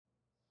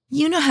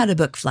You know how to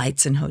book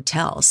flights and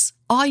hotels.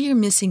 All you're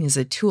missing is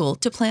a tool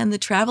to plan the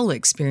travel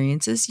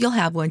experiences you'll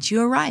have once you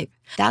arrive.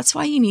 That's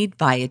why you need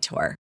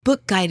Viator.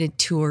 Book guided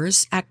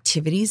tours,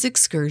 activities,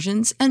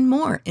 excursions, and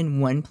more in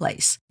one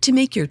place to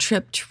make your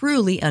trip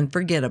truly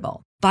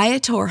unforgettable.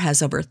 Viator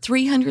has over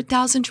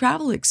 300,000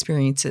 travel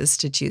experiences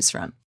to choose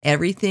from.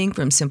 Everything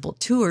from simple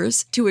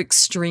tours to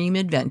extreme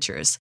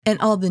adventures and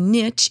all the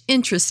niche,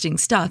 interesting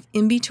stuff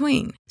in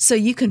between. So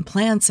you can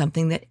plan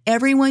something that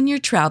everyone you're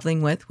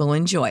traveling with will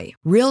enjoy.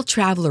 Real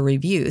traveler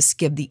reviews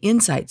give the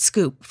inside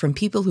scoop from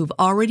people who've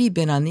already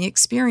been on the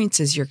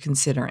experiences you're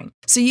considering.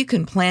 So you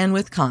can plan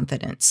with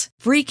confidence.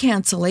 Free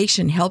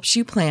cancellation helps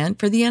you plan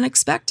for the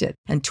unexpected.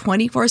 And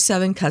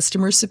 24/7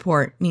 customer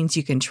support means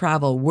you can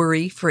travel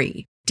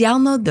worry-free.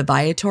 Download the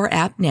Viator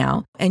app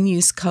now and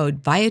use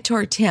code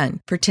Viator10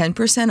 for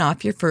 10%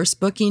 off your first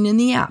booking in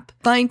the app.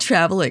 Find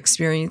travel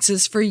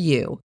experiences for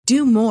you.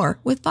 Do more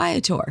with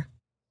Viator.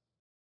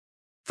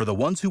 For the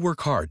ones who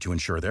work hard to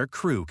ensure their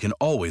crew can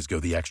always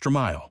go the extra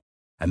mile,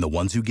 and the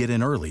ones who get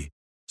in early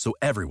so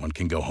everyone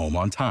can go home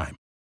on time,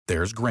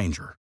 there's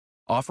Grainger,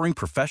 offering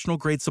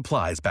professional-grade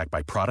supplies backed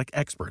by product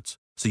experts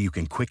so you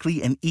can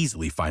quickly and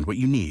easily find what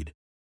you need.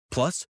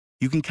 Plus,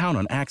 you can count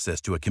on access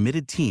to a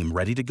committed team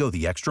ready to go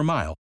the extra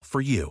mile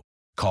for you.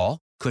 Call,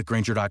 click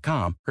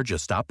Grainger.com, or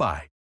just stop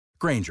by.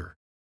 Grainger,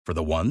 for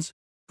the ones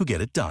who get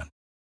it done.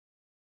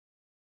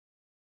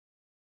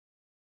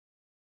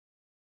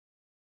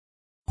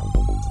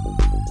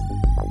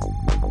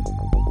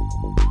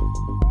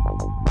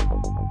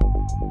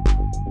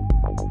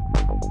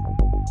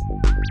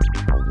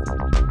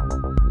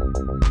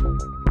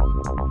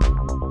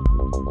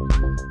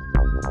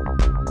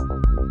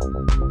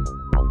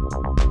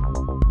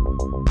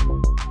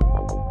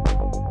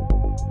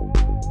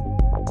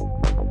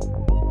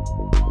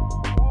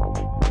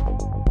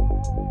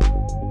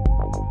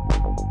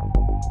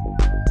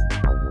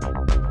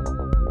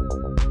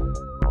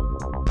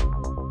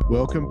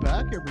 Welcome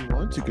back,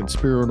 everyone, to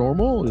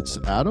Conspirinormal. It's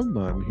Adam.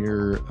 I'm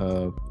here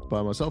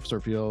by myself.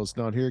 Sarfiel is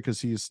not here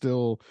because he is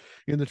still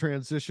in the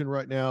transition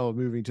right now of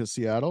moving to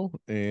Seattle,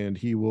 and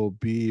he will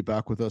be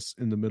back with us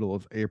in the middle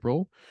of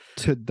April.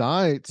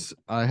 Tonight,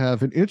 I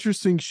have an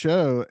interesting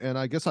show, and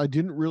I guess I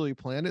didn't really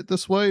plan it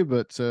this way,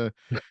 but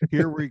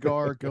here we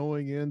are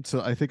going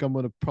into, I think I'm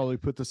going to probably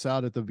put this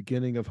out at the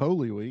beginning of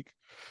Holy Week.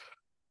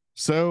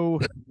 So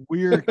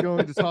we're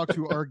going to talk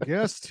to our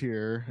guest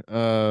here,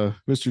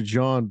 Mr.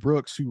 John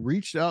Brooks, who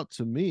reached out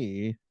to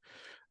me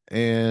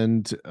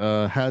and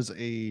has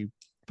a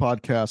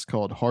podcast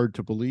called Hard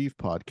to Believe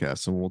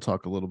Podcast, and we'll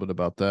talk a little bit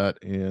about that.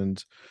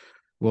 And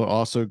we'll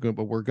also go,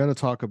 but we're going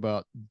to talk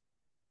about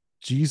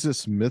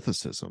Jesus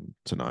mythicism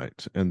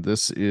tonight. And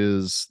this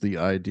is the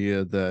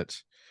idea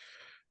that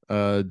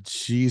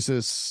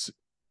Jesus,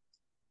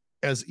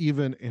 as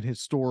even an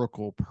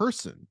historical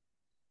person,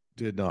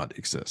 did not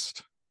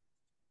exist.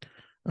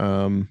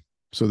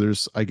 So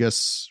there's,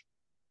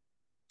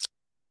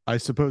 I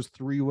suppose,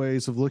 three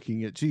ways of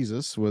looking at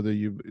Jesus. Whether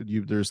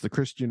there's the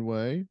Christian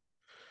way,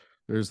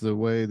 there's the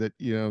way that,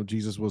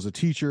 Jesus was a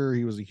teacher,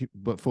 he was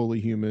but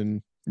fully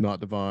human, not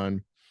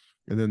divine,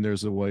 and then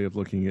there's a way of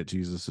looking at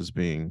Jesus as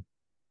being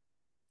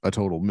a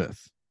total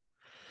myth.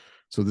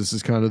 So this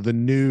is kind of the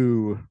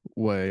new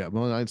way.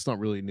 Well, it's not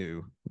really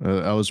new.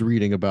 I was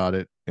reading about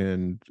it,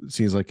 and it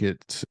seems like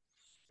it's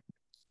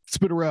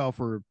been around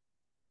for a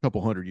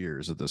couple hundred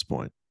years at this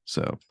point,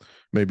 so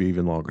maybe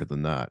even longer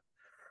than that.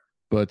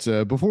 But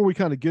before we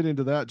kind of get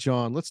into that,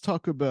 John, let's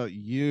talk about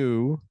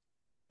you,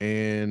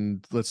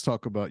 and let's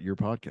talk about your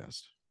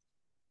podcast.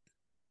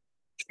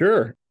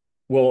 Sure.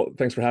 Well,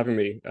 thanks for having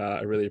me.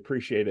 I really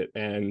appreciate it.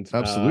 And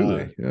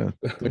absolutely, yeah.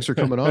 Thanks for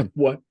coming on.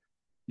 What?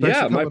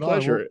 Yeah, my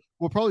pleasure.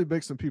 We'll probably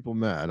make some people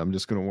mad. I'm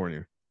just going to warn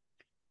you.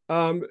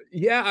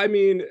 Yeah, I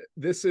mean,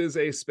 this is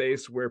a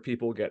space where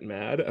people get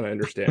mad, and I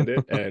understand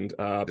it. And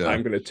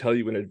I'm going to tell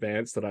you in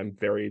advance that I'm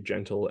very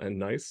gentle and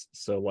nice.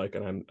 So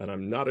and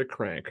I'm not a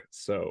crank.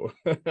 So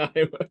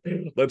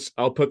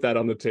I'll put that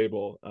on the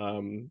table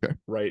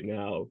right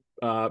now.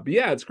 But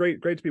yeah, it's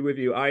great to be with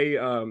you.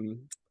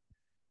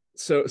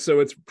 So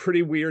it's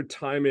pretty weird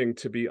timing,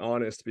 to be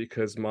honest,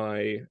 because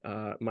my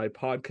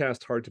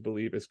podcast Hard to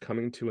Believe is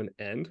coming to an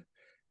end.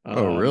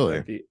 Oh, really?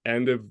 At the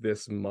end of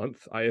this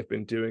month. I have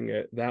been doing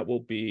it. That will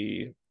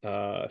be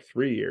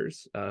 3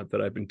 years that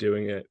I've been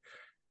doing it.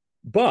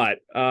 But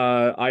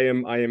I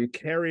am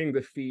carrying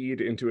the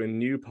feed into a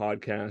new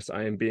podcast.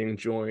 I am being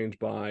joined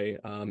by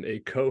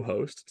a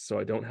co-host, so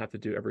I don't have to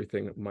do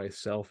everything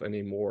myself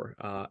anymore.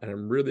 And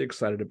I'm really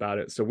excited about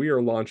it. So we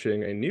are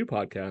launching a new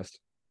podcast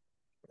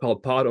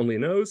called Pod Only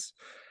Knows.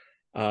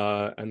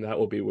 And that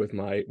will be with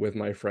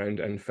my friend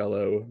and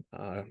fellow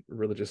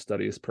religious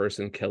studies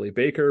person, Kelly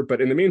Baker.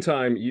 But in the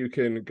meantime, you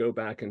can go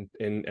back and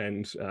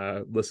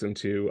listen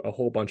to a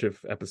whole bunch of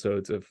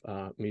episodes of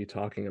me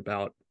talking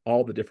about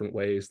all the different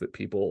ways that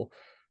people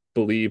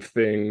believe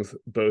things,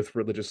 both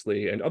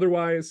religiously and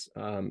otherwise.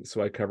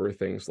 So I cover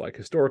things like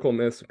historical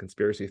myths and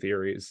conspiracy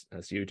theories,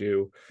 as you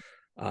do.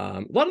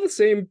 A lot of the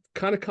same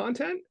kind of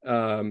content.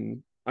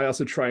 I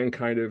also try and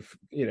kind of,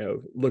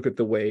 look at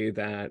the way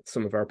that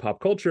some of our pop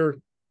culture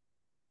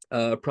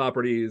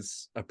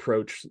properties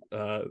approach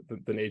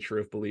the nature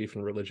of belief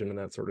and religion and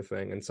that sort of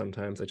thing. And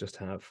sometimes I just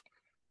have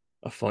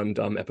a fun,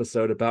 dumb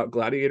episode about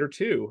Gladiator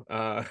 2.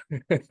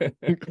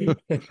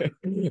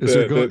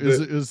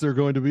 Is there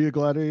going to be a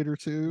Gladiator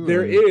 2?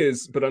 There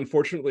is, but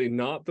unfortunately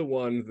not the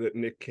one that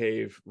Nick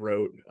Cave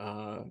wrote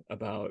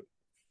about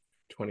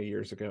 20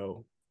 years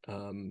ago.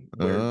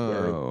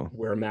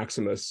 Where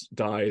Maximus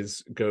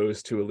dies,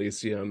 goes to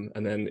Elysium,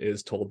 and then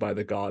is told by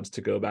the gods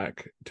to go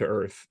back to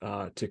Earth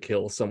to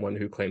kill someone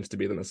who claims to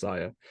be the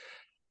Messiah,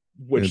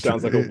 which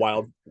sounds like a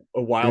wild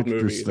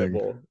movie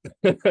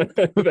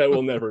that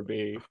will never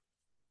be.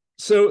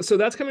 So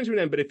that's coming to an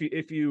end. But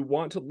if you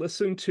want to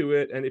listen to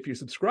it, and if you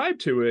subscribe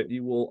to it,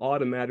 you will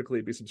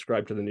automatically be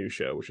subscribed to the new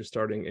show, which is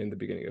starting in the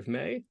beginning of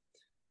May.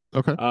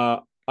 Okay.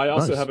 I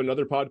also have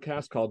another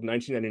podcast called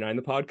 1999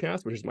 the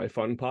Podcast, which is my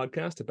fun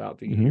podcast about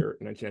the year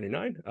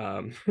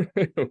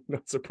 1999.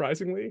 Not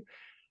surprisingly.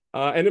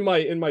 And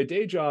in my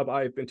day job,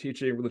 I've been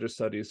teaching religious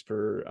studies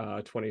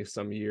for 20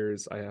 some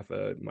years. I have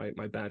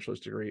my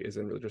bachelor's degree is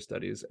in religious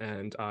studies,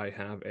 and I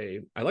have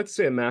I like to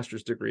say a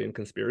master's degree in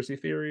conspiracy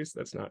theories.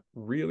 That's not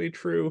really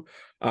true.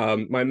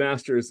 My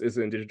master's is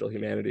in digital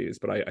humanities,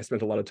 but I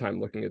spent a lot of time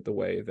looking at the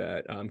way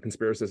that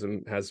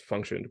conspiracism has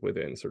functioned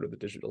within sort of the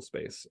digital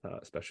space,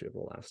 especially over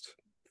the last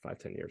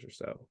 5-10 years or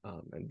so,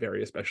 and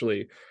very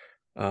especially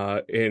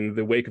in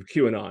the wake of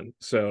QAnon.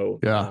 So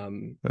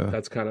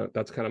that's kind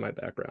of my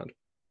background.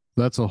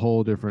 That's a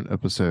whole different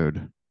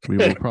episode. We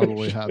will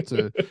probably have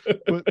to,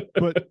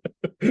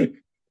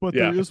 but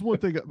there is one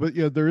thing. But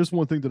yeah, there is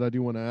one thing that I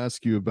do want to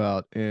ask you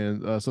about,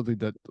 and something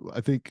that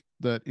I think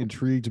that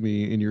intrigued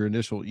me in your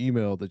initial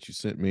email that you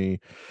sent me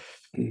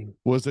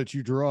was that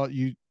you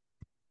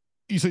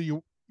said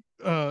you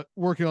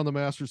working on the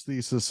master's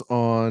thesis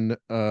on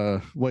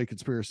way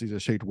conspiracies that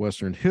shaped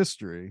Western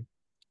history,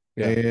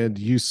 and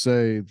you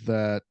say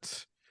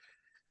that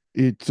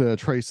it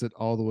traced it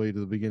all the way to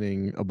the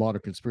beginning of modern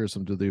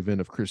conspiracism to the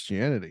event of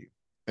Christianity.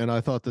 And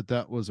I thought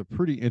that was a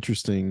pretty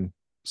interesting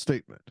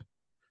statement.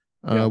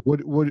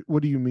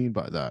 What do you mean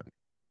by that?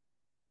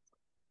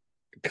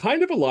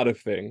 Kind of a lot of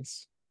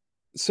things.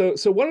 So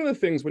one of the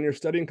things when you're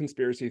studying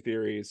conspiracy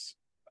theories,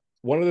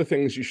 one of the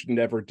things you should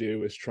never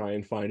do is try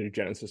and find a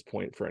genesis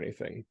point for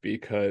anything,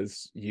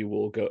 because you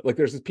will go, like,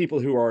 there's people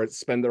who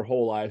spend their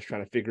whole lives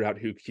trying to figure out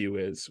who Q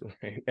is,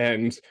 right?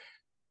 And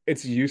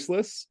it's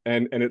useless,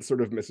 and it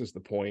sort of misses the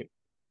point.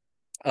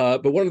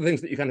 But one of the things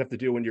that you kind of have to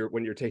do when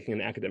you're taking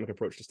an academic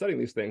approach to studying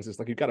these things is,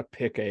 like, you've got to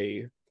pick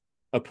a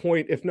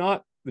point, if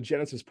not the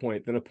genesis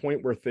point, then a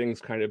point where things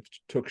kind of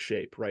took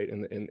shape, right,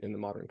 in the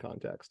modern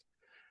context.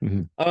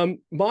 Mm-hmm.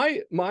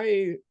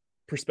 My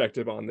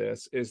perspective on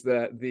this is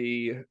that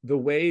the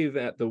way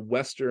that the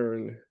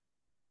Western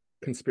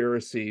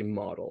conspiracy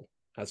model,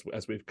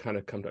 as we've kind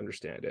of come to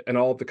understand it, and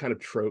all of the kind of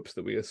tropes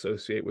that we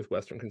associate with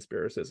Western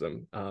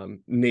conspiracism,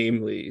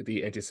 namely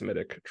the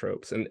anti-Semitic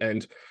tropes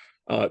and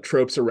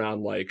tropes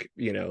around, like,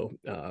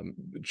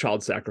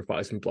 child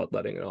sacrifice and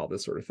bloodletting and all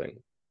this sort of thing,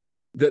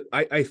 that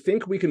I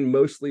think we can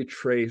mostly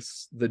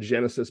trace the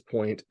genesis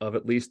point of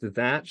at least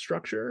that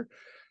structure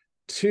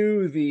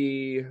to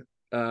the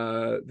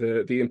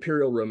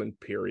Imperial Roman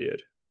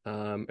period.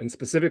 And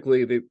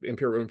specifically the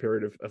Imperial Roman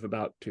period of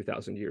about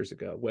 2,000 years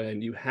ago,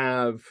 when you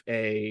have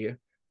a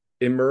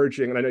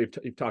emerging, and I know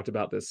you've talked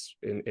about this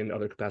in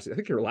other capacities. I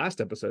think your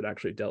last episode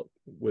actually dealt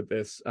with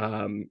this,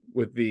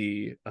 with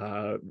the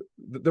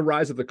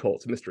rise of the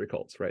cults, mystery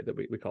cults, right? That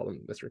we call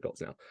them mystery cults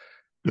now.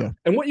 Yeah.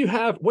 And what you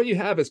have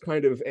is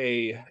kind of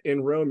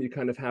in Rome, you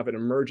kind of have an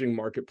emerging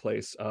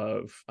marketplace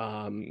of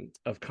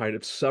kind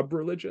of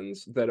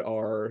sub-religions that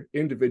are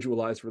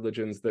individualized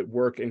religions that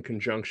work in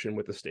conjunction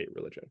with the state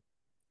religion.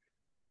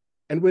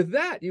 And with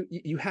that,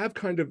 you have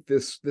kind of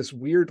this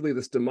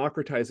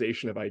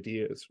democratization of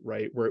ideas,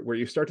 right? Where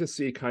you start to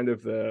see kind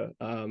of the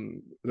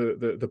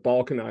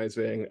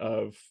balkanizing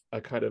of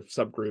a kind of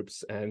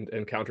subgroups and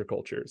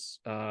countercultures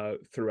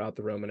throughout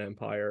the Roman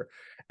Empire,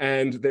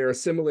 and they're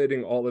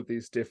assimilating all of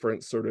these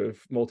different sort of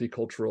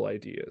multicultural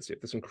ideas. You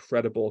have this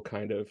incredible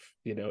kind of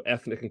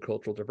ethnic and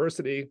cultural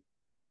diversity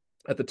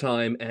at the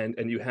time,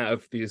 and you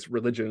have these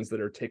religions that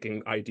are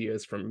taking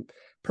ideas from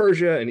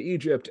Persia and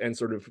Egypt and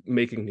sort of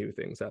making new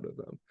things out of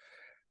them.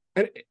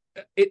 And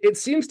it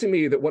seems to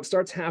me that what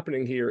starts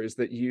happening here is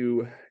that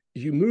you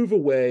move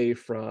away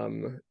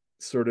from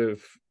sort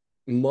of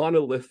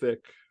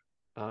monolithic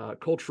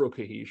cultural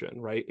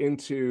cohesion, right,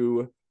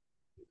 into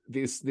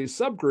these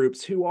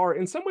subgroups who are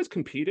in some ways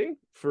competing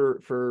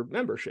for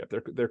membership.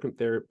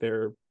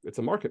 They're it's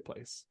a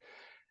marketplace,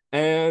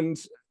 and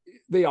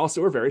they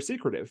also are very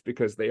secretive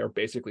because they are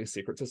basically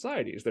secret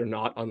societies. They're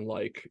not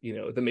unlike,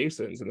 the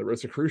Masons and the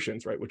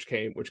Rosicrucians, right, which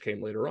came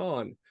later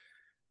on.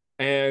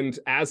 And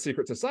as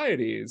secret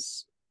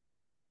societies,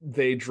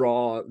 they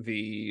draw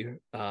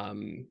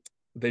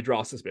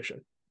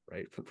suspicion,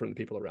 right, from the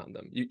people around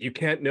them. You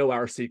can't know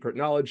our secret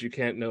knowledge. You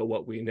can't know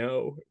what we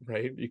know,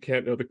 right? You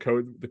can't know the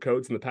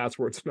codes and the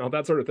passwords and all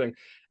that sort of thing.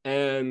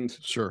 And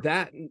Sure.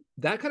 that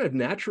kind of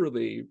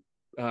naturally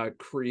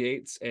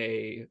creates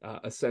a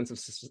sense of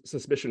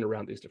suspicion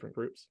around these different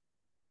groups.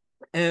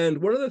 And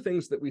one of the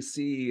things that we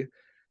see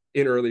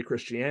in early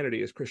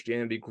Christianity is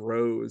Christianity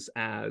grows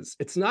as,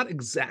 it's not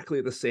exactly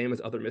the same as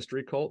other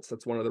mystery cults.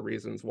 That's one of the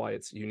reasons why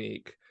it's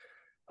unique.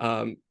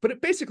 But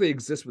it basically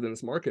exists within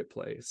this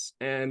marketplace.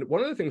 And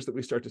one of the things that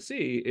we start to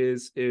see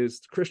is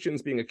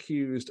Christians being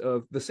accused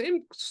of the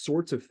same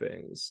sorts of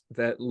things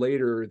that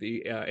later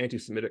the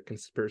anti-Semitic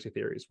conspiracy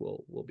theories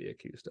will be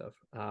accused of.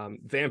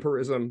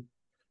 Vampirism,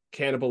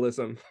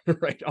 cannibalism,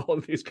 right? All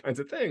of these kinds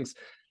of things,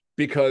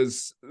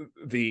 because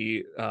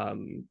the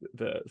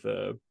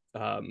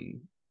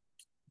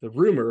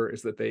rumor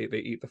is that they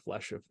eat the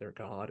flesh of their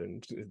god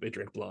and they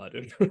drink blood,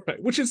 and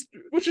right, which is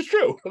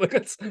true. Like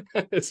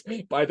it's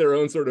by their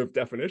own sort of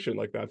definition,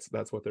 like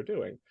that's what they're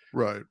doing.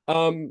 Right.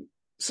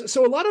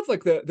 So a lot of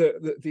like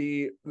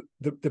the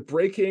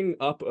breaking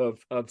up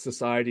of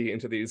society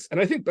into these, and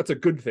I think that's a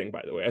good thing,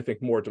 by the way. I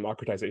think more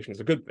democratization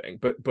is a good thing,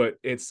 but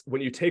it's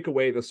when you take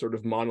away the sort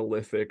of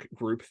monolithic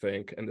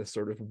groupthink and this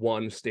sort of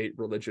one state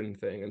religion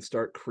thing and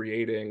start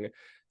creating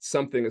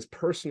something as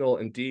personal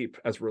and deep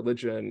as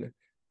religion,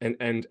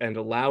 and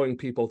allowing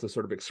people to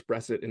sort of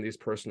express it in these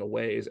personal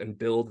ways and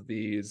build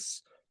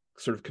these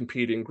sort of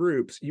competing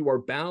groups, you are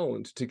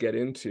bound to get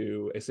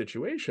into a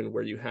situation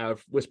where you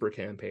have whisper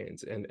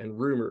campaigns and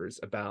rumors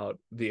about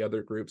the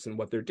other groups and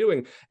what they're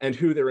doing and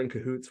who they're in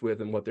cahoots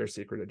with and what their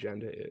secret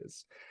agenda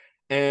is.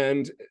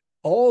 And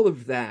all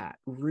of that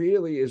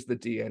really is the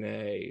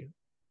DNA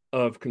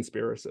of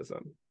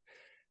conspiracism.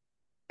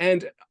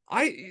 And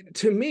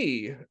to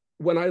me,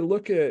 when I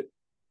look at,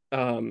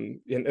 and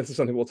this is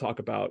something we'll talk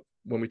about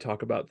when we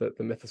talk about the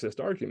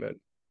mythicist argument,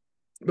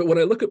 but when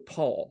I look at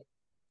Paul,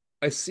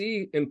 I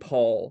see in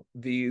Paul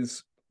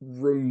these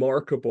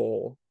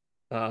remarkable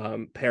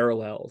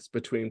parallels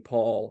between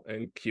Paul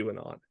and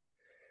QAnon.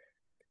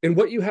 And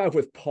what you have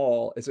with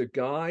Paul is a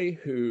guy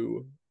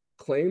who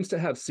claims to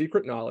have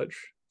secret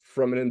knowledge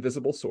from an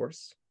invisible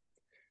source,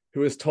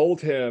 who has told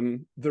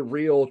him the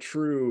real,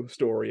 true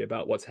story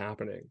about what's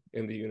happening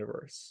in the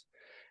universe.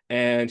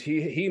 And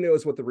he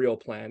knows what the real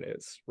plan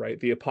is, right?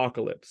 The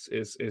apocalypse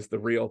is the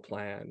real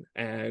plan,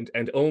 and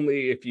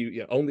only if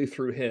only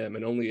through him,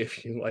 and only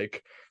if you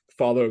like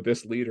follow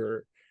this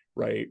leader,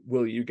 right,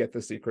 will you get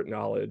the secret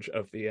knowledge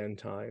of the end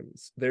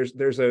times.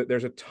 There's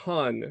a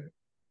ton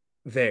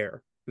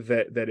there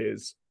that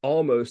is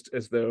almost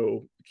as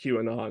though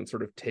QAnon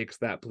sort of takes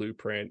that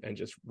blueprint and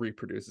just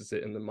reproduces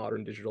it in the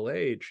modern digital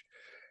age.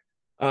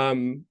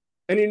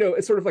 And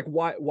it's sort of like,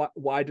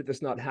 why did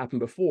this not happen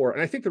before?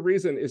 And I think the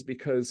reason is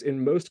because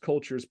in most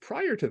cultures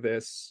prior to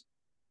this,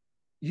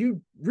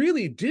 you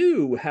really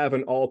do have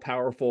an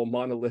all-powerful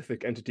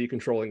monolithic entity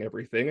controlling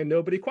everything, and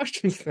nobody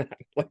questions that.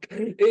 Like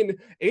in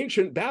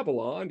ancient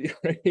Babylon,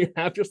 you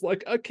have just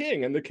like a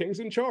king, and the king's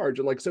in charge,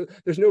 and like, so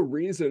there's no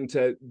reason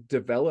to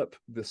develop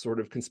this sort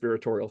of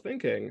conspiratorial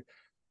thinking,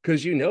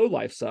 because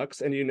life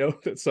sucks, and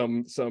that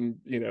some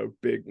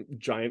big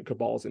giant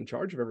cabal's in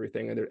charge of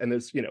everything, and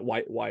there's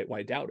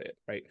why doubt it,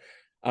 right?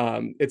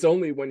 It's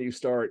only when you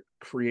start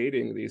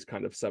creating these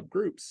kind of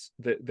subgroups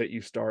that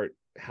you start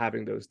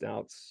having those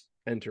doubts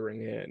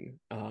entering in.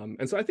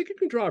 And so I think you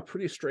can draw a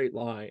pretty straight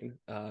line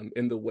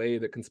in the way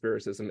that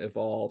conspiracism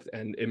evolved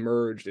and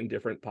emerged in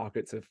different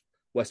pockets of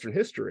Western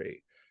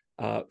history,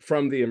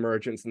 from the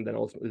emergence and then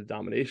ultimately the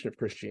domination of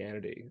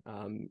Christianity,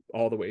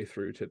 all the way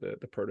through to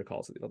the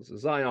protocols of the Elders of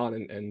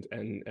Zion and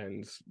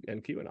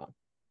QAnon.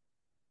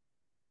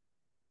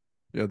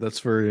 Yeah, that's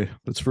very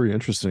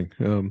interesting.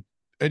 And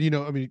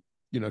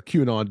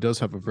QAnon does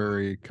have a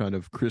very kind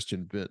of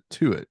Christian bent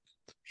to it.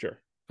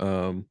 Sure.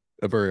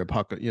 A very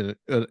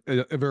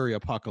a very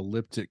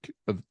apocalyptic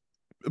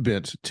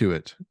bent to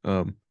it.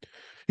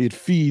 It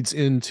feeds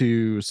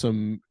into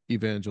some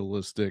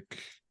evangelistic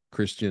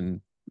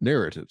Christian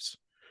narratives.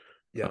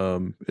 Yeah.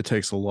 It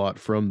takes a lot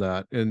from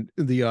that, and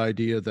the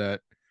idea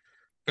that,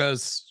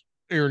 as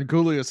Aaron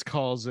Gulius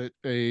calls it,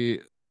 a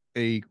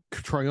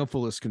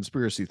triumphalist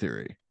conspiracy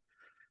theory.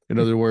 In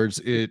other words,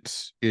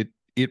 it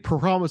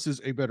promises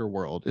a better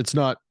world. It's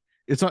not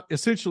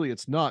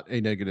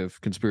a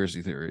negative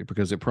conspiracy theory,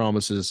 because it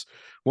promises,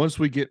 once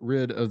we get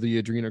rid of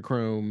the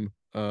adrenochrome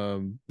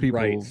people,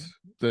 right,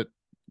 that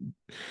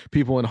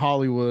people in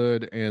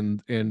Hollywood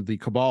and the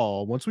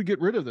cabal, once we get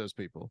rid of those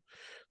people,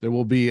 there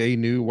will be a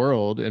new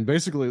world. And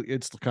basically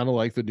it's kind of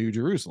like the New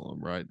Jerusalem,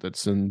 right?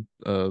 That's in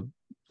the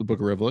book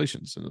of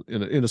Revelations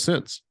in a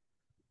sense.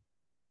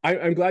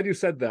 I'm glad you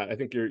said that. I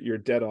think you're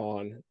dead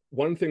on.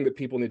 One thing that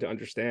people need to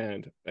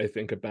understand, I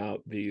think,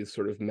 about these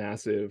sort of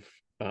massive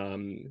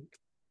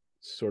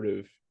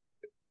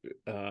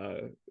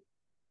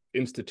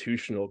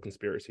institutional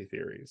conspiracy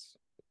theories,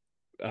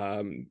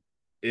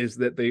 is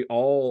that they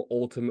all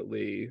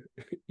ultimately,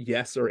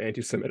 yes, are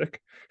anti-Semitic.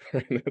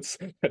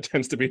 That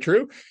tends to be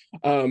true.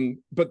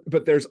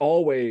 But there's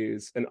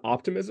always an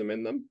optimism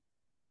in them,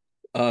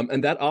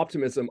 And that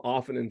optimism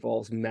often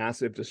involves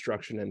massive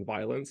destruction and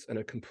violence and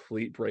a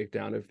complete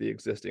breakdown of the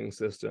existing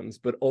systems,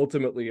 but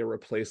ultimately a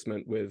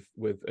replacement with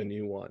a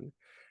new one.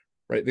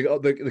 Right. The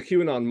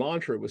QAnon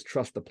mantra was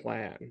trust the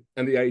plan.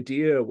 And the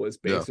idea was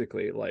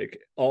basically like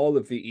all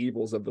of the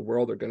evils of the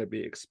world are going to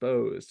be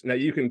exposed. Now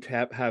you can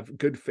have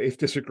good faith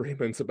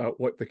disagreements about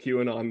what the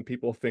QAnon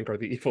people think are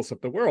the evils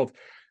of the world,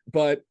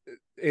 but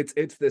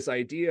it's this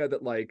idea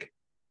that like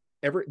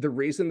the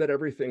reason that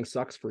everything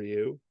sucks for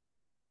you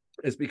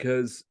is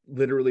because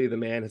literally the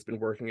man has been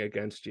working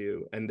against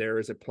you, and there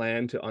is a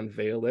plan to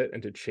unveil it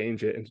and to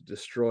change it and to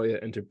destroy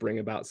it and to bring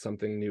about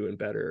something new and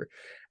better.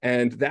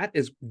 And that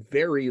is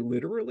very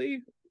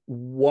literally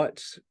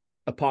what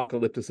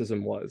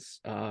apocalypticism was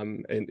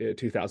in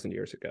 2000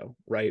 years ago,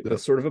 right? The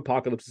sort of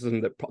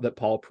apocalypticism that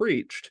Paul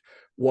preached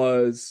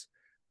was,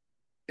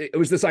 it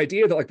was this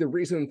idea that like the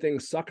reason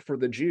things suck for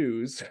the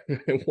Jews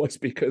was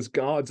because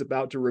God's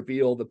about to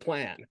reveal the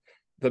plan,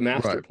 the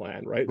master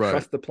plan, right?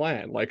 Trust the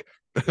plan. Like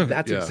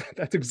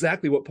that's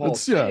exactly what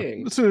Paul's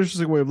saying. That's an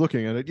interesting way of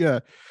looking at it. Yeah.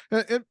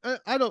 And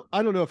I don't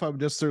know if I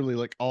would necessarily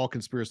like all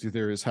conspiracy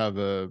theories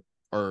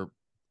are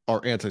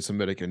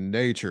anti-Semitic in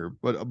nature,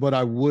 but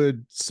I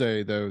would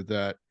say though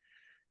that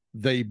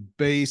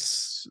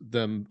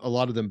a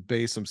lot of them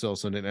base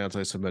themselves on an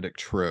anti-Semitic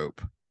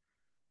trope.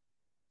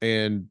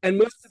 And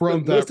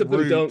from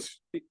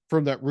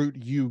that root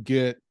you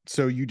get,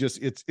 so you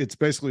just it's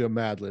basically a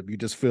Mad Lib. You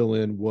just fill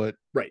in what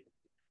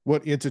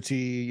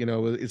entity,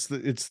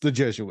 it's the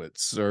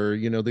Jesuits, or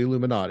the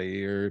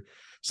Illuminati, or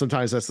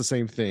sometimes that's the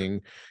same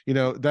thing.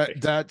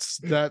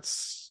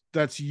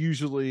 That's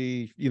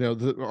usually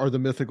the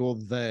mythical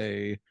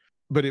they,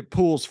 but it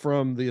pulls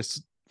from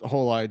this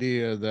whole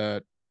idea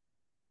that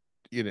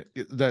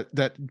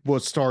that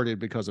was started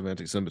because of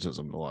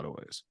anti-Semitism in a lot of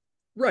ways.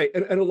 Right,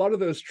 and a lot of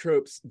those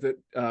tropes that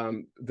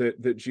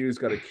that Jews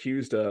got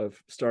accused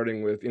of,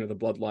 starting with the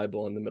blood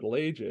libel in the Middle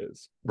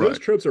Ages, those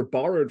tropes are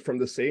borrowed from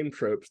the same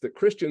tropes that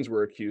Christians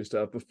were accused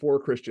of before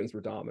Christians were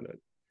dominant.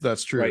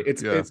 That's true. Right.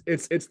 It's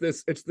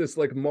this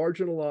like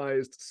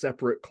marginalized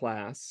separate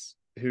class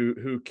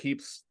who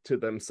keeps to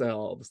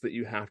themselves that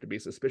you have to be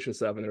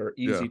suspicious of, and there are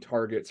easy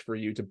targets for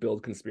you to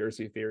build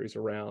conspiracy theories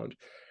around.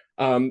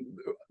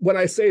 When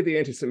I say the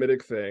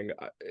anti-Semitic thing,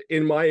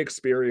 in my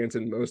experience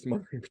in most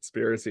modern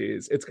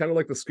conspiracies, it's kind of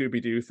like the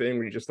Scooby-Doo thing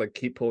where you just like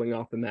keep pulling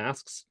off the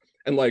masks,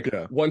 and like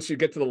once you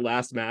get to the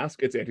last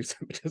mask, it's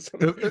anti-Semitism.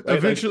 Right?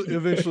 Eventually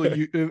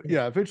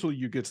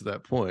you get to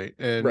that point,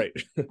 and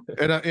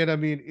and I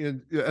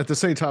mean, at the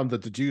same time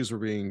that the Jews were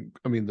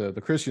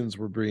the Christians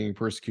were being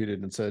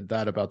persecuted and said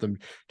that about them,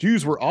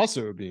 Jews were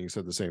also being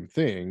said the same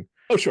thing.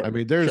 Oh sure. I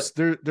mean,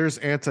 there's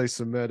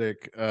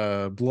anti-Semitic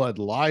blood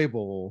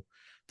libel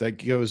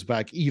that goes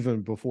back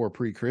even before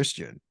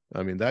pre-Christian.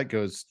 I mean,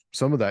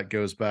 some of that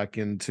goes back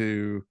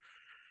into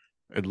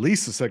at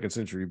least the 2nd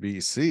century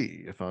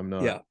BC, if I'm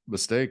not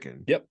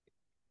mistaken. Yep.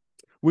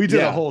 We did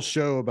a whole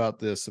show about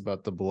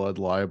the blood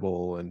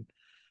libel and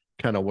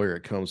kind of where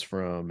it comes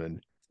from.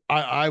 And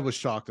I was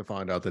shocked to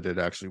find out that it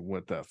actually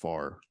went that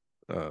far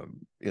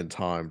in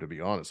time, to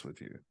be honest with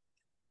you.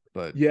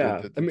 But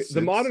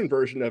the modern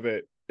version of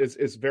it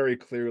is very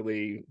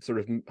clearly sort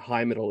of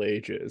high Middle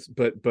Ages,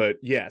 but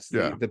yes,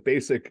 the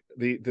basic,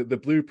 the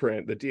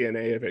blueprint, the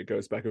DNA of it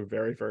goes back a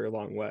very, very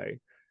long way.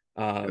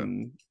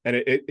 And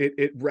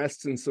it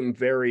rests in some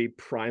very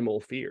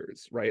primal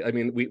fears, right? I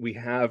mean, we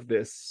have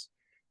this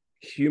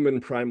human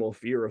primal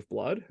fear of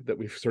blood that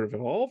we've sort of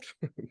evolved,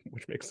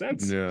 which makes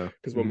sense.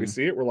 Because when we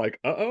see it, we're like,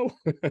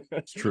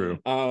 it's true.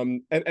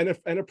 And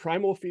a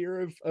primal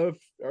fear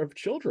of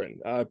children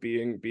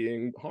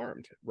being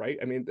harmed, right?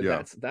 I mean,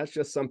 that's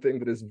just something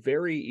that is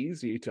very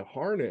easy to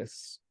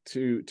harness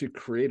to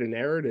create a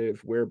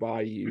narrative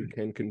whereby you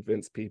can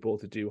convince people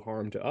to do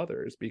harm to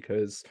others,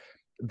 because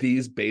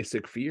these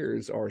basic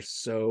fears are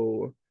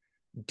so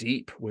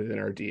deep within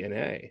our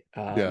DNA.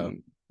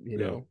 And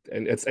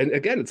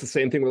again, it's the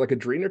same thing with like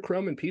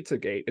adrenochrome and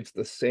Pizzagate. It's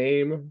the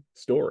same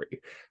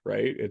story,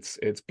 right?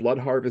 It's blood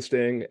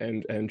harvesting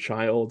and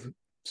child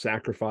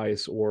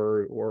sacrifice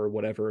or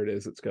whatever it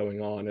is that's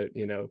going on at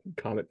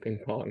Comet Ping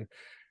Pong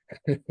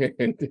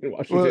in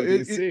Washington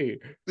DC.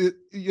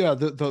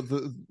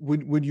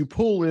 When you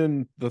pull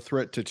in the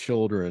threat to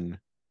children,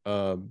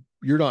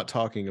 you're not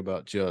talking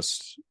about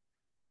just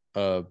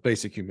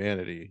basic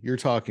humanity. You're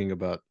talking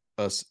about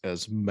us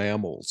as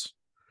mammals,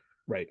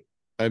 right?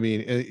 I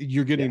mean,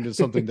 you're getting to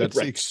something that's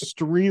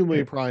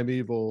extremely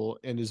primeval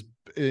and is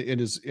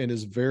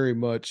very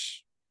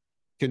much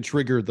can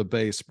trigger the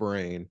base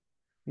brain.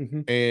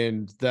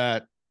 And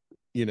that,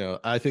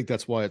 I think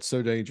that's why it's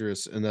so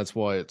dangerous, and that's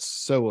why it's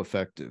so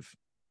effective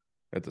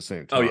at the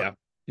same time. Oh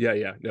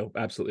yeah. No,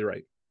 absolutely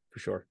right, for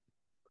sure.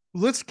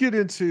 Let's get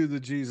into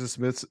the Jesus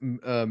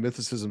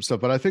mythicism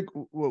stuff, but I think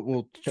what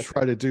we'll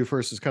try to do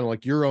first is kind of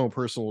like your own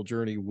personal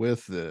journey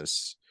with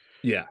this.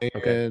 Yeah.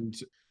 And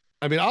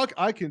I mean,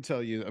 I can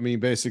tell you, I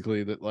mean,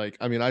 basically that, like,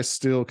 I mean, I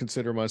still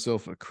consider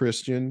myself a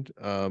Christian.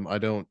 I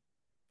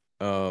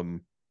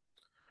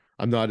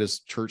I'm not as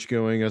church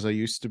going as I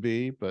used to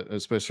be, but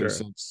especially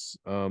Sure.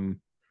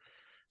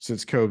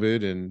 since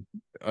COVID and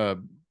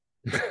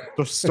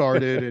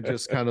started, and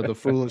just kind of the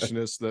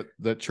foolishness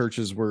that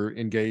churches were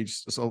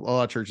engaged. So a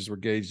lot of churches were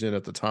engaged in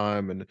at the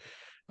time, and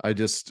I've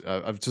just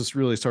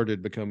really started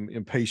to become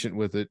impatient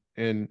with it.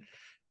 And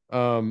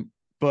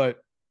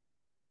but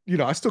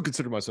I still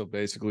consider myself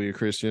basically a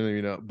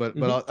Christian, but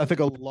I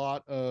think a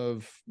lot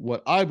of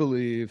what I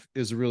believe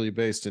is really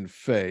based in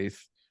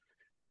faith.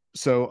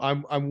 So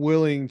I'm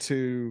willing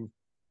to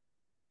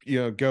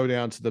go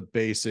down to the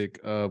basic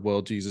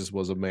well, Jesus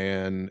was a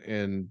man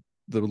and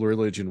the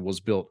religion was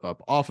built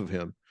up off of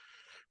him.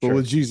 But Sure.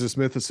 with Jesus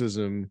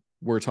mythicism,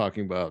 we're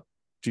talking about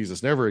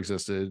Jesus never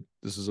existed.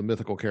 This is a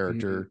mythical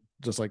character,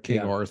 just like King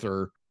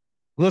Arthur.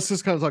 Let's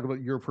just kind of talk about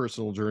your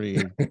personal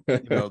journey,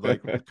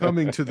 like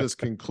coming to this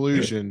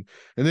conclusion,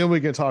 and then we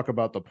can talk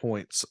about the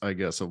points, I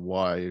guess, of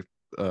why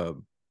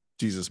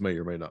Jesus may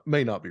or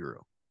may not be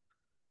real.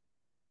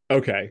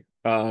 Okay.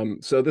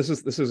 So this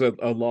is a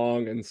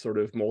long and sort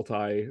of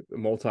multi-roaded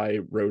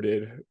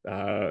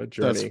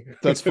journey.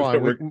 That's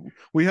fine.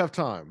 We have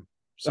time.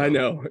 So. I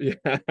know. Yeah.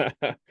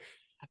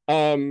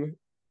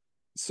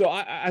 So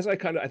I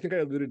think I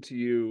alluded to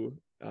you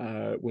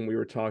when we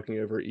were talking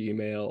over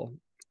email.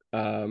 I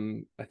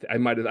don't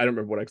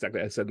remember what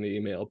exactly I said in the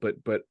email, but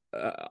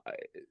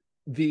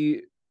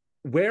the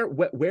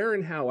where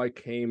and how I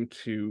came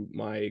to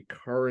my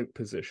current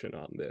position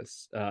on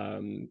this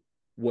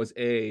was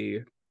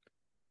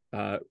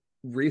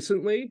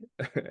recently,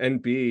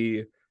 and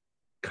B,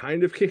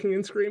 kind of kicking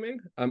and screaming.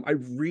 I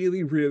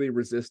really, really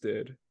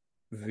resisted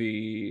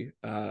the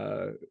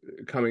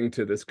coming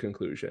to this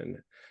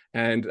conclusion,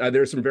 and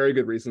there's some very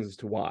good reasons as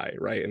to why,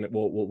 right? And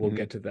we'll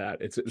get to that.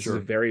 This is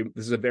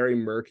a very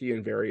murky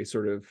and very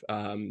sort of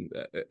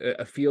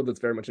a field that's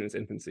very much in its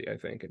infancy, I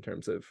think, in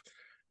terms of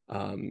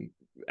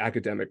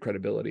academic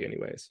credibility,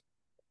 anyways.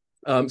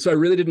 So I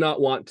really did not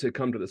want to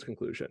come to this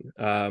conclusion.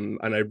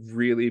 And I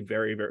really,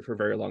 very, very, for a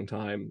very long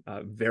time,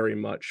 very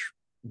much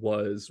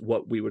was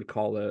what we would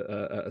call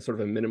a sort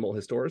of a minimal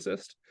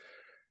historicist,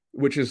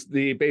 which is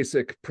the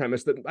basic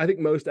premise that I think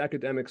most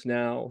academics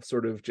now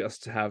sort of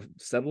just have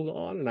settled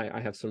on. And I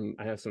have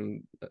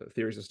some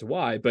theories as to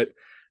why, but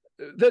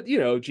that,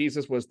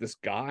 Jesus was this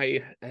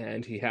guy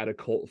and he had a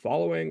cult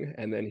following,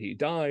 and then he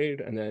died,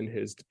 and then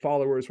his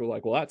followers were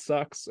like, well, that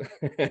sucks.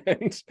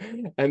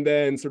 and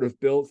then sort of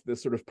built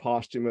this sort of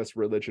posthumous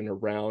religion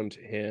around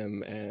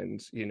him. And,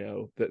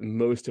 that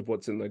most of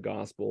what's in the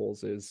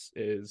Gospels is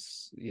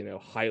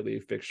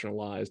highly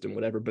fictionalized and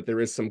whatever, but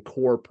there is some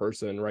core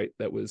person, right,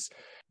 that was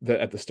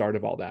at the start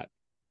of all that.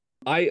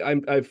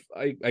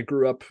 I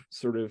grew up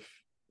sort of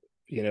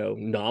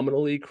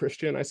nominally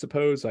Christian, I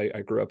suppose.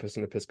 I grew up as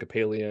an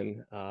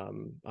Episcopalian.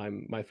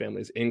 My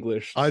family's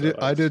English. I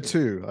did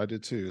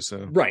too.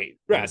 So right.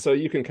 Yeah. So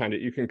you can kind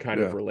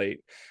of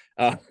relate.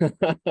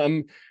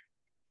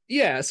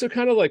 Yeah, so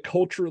kind of like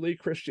culturally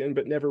Christian,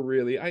 but never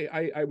really.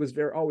 I was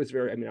always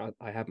very. I mean,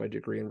 I have my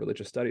degree in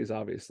religious studies,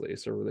 obviously,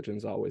 so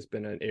religion's always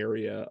been an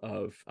area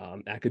of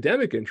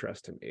academic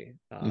interest to me.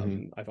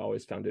 I've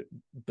always found it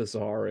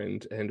bizarre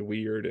and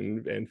weird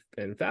and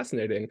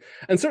fascinating,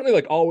 and certainly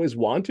like always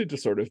wanted to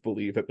sort of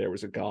believe that there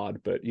was a God,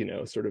 but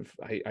sort of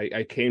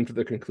I came to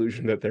the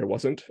conclusion that there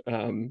wasn't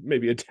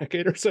maybe a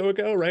decade or so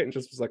ago, right? And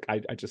just was like,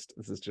 this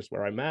is just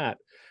where I'm at.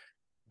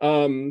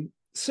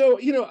 So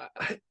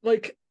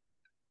like.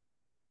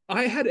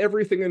 I had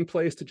everything in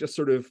place to just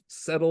sort of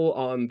settle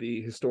on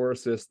the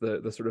historicist,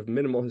 the sort of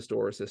minimal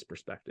historicist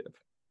perspective.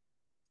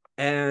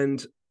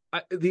 And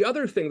the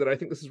other thing that I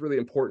think this is really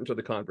important to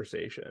the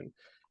conversation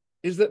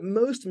is that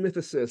most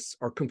mythicists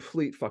are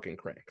complete fucking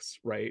cranks,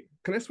 right?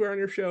 Can I swear on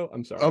your show?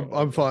 I'm sorry.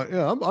 I'm fine.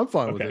 Yeah, I'm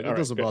fine with it. It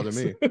doesn't bother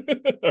me.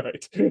 All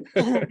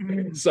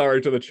right.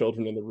 Sorry to the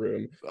children in the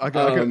room. I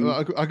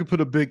could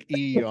put a big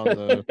E on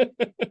the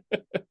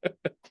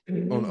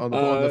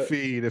on the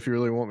feed if you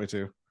really want me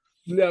to.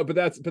 No, but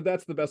that's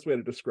the best way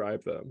to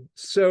describe them.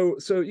 So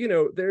these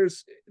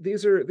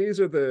are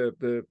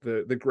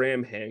the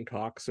Graham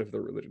Hancocks of the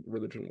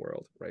religion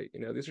world, right?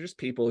 These are just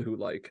people who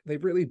they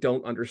really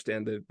don't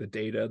understand the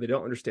data, they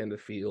don't understand the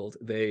field,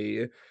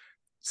 they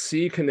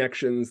see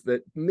connections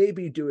that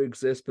maybe do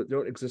exist but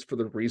don't exist for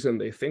the reason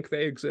they think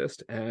they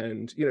exist.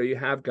 And you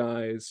have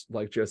guys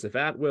like Joseph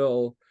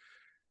Atwill,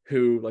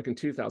 who in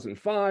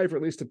 2005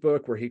 released a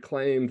book where he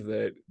claimed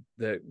that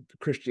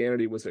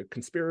Christianity was a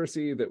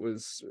conspiracy that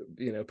was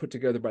put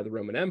together by the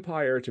Roman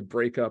Empire to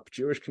break up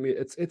Jewish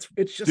community. It's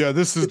just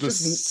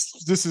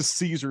this is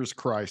Caesar's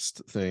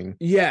Christ thing.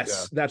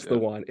 Yes, that's the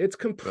one. It's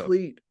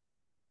complete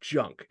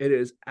junk. It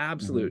is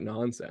absolute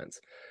nonsense.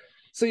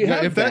 So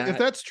if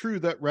that's true,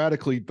 that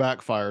radically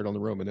backfired on the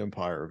Roman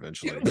Empire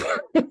eventually.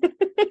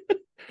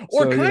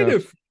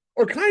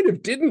 Or kind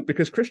of didn't,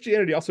 because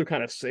Christianity also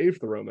kind of saved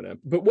the Roman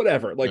Empire, but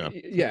whatever.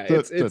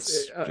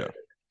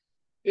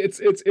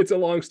 it's a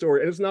long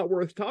story, and it's not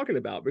worth talking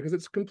about because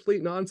it's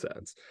complete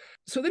nonsense.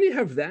 So then you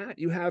have that,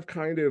 you have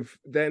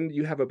then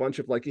you have a bunch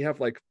of you have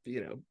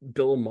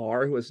Bill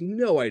Maher, who has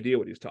no idea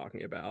what he's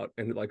talking about,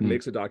 and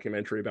makes a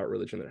documentary about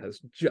religion that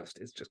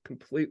is just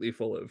completely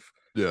full of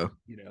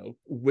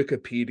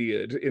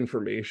Wikipedia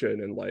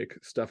information and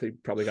stuff he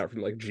probably got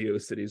from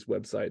GeoCities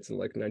websites in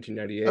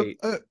 1998.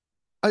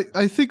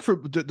 I think,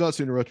 for not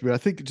to interrupt you, but I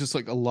think just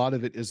a lot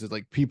of it is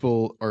that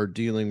people are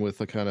dealing with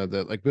the kind of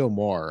Bill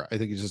Maher. I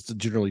think he just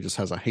generally just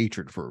has a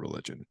hatred for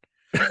religion,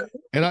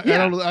 and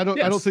I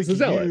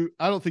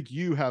don't think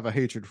you have a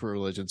hatred for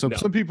religion. So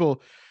some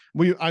people,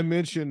 I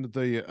mentioned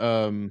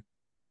before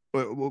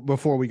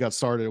we got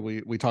started,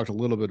 we talked a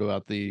little bit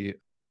about the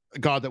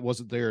God That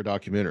Wasn't There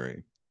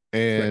documentary,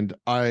 and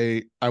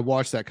right. I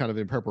watched that kind of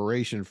in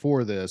preparation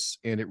for this,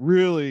 and it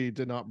really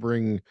did not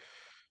bring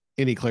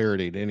any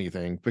clarity to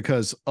anything,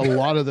 because a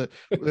lot of the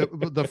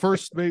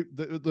first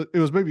it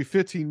was maybe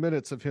 15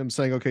 minutes of him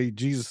saying, okay,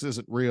 Jesus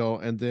isn't real,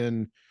 and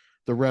then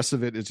the rest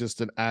of it is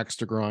just an axe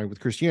to grind with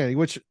Christianity,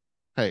 which,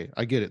 hey,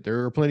 I get it,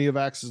 there are plenty of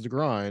axes to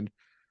grind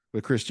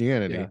with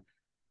Christianity.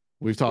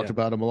 We've talked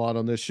about them a lot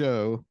on this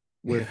show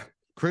with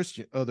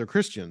other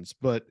Christians,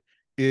 but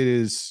it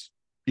is,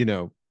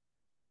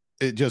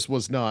 it just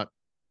was not,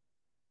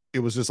 it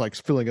was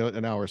just filling out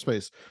an hour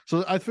space.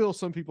 So I feel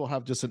some people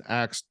have just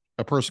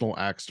a personal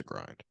axe to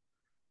grind.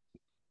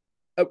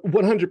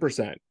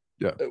 100%.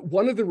 Yeah.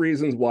 One of the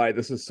reasons why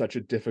this is such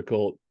a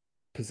difficult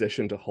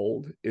position to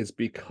hold is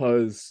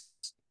because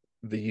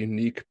the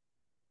unique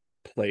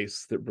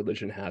place that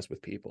religion has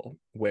with people,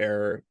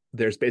 where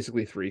there's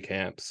basically three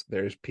camps.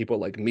 There's people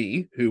like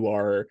me who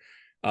are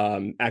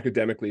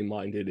academically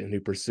minded and who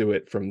pursue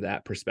it from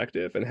that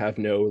perspective and have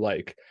no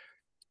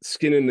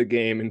skin in the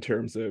game in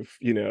terms of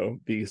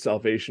the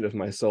salvation of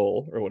my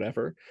soul or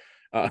whatever.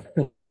 And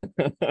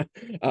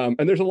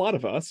there's a lot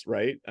of us,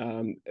 right?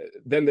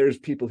 Then there's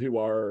people who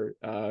are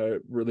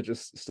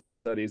religious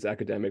studies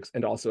academics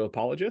and also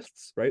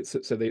apologists, right?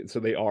 So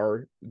they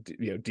are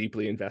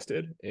deeply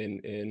invested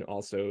in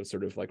also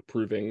sort of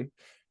proving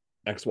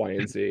X, Y,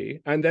 and Z.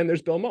 And then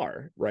there's Bill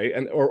Maher, right?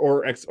 And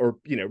or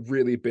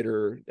really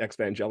bitter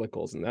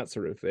evangelicals and that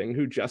sort of thing,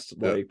 who just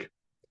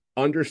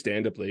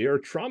understandably are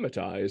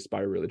traumatized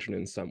by religion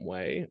in some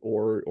way,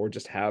 or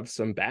just have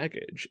some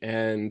baggage.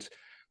 And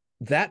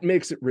that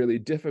makes it really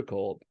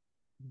difficult,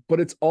 but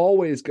it's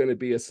always going to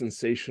be a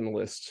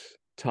sensationalist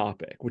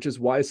topic, which is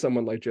why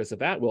someone like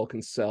Joseph Atwill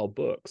can sell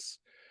books,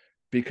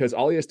 because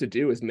all he has to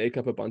do is make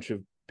up a bunch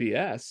of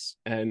BS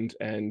and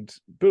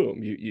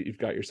boom, you've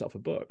got yourself a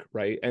book,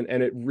 right? And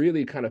it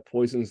really kind of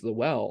poisons the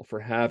well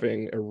for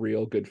having a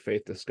real good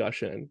faith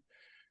discussion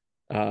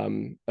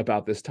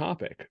about this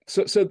topic.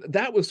 So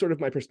that was sort of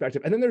my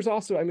perspective. And then there's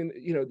also,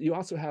 you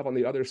also have on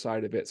the other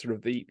side of it sort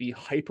of the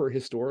hyper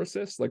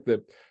historicists, like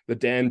the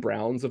Dan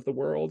Browns of the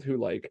world,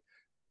 who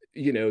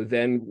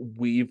then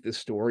weave the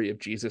story of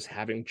Jesus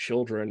having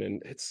children,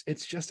 and it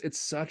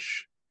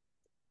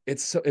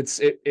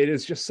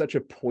is just such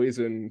a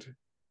poisoned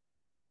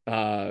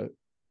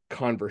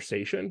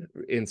conversation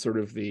in sort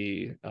of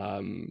the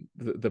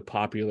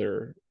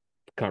popular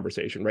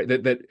conversation, right?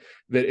 That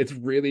it's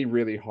really,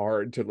 really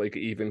hard to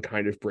even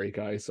kind of break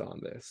ice on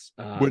this,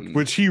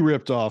 which he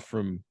ripped off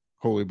from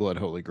Holy Blood,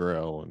 Holy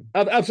Grail,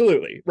 and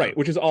absolutely right,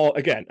 which is all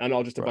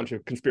just a bunch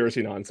of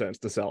conspiracy nonsense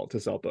to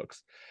sell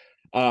books.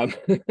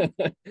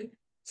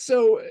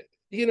 So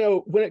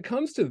when it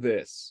comes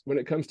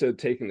to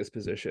taking this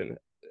position,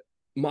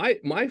 my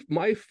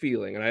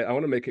feeling, and I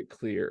want to make it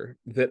clear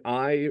that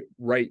I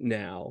right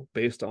now,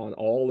 based on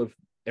all of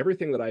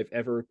everything that I've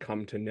ever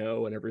come to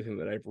know and everything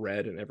that I've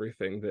read and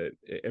everything that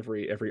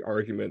every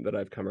argument that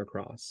I've come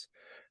across,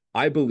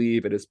 I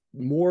believe it is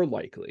more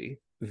likely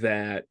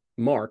that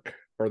Mark,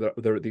 or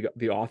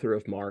the author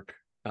of Mark,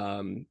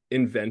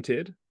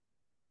 invented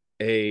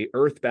a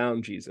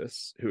earthbound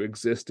Jesus who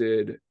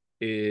existed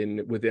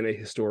within a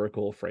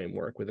historical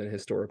framework, within a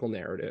historical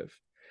narrative,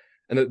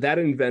 and that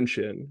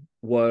invention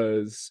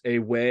was a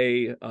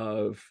way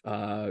of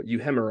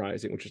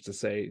euhemerizing, which is to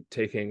say,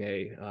 taking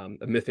a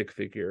mythic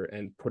figure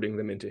and putting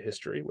them into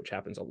history, which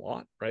happens a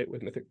lot, right,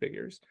 with mythic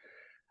figures.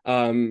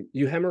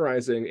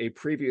 Euhemerizing a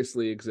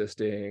previously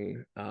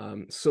existing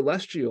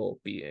celestial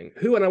being,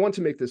 who, and I want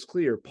to make this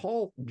clear,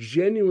 Paul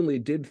genuinely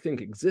did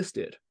think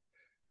existed,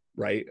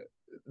 right?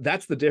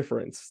 That's the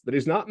difference, that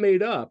he's not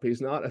made up,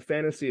 he's not a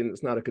fantasy, and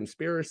it's not a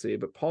conspiracy,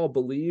 but Paul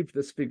believed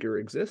this figure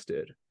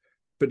existed,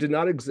 but did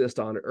not exist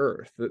on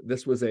earth. That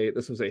this was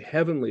a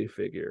heavenly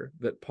figure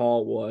that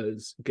Paul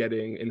was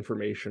getting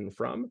information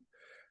from,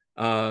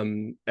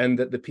 and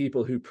that the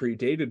people who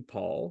predated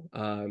Paul,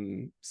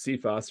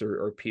 Cephas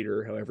or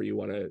Peter, however you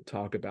want to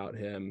talk about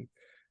him,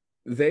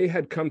 they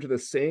had come to the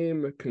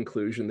same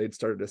conclusion. They'd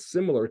started a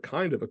similar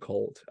kind of a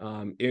cult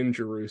in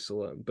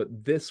Jerusalem,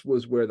 but this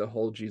was where the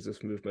whole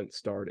Jesus movement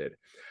started.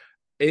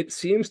 It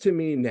seems to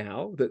me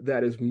now that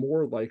that is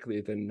more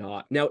likely than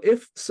not. Now,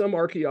 if some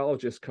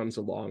archaeologist comes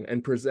along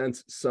and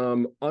presents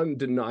some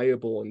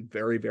undeniable and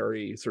very,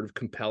 very sort of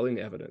compelling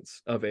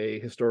evidence of a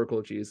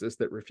historical Jesus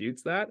that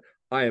refutes that,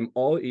 I am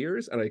all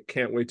ears and I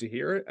can't wait to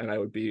hear it. And I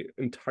would be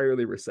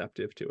entirely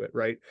receptive to it,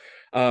 right?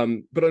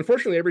 But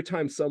unfortunately, every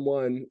time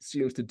someone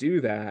seems to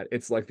do that,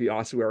 it's like the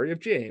ossuary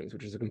of James,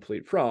 which is a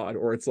complete fraud,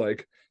 or it's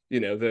like,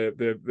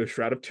 the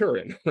Shroud of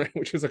Turin, right,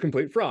 which is a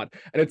complete fraud.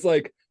 And it's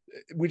like,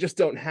 we just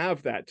don't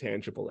have that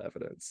tangible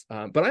evidence.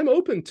 But I'm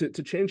open to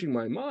changing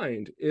my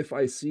mind if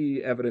I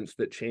see evidence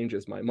that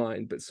changes my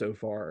mind. But so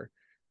far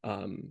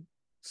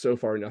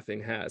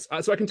nothing has.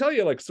 So I can tell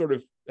you like sort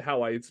of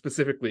how I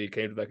specifically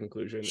came to that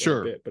conclusion in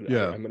a bit. But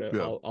Yeah.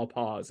 I'll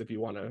pause if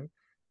you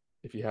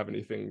have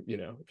anything,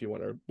 if you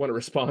want to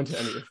respond to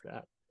any of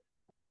that.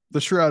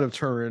 The Shroud of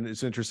Turin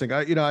is interesting.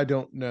 I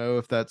don't know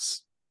if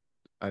that's.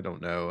 I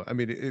don't know. I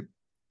mean,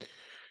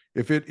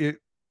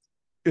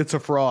 it's a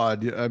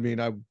fraud. I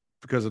mean,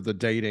 because of the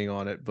dating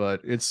on it,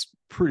 but it's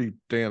pretty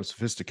damn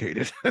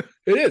sophisticated. It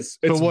is.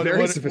 It's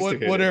very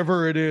sophisticated.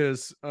 Whatever it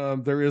is,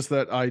 there is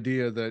that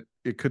idea that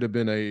it could have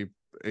been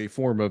a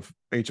form of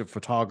ancient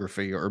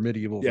photography or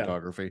medieval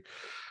photography,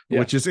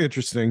 which is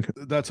interesting.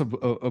 That's a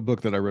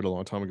book that I read a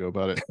long time ago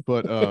about it.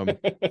 But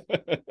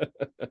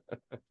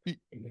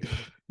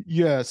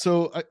yeah,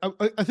 so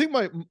I think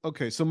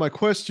so my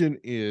question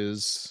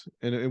is,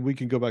 and we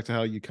can go back to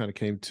how you kind of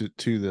came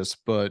to this,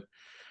 but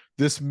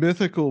this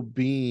mythical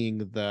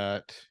being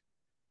that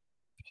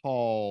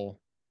Paul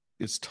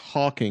is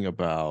talking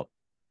about,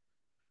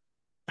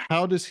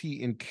 how does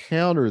he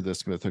encounter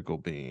this mythical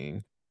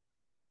being?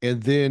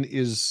 And then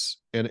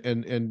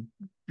and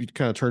you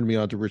kind of turned me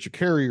on to Richard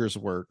Carrier's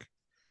work.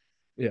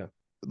 Yeah.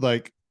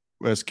 Like,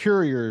 as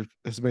Carrier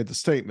has made the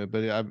statement,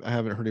 but I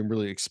haven't heard him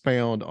really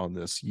expound on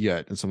this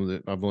yet.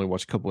 And I've only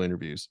watched a couple of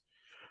interviews.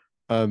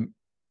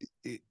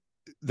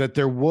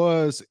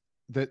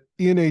 That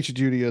in ancient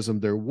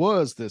Judaism, there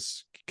was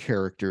this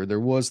character, there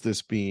was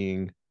this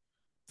being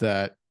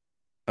that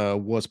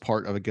was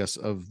part of, I guess,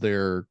 of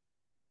their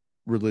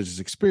religious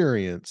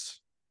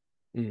experience.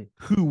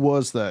 Who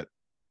was that?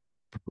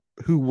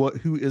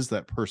 Who is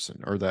that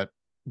person, or that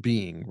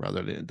being,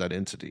 rather than that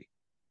entity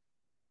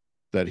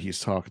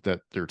that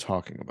they're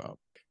talking about?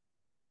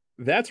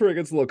 That's where it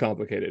gets a little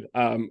complicated.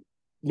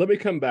 Let me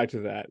come back to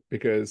that,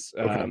 because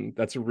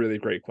that's a really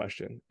great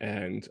question.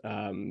 And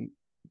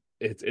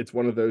it's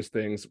one of those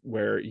things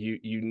where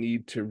you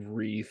need to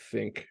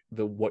rethink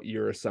what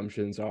your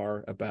assumptions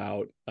are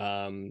about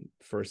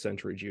first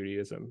century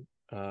Judaism.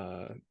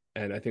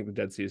 And I think the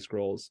Dead Sea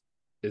Scrolls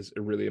is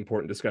a really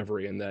important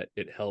discovery, in that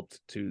it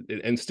helped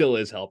and still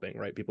is helping,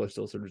 right? People are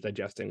still sort of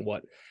digesting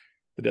what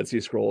the Dead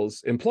Sea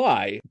Scrolls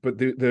imply, but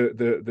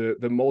the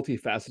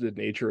multifaceted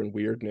nature and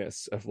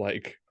weirdness of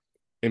like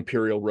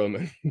Imperial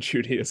Roman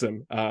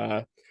Judaism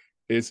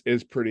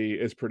is pretty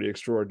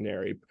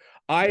extraordinary.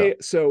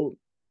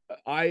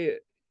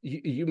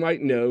 You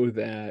might know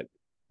that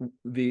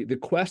the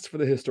quest for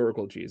the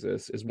historical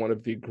Jesus is one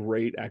of the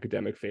great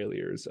academic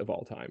failures of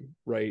all time,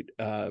 right?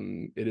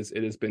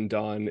 It has been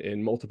done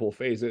in multiple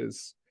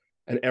phases,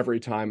 and every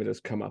time it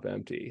has come up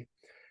empty.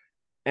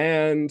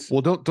 And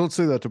well, don't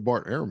say that to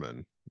Bart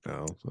Ehrman.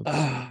 No.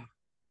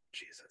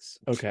 Jesus.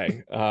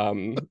 Okay.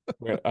 I'm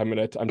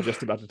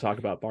just about to talk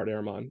about Bart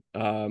Ehrman.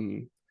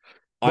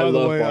 By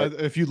the way,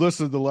 if you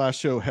listen to the last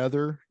show,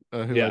 Heather,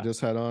 who I just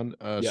had on,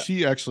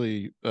 she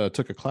actually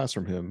took a class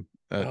from him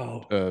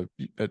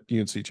at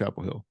UNC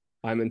Chapel Hill.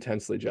 I'm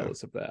intensely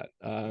jealous of that.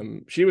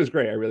 She was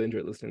great. I really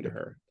enjoyed listening to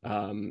her.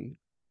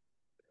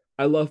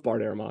 I love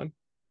Bart Ehrman.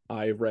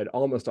 I've read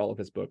almost all of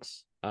his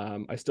books.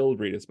 I still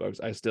read his books.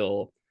 I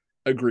still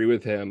agree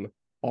with him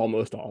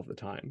almost all of the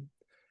time.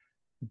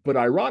 But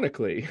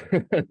ironically,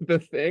 the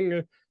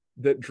thing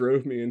that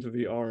drove me into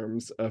the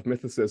arms of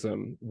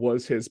mythicism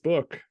was his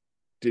book,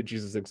 Did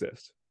Jesus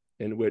Exist?,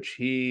 in which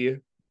he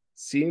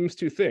seems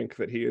to think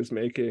that he is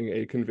making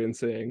a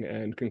convincing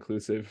and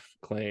conclusive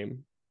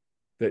claim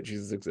that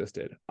Jesus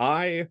existed.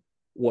 I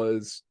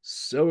was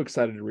so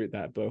excited to read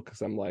that book,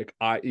 because I'm like,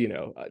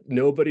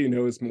 nobody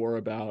knows more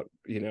about,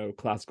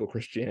 classical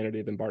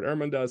Christianity than Bart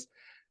Ehrman does.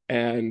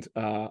 And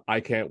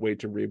I can't wait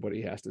to read what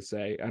he has to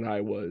say. And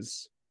I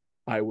was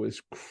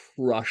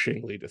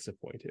crushingly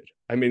disappointed.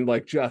 I mean,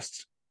 like,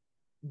 just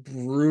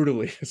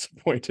brutally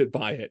disappointed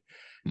by it.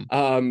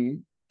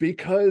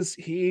 Because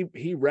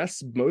he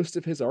rests most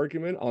of his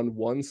argument on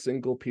one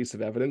single piece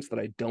of evidence that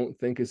I don't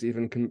think is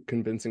even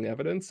convincing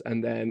evidence.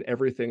 And then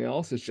everything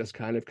else is just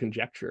kind of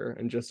conjecture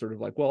and just sort of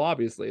like, well,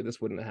 obviously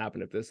this wouldn't have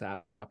happened if this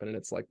happened. And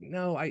it's like,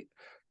 no, I'm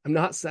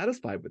not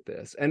satisfied with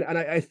this. And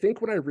I think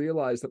when I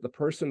realized that the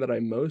person that I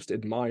most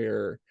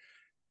admire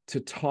to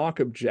talk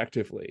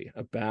objectively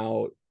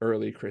about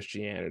early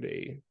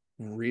Christianity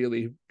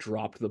really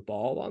dropped the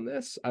ball on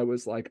this, I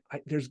was like,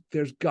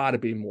 there's got to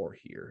be more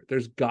here.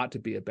 There's got to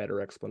be a better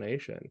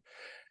explanation.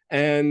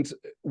 And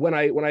when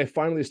I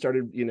finally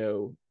started,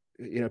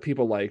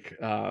 people like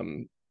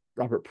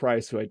Robert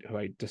Price, who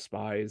I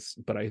despise,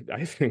 but I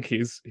think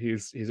he's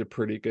a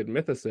pretty good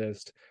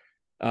mythicist.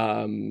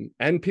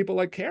 And people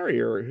like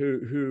Carrier,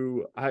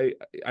 who I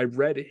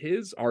read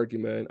his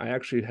argument. I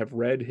actually have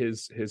read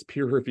his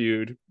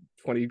peer-reviewed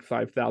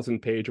 25,000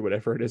 page or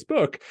whatever it is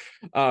book,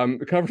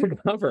 cover to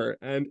cover,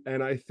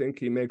 and I think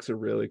he makes a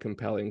really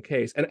compelling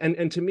case.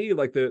 And to me,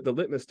 like the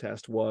litmus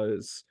test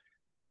was,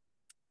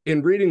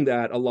 in reading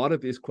that, a lot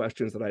of these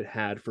questions that I'd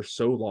had for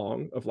so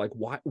long of like,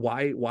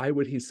 why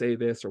would he say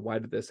this, or why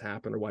did this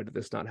happen, or why did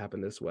this not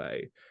happen this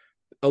way?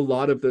 A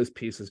lot of those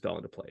pieces fell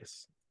into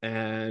place.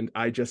 And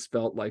I just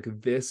felt like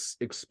this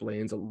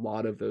explains a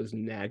lot of those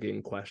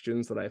nagging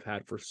questions that I've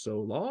had for so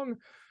long,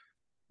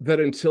 that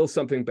until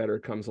something better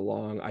comes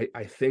along,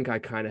 I think I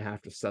kind of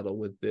have to settle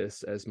with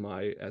this as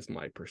my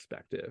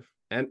perspective,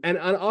 and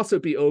also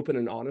be open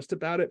and honest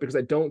about it, because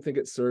I don't think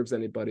it serves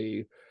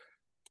anybody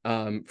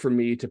for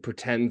me to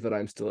pretend that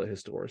I'm still a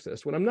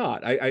historicist when I'm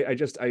not. I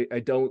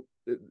don't.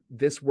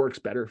 This works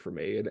better for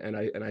me, and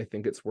I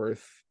think it's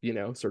worth,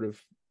 sort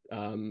of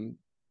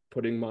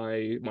putting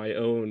my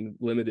own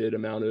limited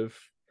amount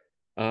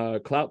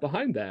of clout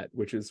behind that,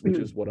 which is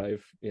what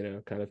I've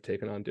kind of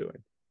taken on doing.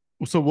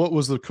 So what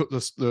was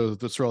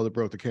the straw that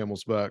broke the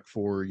camel's back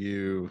for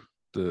you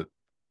that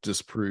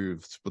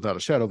disproved without a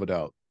shadow of a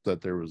doubt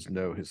that there was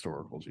no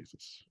historical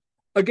Jesus?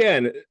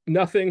 Again,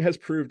 nothing has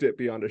proved it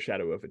beyond a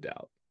shadow of a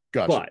doubt.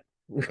 Gotcha.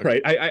 But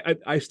right,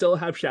 I still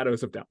have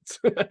shadows of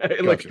doubts.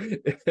 Like,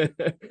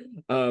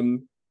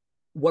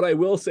 what I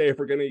will say, if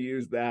we're going to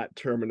use that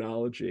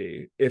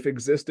terminology, if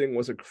existing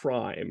was a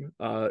crime,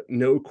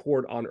 no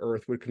court on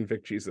earth would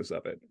convict Jesus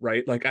of it,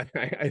 right? Like,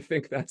 I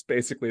think that's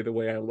basically the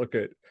way I look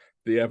at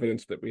the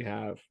evidence that we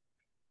have.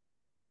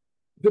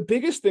 The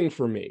biggest thing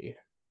for me,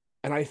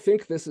 and I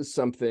think this is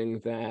something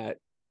that,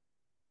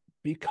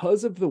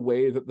 because of the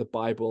way that the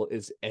Bible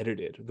is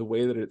edited, the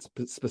way that it's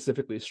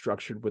specifically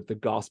structured with the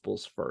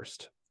Gospels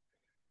first,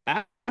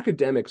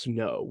 academics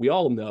know, we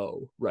all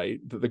know, right,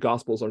 that the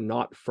Gospels are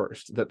not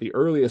first, that the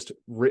earliest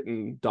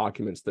written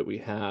documents that we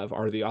have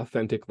are the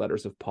authentic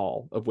letters of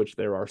Paul, of which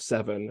there are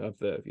 7 of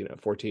the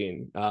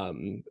 14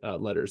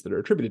 letters that are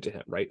attributed to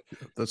him, right?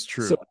 That's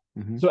true.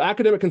 So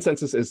academic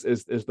consensus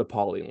is the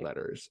Pauline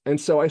letters. And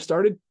so I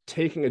started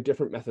taking a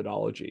different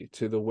methodology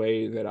to the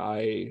way that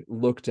I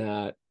looked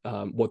at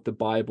what the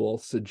Bible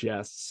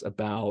suggests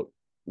about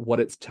what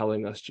it's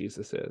telling us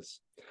Jesus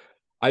is.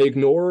 I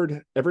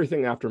ignored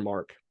everything after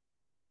Mark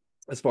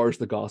as far as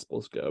the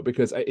Gospels go,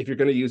 because if you're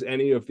going to use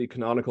any of the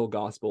canonical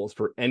Gospels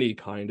for any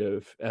kind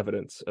of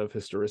evidence of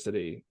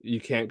historicity, you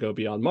can't go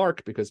beyond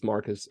Mark, because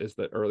Mark is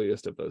the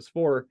earliest of those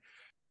 4.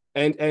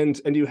 And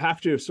you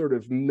have to sort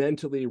of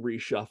mentally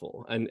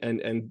reshuffle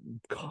and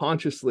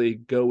consciously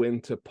go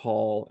into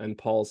Paul and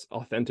Paul's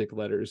authentic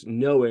letters,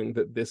 knowing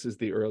that this is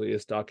the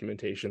earliest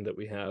documentation that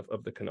we have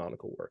of the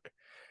canonical work.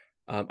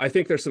 I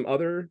think there's some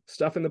other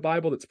stuff in the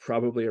Bible that's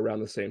probably around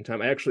the same time.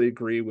 I actually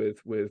agree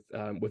with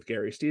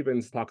Gary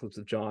Stevens. Apocalypse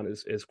of John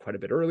is quite a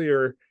bit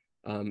earlier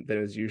than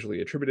is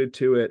usually attributed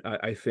to it.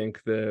 I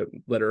think the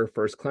letter of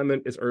First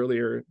Clement is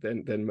earlier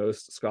than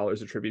most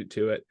scholars attribute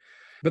to it.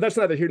 But that's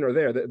neither here nor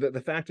there. The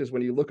fact is,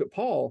 when you look at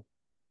Paul,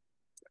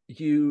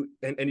 you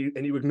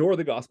ignore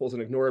the Gospels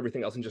and ignore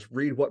everything else and just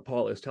read what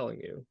Paul is telling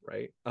you,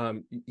 right?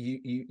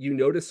 You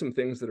notice some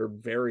things that are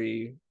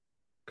very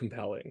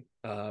compelling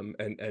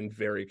and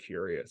very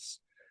curious.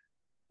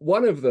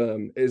 One of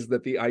them is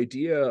that the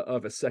idea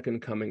of a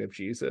second coming of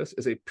Jesus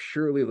is a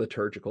purely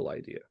liturgical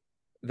idea.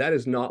 That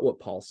is not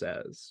what Paul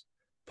says.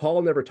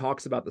 Paul never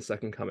talks about the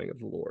second coming of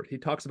the Lord. He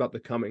talks about the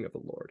coming of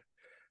the Lord.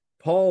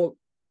 Paul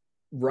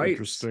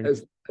writes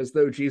as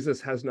though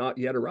Jesus has not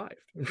yet arrived,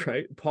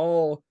 right?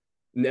 Paul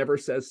never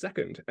says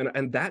second,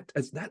 and that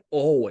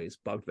always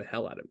bugged the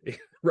hell out of me,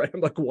 right? I'm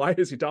like, why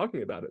is he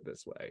talking about it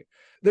this way?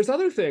 There's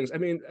other things. I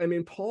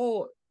mean,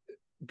 Paul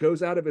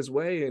goes out of his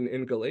way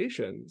in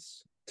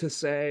Galatians to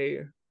say,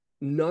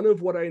 none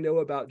of what I know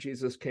about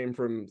Jesus came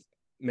from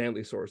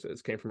manly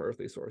sources, came from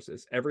earthly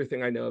sources.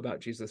 Everything I know about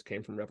Jesus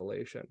came from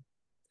revelation.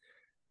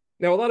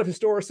 Now, a lot of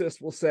historicists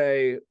will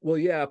say, well,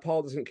 yeah,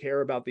 Paul doesn't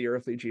care about the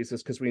earthly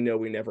Jesus because we know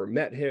we never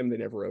met him, they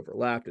never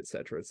overlapped, et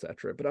cetera, et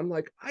cetera. But I'm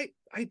like, I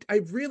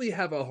really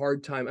have a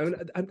hard time. I mean,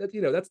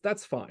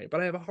 that's fine,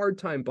 but I have a hard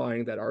time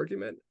buying that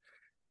argument,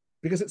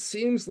 because it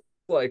seems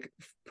like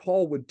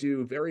Paul would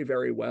do very,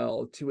 very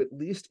well to at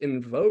least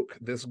invoke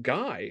this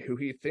guy who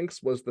he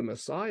thinks was the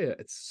Messiah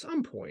at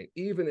some point,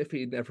 even if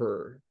he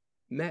never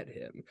met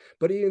him.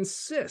 But he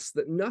insists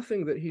that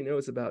nothing that he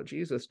knows about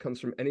Jesus comes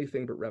from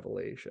anything but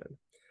revelation.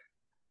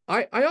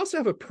 I also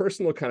have a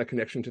personal kind of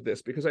connection to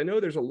this, because I know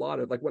there's a lot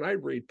of, like, when I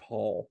read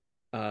Paul,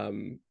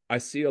 I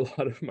see a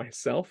lot of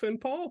myself in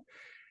Paul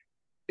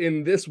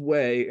in this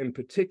way in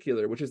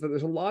particular, which is that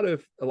there's a lot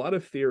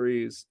of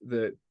theories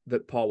that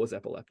Paul was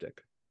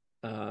epileptic,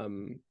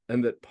 and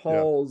that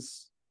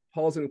Paul's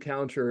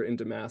encounter in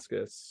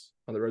Damascus,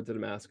 on the road to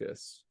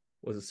Damascus,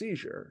 was a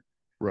seizure.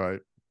 Right.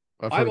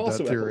 I've heard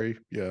that theory.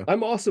 Yeah.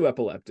 I'm also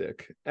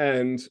epileptic,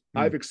 and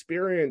I've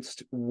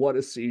experienced what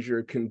a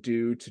seizure can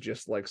do to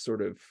just like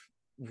sort of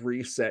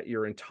reset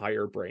your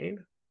entire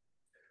brain.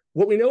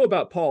 What we know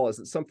about Paul is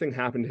that something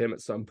happened to him at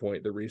some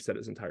point that reset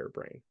his entire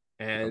brain.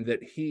 and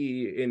that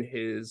he, in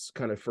his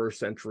kind of first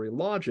century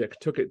logic,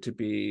 took it to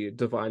be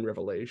divine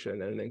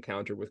revelation and an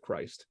encounter with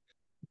Christ.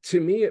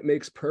 To me, it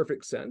makes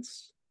perfect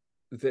sense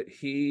that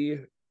he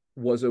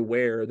was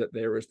aware that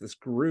there was this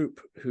group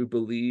who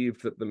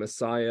believed that the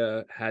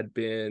Messiah had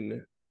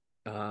been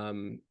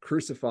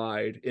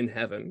crucified in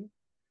heaven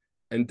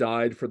and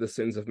died for the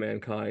sins of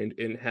mankind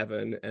in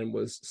heaven and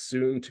was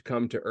soon to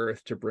come to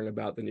earth to bring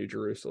about the New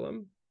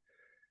Jerusalem.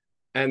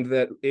 And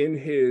that in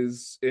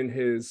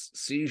his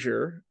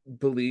seizure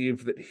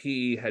believed that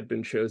he had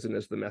been chosen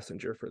as the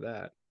messenger for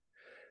that.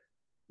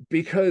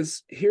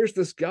 Because here's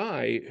this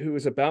guy who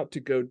is about to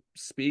go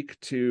speak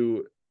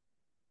to,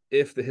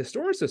 if the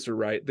historicists are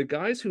right, the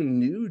guys who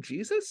knew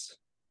Jesus,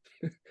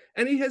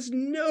 and he has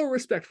no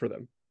respect for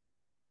them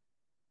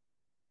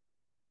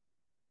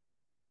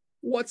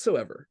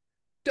whatsoever.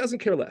 Doesn't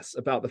care less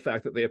about the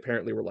fact that they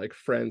apparently were like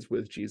friends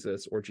with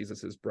Jesus or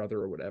Jesus's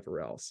brother or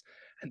whatever else.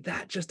 And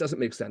that just doesn't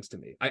make sense to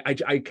me.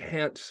 I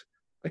can't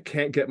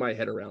get my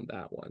head around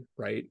that one,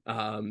 right?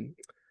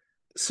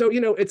 So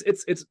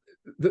it's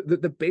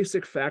the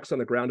basic facts on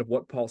the ground of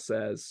what Paul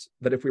says,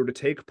 that if we were to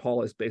take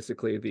Paul as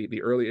basically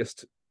the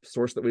earliest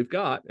source that we've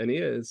got, and he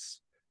is,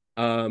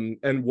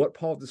 and what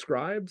Paul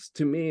describes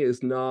to me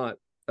is not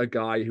a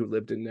guy who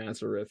lived in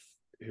Nazareth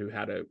who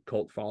had a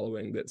cult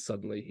following that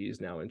suddenly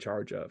he's now in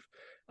charge of.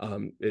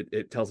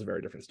 It tells a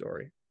very different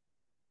story.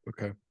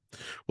 Okay.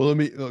 Well,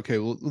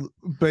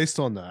 based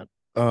on that,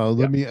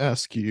 let me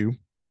ask you,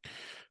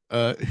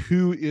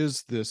 who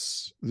is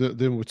this?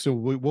 So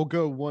we'll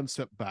go one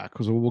step back,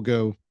 because we'll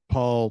go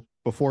Paul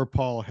before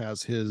Paul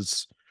has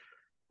his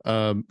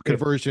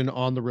conversion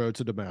on the road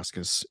to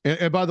Damascus.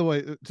 And by the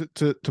way,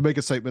 to make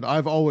a statement,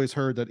 I've always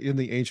heard that in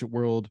the ancient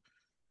world,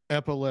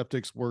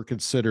 epileptics were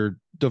considered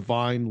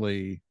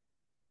divinely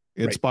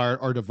inspired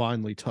or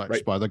divinely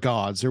touched by the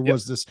gods. There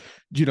was this,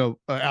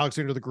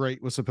 Alexander the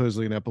Great was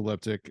supposedly an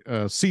epileptic.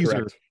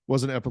 Caesar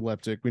was an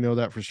epileptic. We know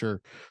that for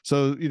sure.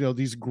 So,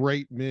 these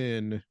great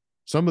men,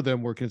 some of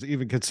them were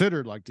even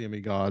considered like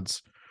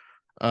demigods.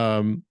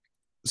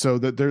 So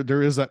that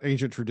there is that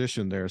ancient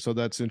tradition there. So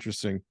that's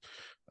interesting.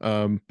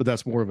 But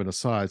that's more of an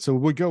aside. So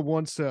we go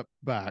one step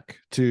back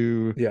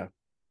to,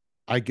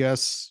 I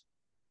guess,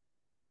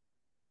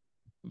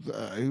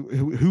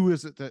 who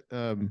is it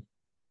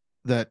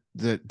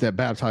that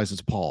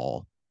baptizes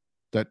Paul,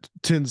 that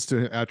tends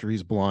to, after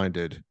he's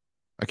blinded?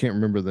 I can't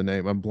remember the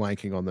name. I'm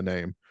blanking on the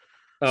name.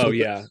 So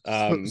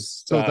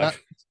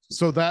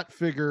that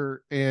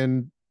figure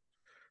and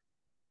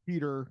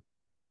Peter,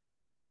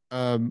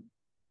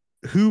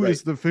 who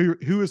is the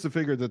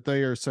figure that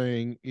they are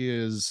saying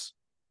is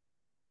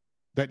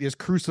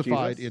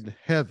crucified Jesus? In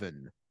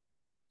heaven,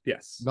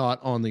 yes, not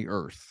on the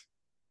earth.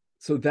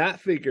 So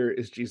that figure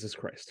is Jesus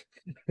Christ.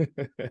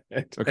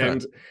 Okay.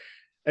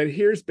 And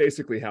here's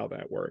basically how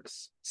that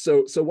works.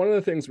 So one of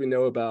the things we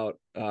know about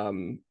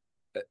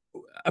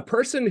a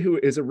person who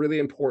is a really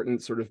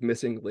important sort of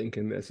missing link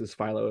in this is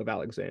Philo of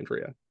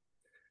Alexandria.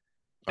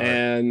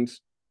 And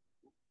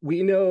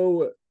we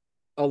know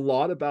a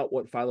lot about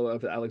what Philo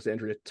of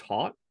Alexandria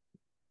taught.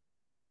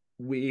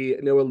 We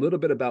know a little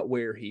bit about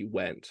where he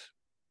went.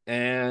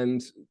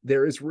 And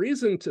there is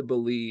reason to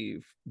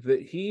believe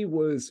that he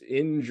was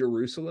in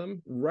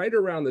Jerusalem right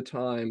around the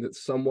time that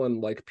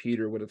someone like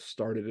Peter would have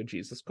started a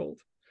Jesus cult.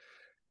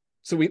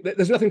 So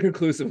there's nothing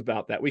conclusive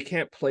about that. We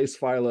can't place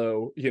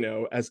Philo,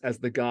 as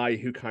the guy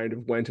who kind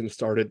of went and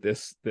started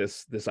this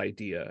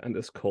idea and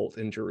this cult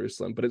in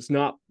Jerusalem, but it's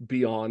not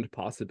beyond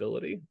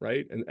possibility,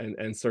 right?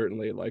 And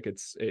certainly like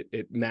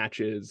it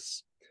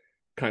matches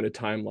kind of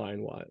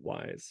timeline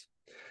wise.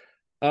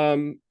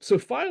 So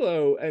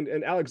Philo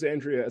and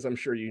Alexandria, as I'm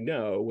sure you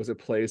know, was a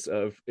place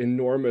of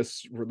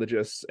enormous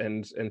religious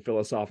and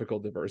philosophical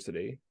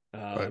diversity.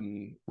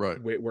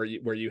 Right.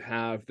 Where you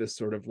have this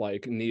sort of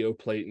like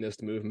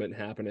Neoplatonist movement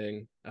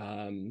happening,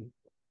 a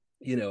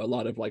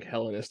lot of like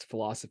Hellenist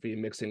philosophy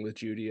mixing with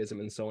Judaism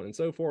and so on and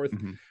so forth.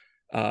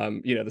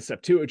 The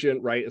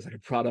Septuagint, right, is like a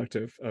product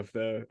of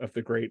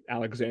the great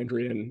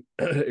Alexandrian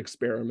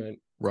experiment.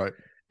 Right.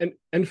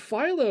 And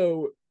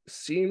Philo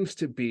seems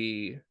to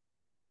be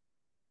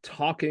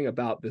talking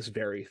about this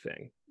very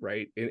thing,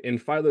 right? In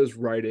Philo's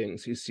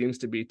writings, he seems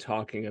to be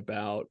talking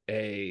about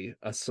a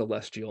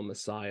celestial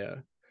Messiah.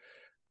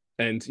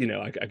 And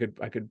I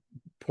could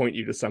point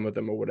you to some of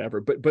them or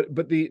whatever, but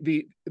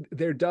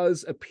there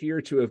does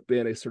appear to have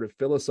been a sort of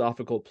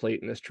philosophical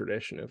Platonist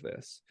tradition of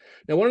this.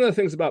 Now, one of the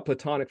things about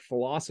Platonic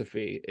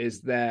philosophy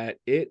is that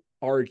it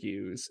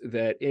argues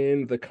that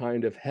in the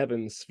kind of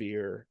heaven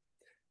sphere,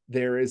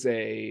 there is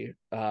a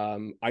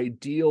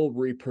ideal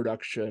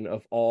reproduction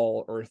of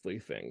all earthly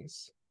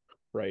things,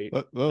 right?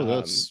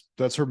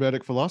 That's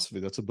Hermetic philosophy.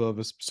 That's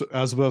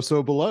as above,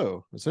 so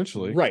below,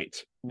 essentially. Right.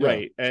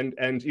 And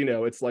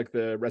it's like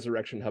the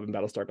resurrection hub in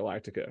Battlestar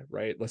Galactica,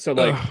 right? So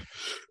like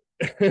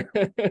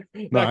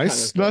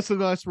nice. That's a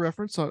nice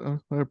reference. I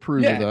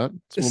approve of that.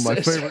 It's one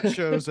of my favorite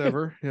shows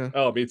ever. Yeah.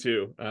 Oh, me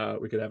too.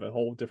 We could have a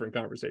whole different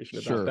conversation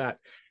about that.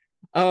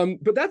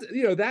 But that's,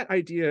 that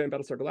idea in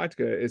Battlestar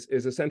Galactica is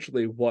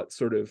essentially what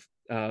sort of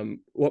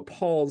what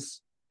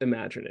Paul's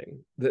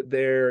imagining, that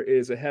there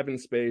is a heaven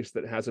space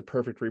that has a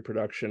perfect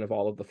reproduction of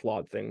all of the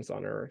flawed things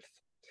on Earth.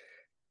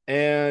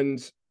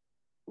 And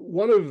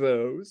one of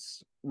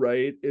those,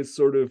 right, is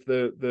sort of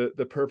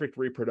the perfect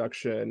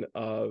reproduction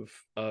of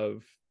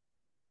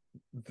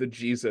the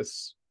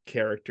Jesus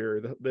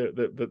character,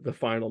 the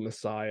final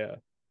Messiah.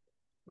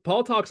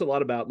 Paul talks a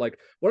lot about, like,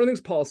 one of the things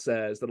Paul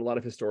says that a lot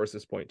of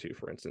historicists point to,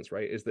 for instance,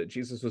 right, is that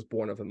Jesus was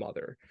born of a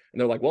mother. And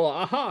they're like, well,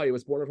 aha, he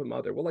was born of a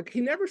mother. Well, like, he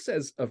never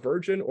says a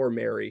virgin or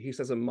Mary, he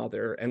says a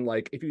mother. And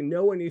like, if you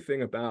know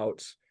anything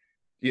about,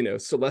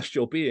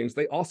 celestial beings,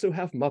 they also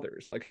have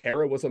mothers. Like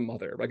Hera was a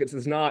mother. Like, this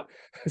is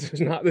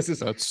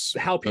That's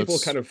how people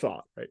kind of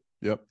thought, right?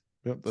 Yep,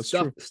 that's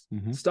stuff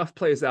true. Stuff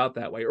plays out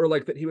that way. Or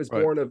like that he was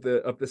born of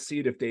the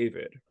seed of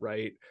David,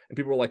 right? And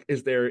people were like,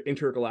 is there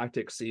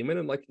intergalactic semen?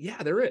 And like,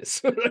 yeah, there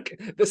is.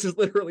 Like, this is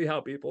literally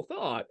how people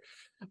thought.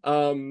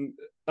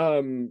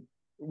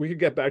 We could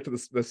get back to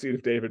the seed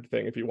of David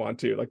thing if you want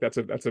to. Like, that's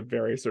a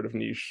very sort of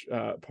niche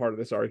part of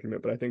this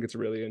argument, but I think it's a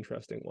really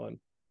interesting one.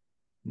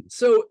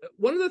 So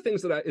one of the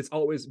things that is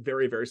always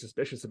very, very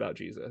suspicious about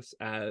Jesus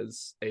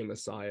as a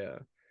Messiah,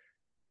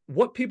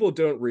 what people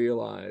don't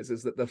realize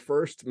is that the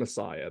first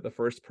Messiah, the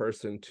first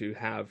person to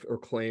have or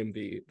claim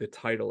the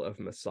title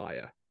of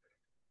Messiah,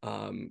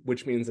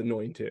 which means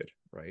anointed,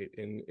 right,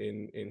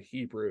 in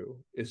Hebrew,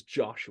 is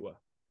Joshua.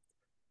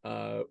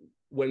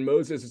 When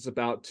Moses is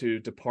about to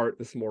depart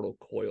this mortal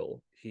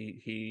coil,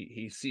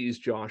 he sees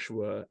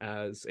Joshua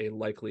as a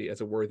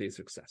worthy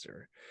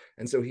successor,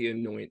 and so he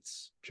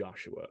anoints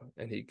Joshua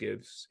and he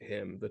gives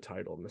him the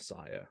title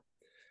Messiah.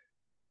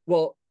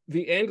 Well,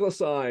 the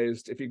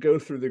anglicized, if you go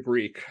through the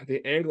Greek,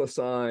 the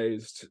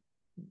anglicized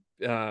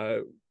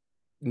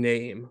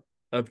name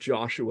of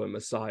Joshua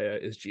Messiah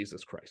is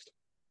Jesus Christ,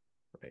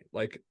 right?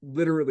 Like,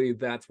 literally,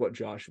 that's what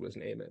Joshua's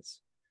name is.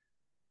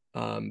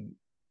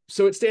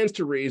 So it stands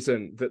to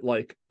reason that,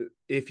 like,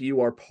 if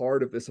you are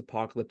part of this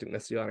apocalyptic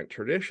messianic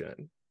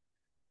tradition,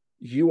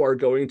 you are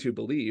going to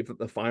believe that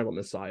the final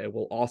Messiah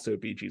will also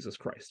be Jesus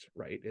Christ,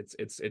 right?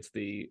 It's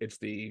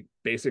the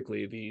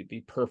basically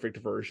the perfect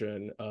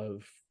version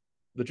of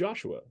the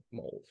Joshua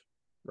mold,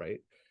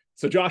 right?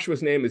 So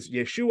Joshua's name is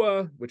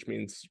Yeshua, which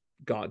means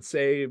God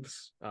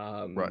saves,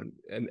 Right.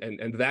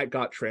 And that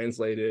got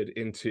translated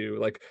into,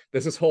 like,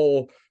 this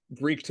whole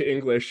Greek to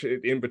English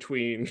in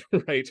between,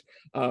 right?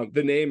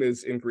 The name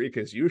is in Greek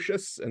is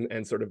Eushus,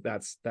 and sort of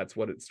that's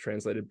what it's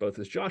translated both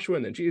as Joshua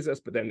and then Jesus,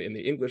 but then in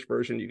the English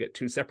version you get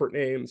two separate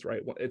names,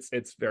 right? Well,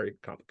 it's very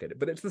complicated,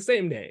 but it's the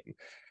same name.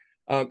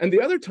 And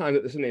the other time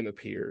that this name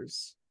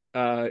appears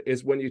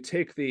is when you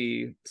take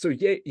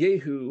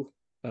Yehu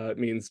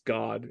means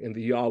God in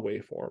the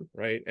Yahweh form,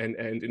 right? And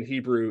in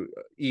Hebrew,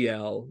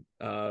 El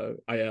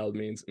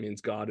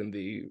means God in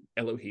the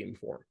Elohim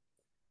form.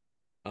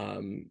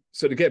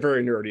 So to get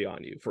very nerdy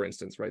on you, for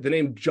instance, right, the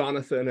name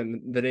Jonathan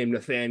and the name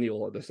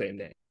Nathaniel are the same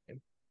name,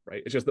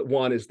 right? It's just that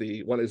one is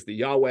the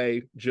Yahweh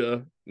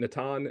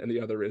Natan, and the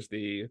other is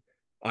the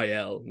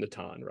Il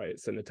Natan, right?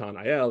 So Natan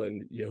Il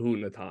and Yehu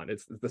Natan,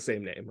 it's the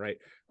same name, right?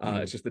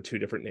 It's just the two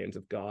different names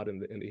of God in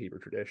the Hebrew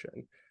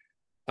tradition.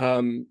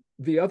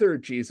 The other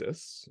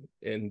Jesus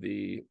in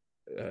the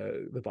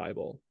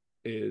Bible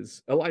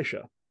is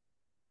Elisha,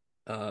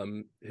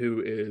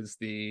 who is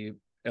the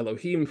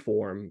Elohim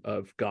form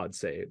of God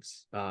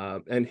saves,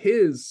 and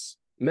his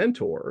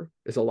mentor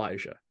is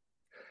Elijah.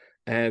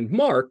 And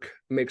Mark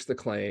makes the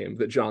claim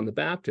that John the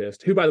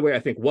Baptist, who, by the way, I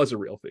think was a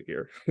real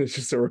figure,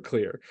 just so we're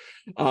clear,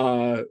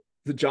 that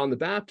John the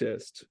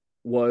Baptist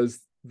was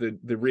the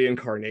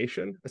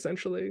reincarnation,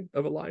 essentially,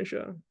 of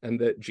Elijah, and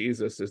that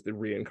Jesus is the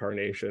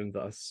reincarnation,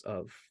 thus,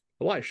 of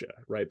Elisha,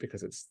 right?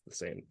 Because it's the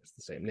same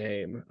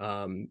name,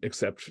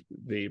 except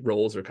the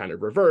roles are kind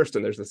of reversed,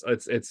 and there's this,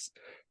 it's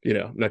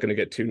I'm not going to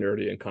get too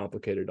nerdy and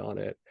complicated on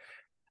it.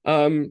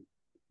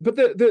 But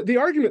the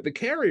argument the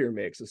Carrier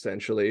makes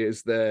essentially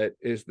is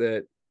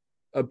that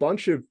a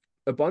bunch of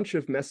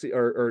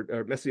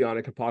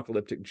messianic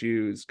apocalyptic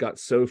Jews got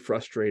so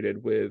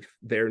frustrated with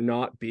there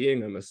not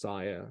being a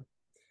Messiah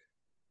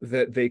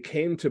that they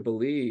came to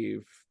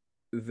believe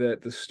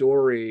that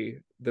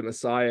the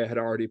Messiah had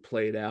already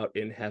played out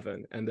in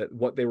heaven, and that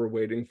what they were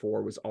waiting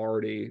for was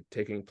already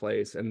taking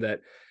place, and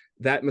that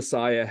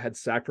Messiah had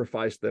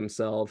sacrificed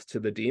themselves to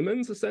the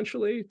demons,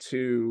 essentially,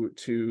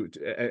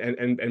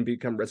 and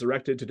become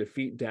resurrected to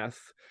defeat death.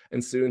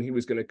 And soon he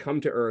was going to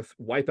come to Earth,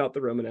 wipe out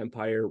the Roman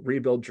Empire,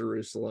 rebuild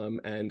Jerusalem,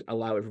 and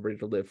allow everybody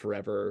to live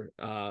forever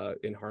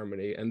in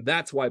harmony. And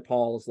that's why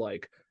Paul's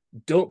like,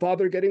 don't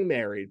bother getting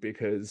married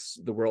because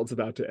the world's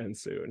about to end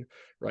soon,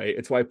 right?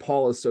 It's why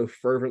Paul is so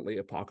fervently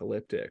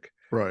apocalyptic.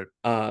 Right.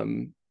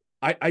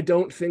 I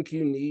don't think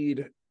you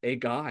need a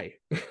guy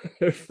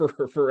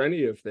for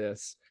any of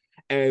this.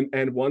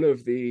 And one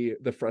of the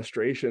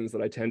frustrations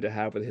that I tend to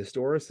have with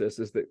historicists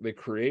is that they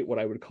create what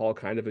I would call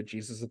kind of a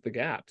Jesus of the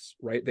gaps,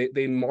 right?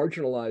 They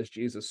marginalize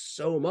Jesus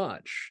so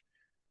much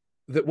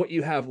that what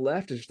you have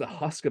left is just a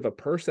husk of a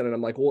person. And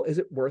I'm like, well, is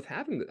it worth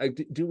having?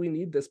 Like, do we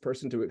need this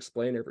person to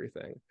explain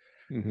everything?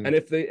 Mm-hmm. And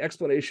if the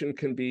explanation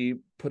can be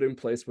put in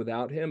place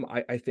without him,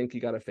 I think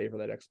you got to favor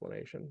that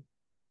explanation.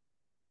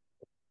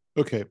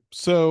 Okay,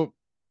 so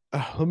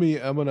I'm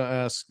going to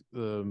ask.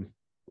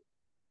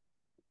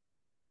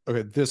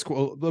 Okay,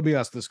 let me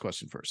ask this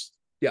question first.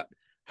 Yeah.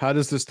 How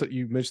does this?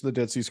 You mentioned the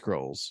Dead Sea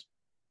Scrolls.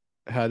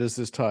 How does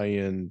this tie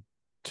in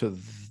to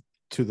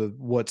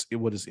what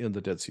is in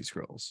the Dead Sea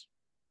Scrolls?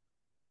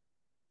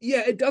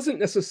 Yeah, it doesn't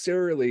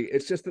necessarily.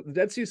 It's just that the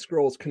Dead Sea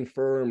Scrolls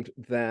confirmed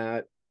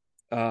that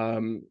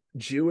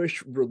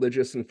Jewish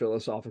religious and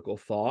philosophical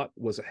thought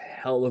was a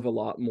hell of a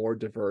lot more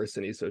diverse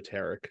and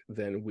esoteric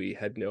than we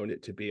had known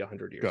it to be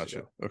 100 years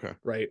ago. Okay.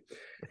 Right.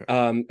 Okay.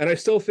 And I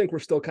still think we're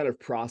still kind of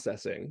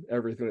processing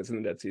everything that's in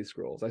the Dead Sea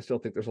Scrolls. I still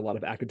think there's a lot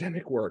of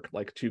academic work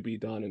like to be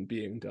done and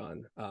being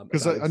done about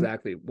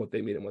exactly what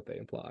they mean and what they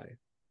imply.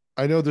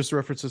 I know there's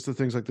references to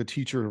things like the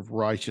teacher of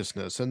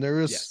righteousness, and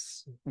there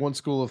is one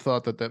school of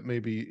thought that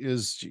maybe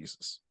is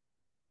Jesus.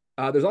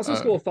 There's also a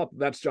school of thought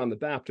that's John the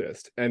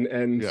Baptist,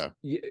 and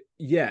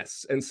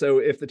yes, and so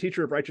if the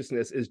teacher of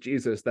righteousness is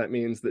Jesus, that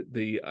means that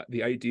the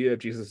idea of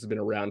Jesus has been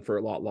around for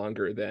a lot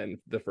longer than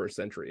the 1st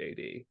century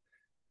AD.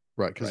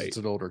 Right, because it's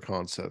an older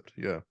concept.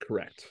 Yeah,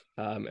 correct.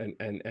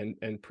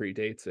 And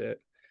predates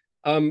it.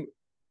 On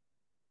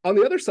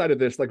the other side of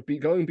this, like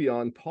going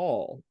beyond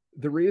Paul,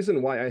 the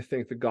reason why I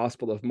think the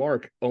Gospel of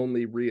Mark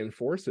only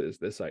reinforces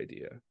this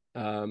idea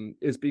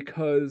is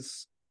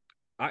because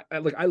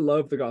I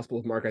love the Gospel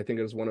of Mark. I think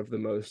it is one of the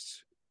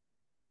most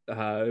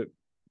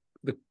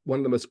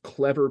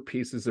clever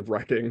pieces of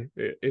writing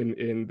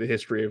in the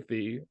history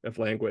of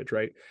language,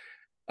 right?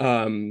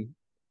 And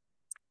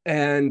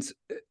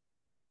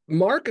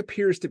Mark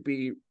appears to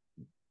be,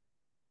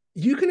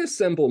 you can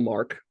assemble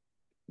Mark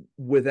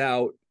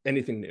without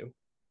anything new,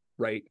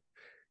 right?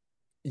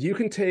 You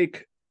can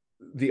take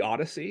the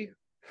Odyssey,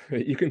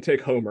 you can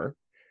take Homer,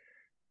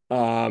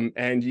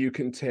 and you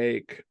can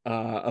take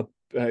a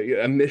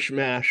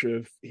mishmash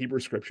of Hebrew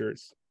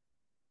scriptures,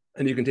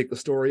 and you can take the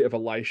story of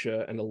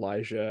Elisha and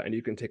Elijah, and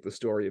you can take the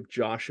story of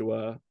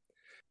Joshua,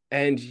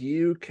 and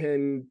you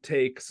can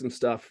take some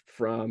stuff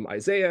from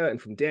Isaiah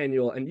and from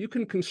Daniel, and you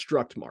can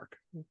construct Mark,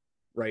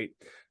 right?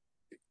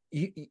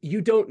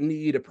 You don't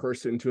need a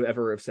person to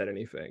ever have said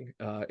anything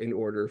in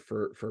order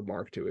for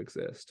Mark to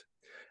exist.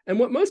 And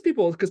what most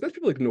people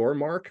ignore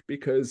Mark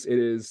because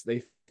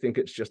they think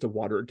it's just a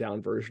watered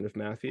down version of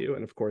Matthew.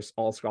 And of course,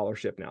 all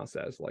scholarship now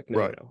says like,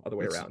 no, other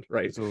way around.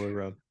 Right. It's the other way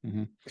around.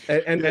 Mm-hmm.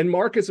 And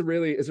Mark is a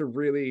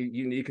really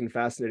unique and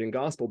fascinating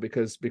gospel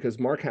because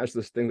Mark has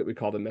this thing that we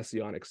call the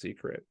messianic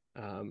secret.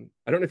 I don't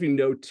know if you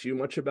know too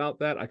much about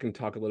that. I can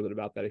talk a little bit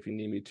about that if you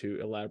need me to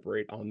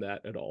elaborate on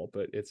that at all,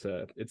 but it's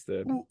the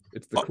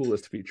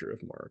coolest feature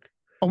of Mark.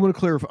 I want to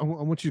clarify. I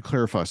want you to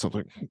clarify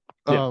something.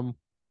 Yeah.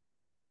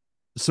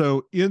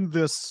 So in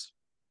this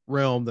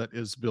realm that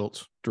is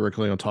built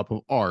directly on top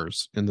of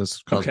ours in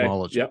this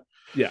cosmology.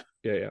 Okay.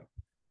 Yeah.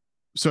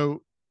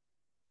 So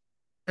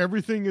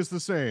everything is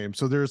the same.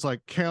 So there's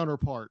like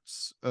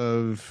counterparts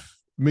of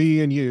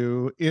me and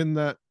you in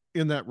that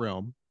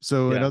realm.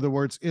 So in other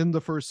words, in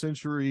the 1st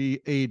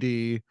century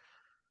AD,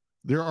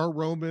 there are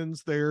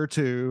Romans there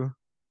too.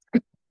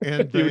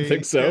 And you would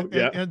think so.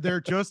 And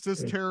they're just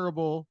as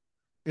terrible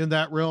in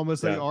that realm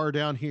as they are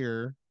down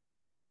here.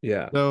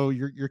 Yeah. So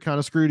you're kind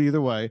of screwed either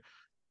way.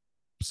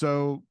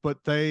 So,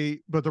 but the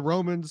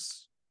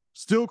Romans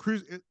still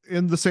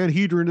in the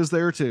Sanhedrin is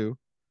there too.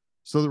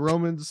 So the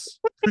Romans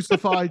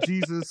crucify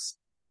Jesus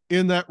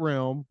in that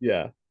realm.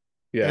 Yeah.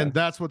 And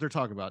that's what they're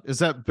talking about. Is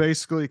that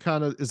basically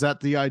is that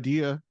the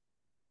idea?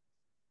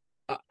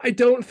 I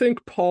don't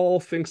think Paul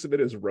thinks of it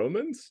as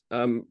Romans.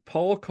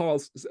 Paul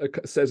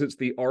says it's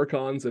the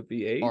archons of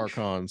the age.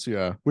 Archons,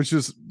 yeah. Which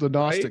is the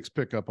Gnostics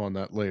pick up on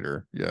that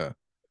later. Yeah.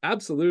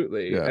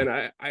 Absolutely. Yeah. And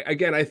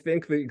I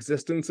think the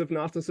existence of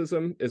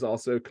Gnosticism is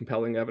also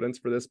compelling evidence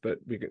for this, but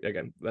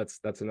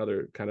that's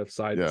another kind of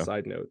side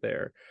note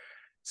there.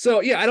 So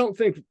yeah, I don't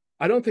think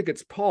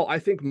it's Paul. I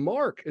think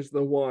Mark is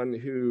the one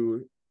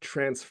who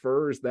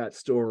transfers that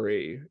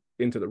story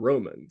into the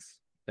Romans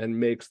and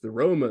makes the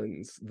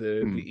Romans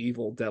the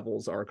evil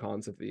devils,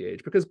 archons of the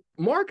age, because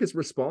Mark is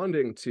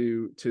responding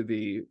to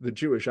the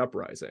Jewish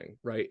uprising,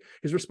 right?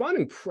 He's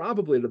responding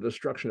probably to the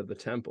destruction of the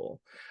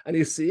temple, and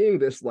he's seeing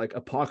this like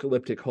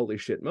apocalyptic holy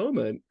shit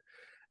moment,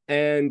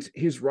 and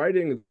he's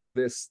writing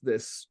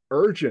this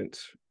urgent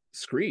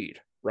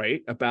screed,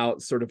 right,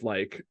 about sort of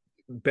like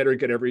better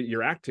get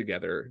your act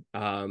together,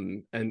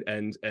 and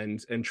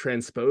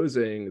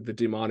transposing the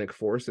demonic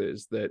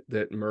forces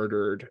that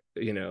murdered,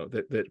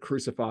 that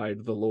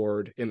crucified the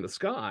Lord in the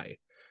sky,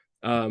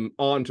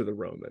 onto the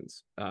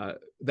Romans.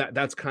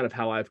 That's kind of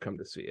how I've come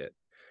to see it.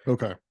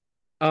 Okay.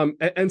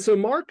 And so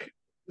Mark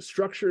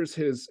structures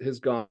his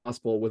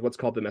gospel with what's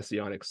called the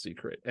messianic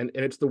secret, and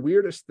it's the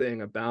weirdest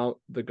thing about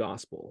the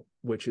gospel,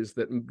 which is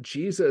that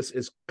Jesus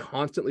is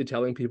constantly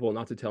telling people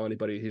not to tell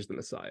anybody he's the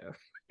Messiah.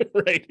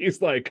 Right?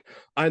 He's like,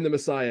 I'm the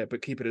Messiah,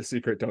 but keep it a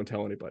secret, don't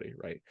tell anybody,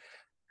 right?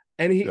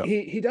 And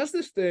he does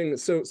this thing.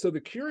 So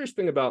the curious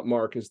thing about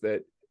Mark is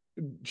that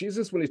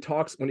Jesus, when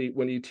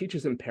he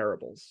teaches in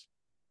parables,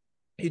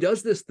 he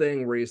does this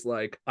thing where he's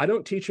like, I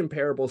don't teach in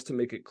parables to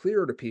make it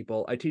clear to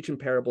people. I teach in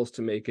parables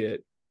to make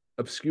it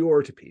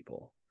obscure to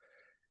people.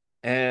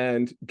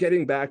 And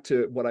getting back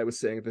to what I was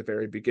saying at the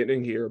very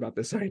beginning here about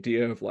this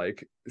idea of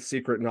like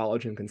secret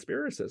knowledge and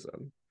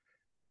conspiracism,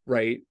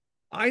 right?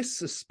 I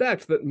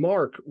suspect that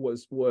Mark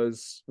was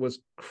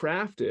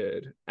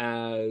crafted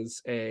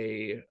as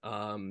a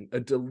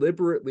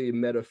deliberately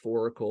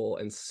metaphorical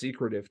and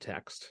secretive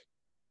text,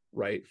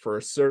 right, for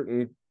a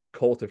certain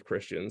cult of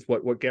Christians,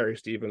 what Gary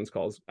Stevens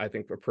calls, I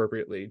think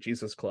appropriately,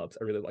 Jesus clubs.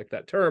 I really like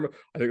that term.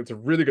 I think it's a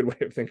really good way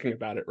of thinking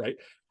about it, right?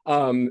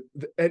 And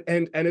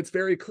it's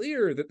very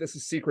clear that this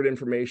is secret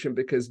information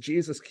because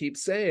Jesus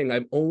keeps saying,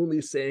 I'm only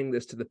saying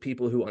this to the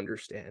people who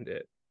understand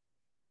it.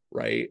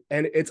 Right.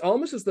 And it's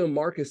almost as though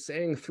Mark is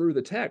saying through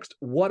the text,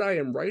 what I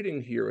am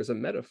writing here is a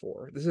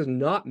metaphor. This is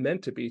not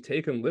meant to be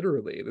taken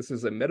literally. This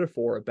is a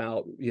metaphor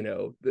about,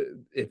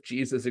 if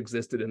Jesus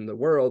existed in the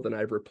world, then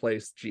I've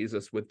replaced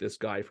Jesus with this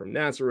guy from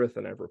Nazareth,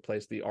 and I've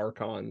replaced the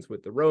archons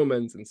with the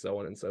Romans, and so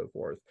on and so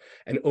forth.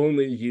 And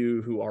only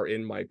you who are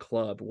in my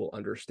club will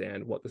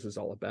understand what this is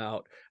all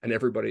about. And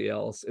everybody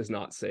else is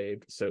not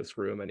saved. So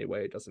screw them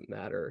anyway. It doesn't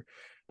matter.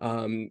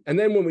 And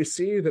then when we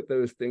see that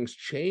those things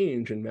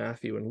change in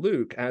Matthew and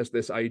Luke, as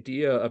this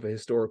idea of a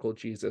historical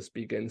Jesus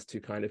begins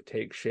to kind of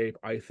take shape,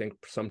 I think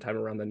sometime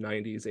around the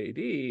 90s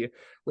AD,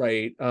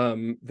 right?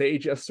 They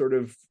just sort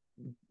of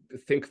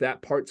think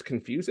that part's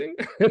confusing.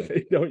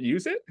 They don't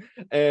use it,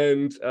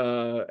 and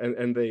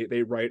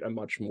they write a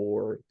much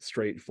more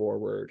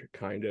straightforward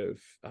kind of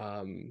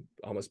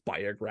almost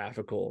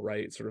biographical,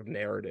 right, sort of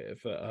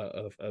narrative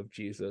of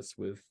Jesus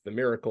with the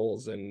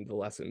miracles and the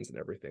lessons and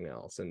everything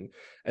else. And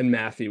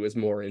Matthew is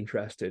more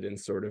interested in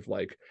sort of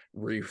like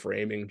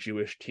reframing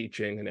Jewish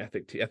teaching and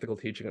ethical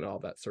teaching and all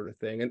that sort of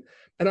thing.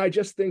 And I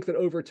just think that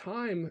over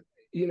time,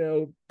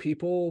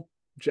 people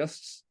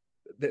just,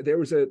 there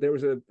was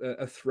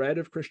a thread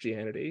of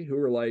Christianity who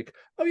were like,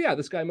 oh yeah,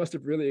 this guy must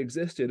have really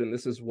existed, and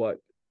this is what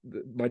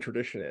my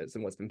tradition is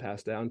and what's been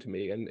passed down to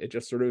me. And it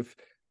just sort of,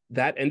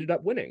 that ended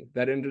up winning.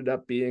 That ended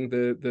up being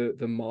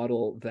the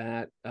model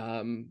that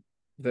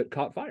that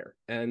caught fire,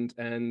 and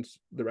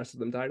the rest of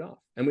them died off.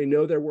 And we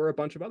know there were a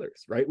bunch of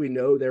others, right? We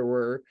know there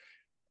were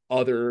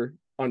other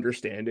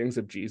understandings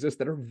of Jesus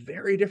that are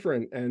very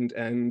different,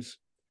 and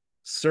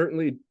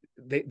certainly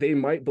they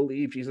might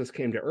believe Jesus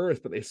came to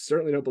earth, but they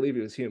certainly don't believe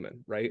he was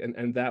human, right?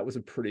 And that was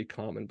a pretty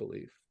common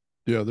belief.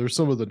 Yeah, there's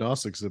some of the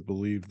Gnostics that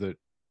believe that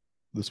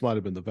this might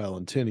have been the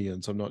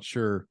Valentinians. I'm not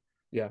sure.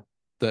 Yeah.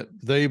 That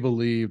they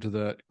believed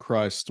that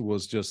Christ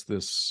was just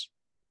this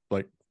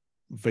like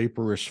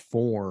vaporish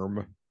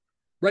form.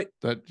 Right.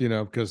 That,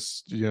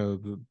 because,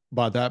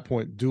 by that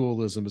point,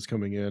 dualism is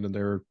coming in, and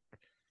they're,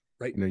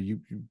 right.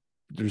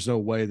 There's no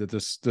way that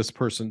this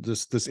person,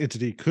 this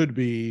entity could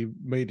be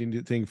made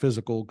anything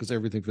physical, because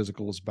everything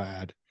physical is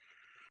bad.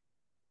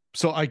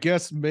 So I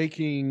guess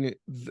making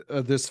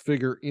this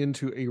figure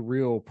into a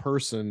real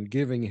person,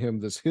 giving him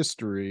this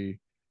history,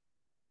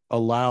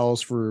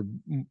 allows for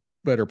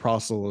better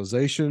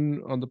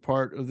proselytization on the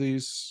part of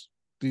these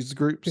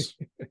groups.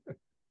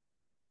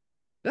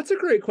 That's a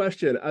great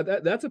question.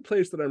 That's a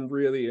place that I'm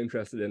really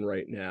interested in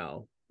right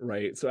now.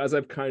 Right. So as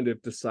I've kind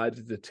of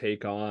decided to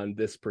take on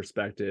this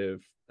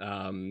perspective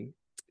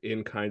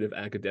in kind of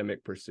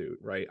academic pursuit,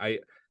 right,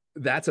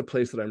 that's a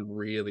place that I'm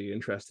really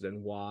interested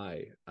in.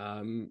 Why?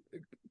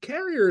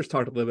 Carrier's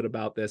talked a little bit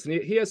about this, and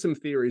he has some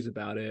theories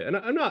about it, and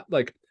I'm not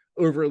like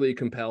overly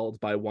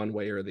compelled by one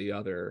way or the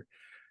other.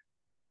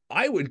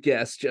 I would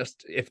guess,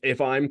 just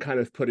if I'm kind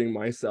of putting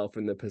myself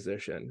in the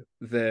position,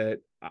 that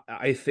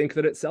I think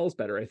that it sells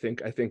better. I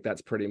think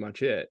that's pretty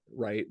much it,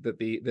 right?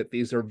 That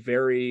these are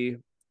very,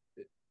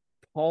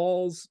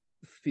 Paul's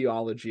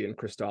theology and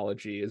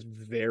Christology is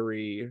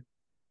very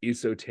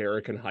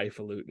esoteric and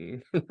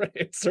highfalutin, right?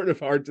 It's sort of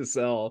hard to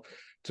sell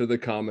to the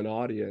common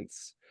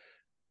audience.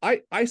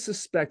 I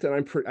suspect,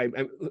 and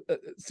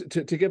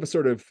to give a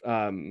sort of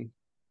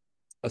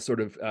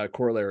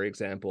corollary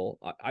example,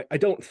 I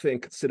don't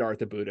think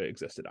Siddhartha Buddha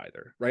existed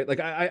either, right?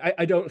 Like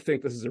I don't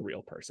think this is a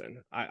real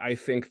person. I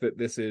think that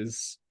this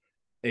is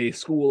a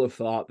school of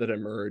thought that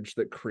emerged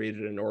that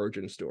created an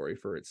origin story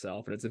for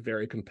itself, and it's a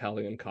very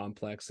compelling and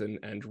complex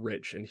and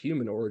rich and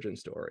human origin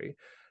story.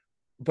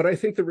 But I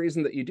think the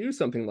reason that you do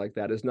something like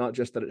that is not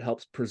just that it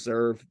helps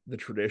preserve the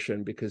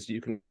tradition because you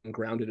can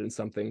ground it in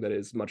something that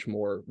is much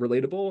more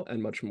relatable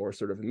and much more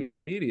sort of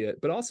immediate,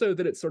 but also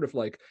that it's sort of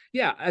like,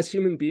 yeah, as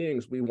human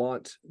beings, we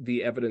want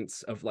the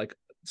evidence of like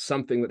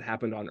something that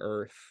happened on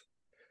Earth,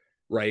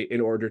 right,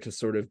 in order to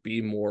sort of be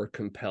more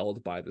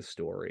compelled by the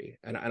story.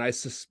 And I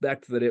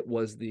suspect that it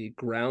was the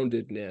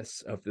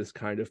groundedness of this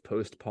kind of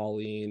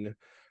post-Pauline,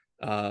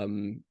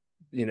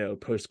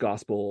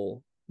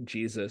 post-gospel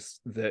Jesus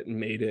that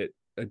made it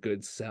a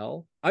good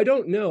sell. I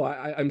don't know.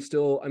 I'm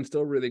still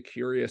really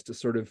curious to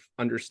sort of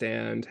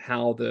understand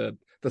how the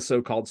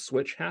so-called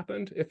switch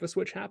happened, if a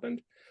switch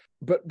happened.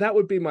 but that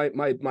would be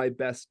my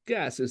best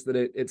guess, is that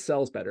it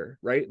sells better,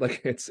 right?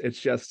 Like it's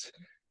just,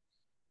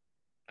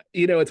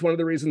 it's one of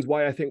the reasons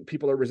why I think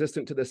people are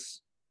resistant to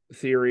this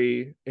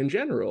theory in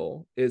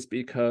general, is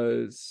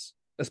because,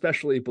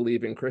 especially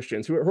believing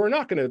Christians who are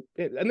not going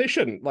to, and they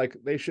shouldn't, like,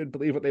 they should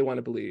believe what they want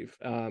to believe.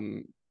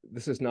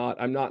 This is not,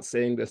 I'm not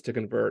saying this to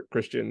convert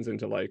Christians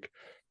into, like,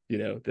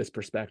 this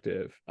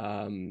perspective.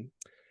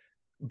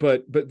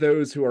 But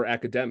those who are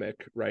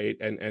academic, right,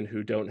 and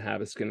who don't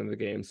have a skin in the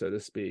game, so to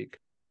speak,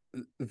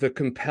 the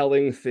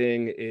compelling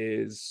thing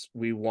is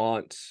we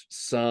want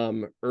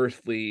some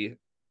earthly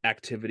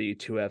activity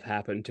to have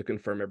happened to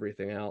confirm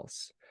everything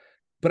else.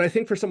 But I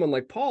think for someone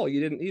like Paul, you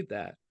didn't need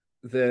that.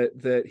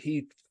 That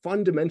he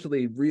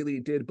fundamentally really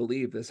did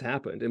believe this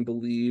happened, and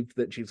believed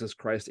that Jesus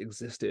Christ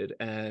existed.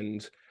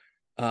 And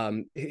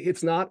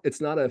it's not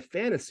a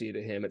fantasy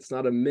to him. It's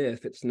not a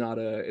myth. It's not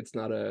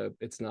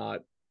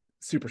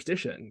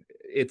superstition.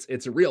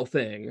 It's a real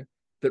thing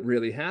that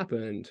really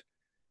happened.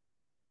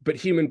 But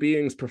human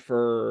beings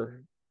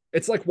prefer,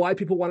 it's like why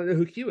people want to know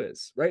who Q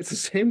is, right? It's the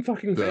same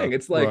fucking thing.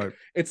 It's like, right.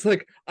 It's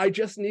like, I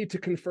just need to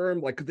confirm,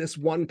 like, this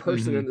one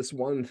person and this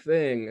one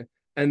thing,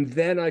 and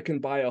then I can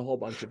buy a whole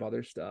bunch of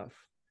other stuff.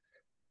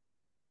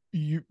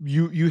 You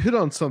hit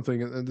on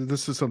something, and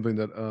this is something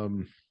that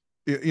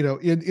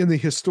in the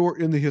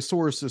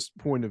historicist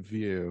point of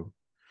view,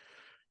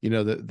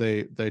 that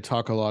they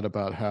talk a lot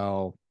about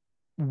how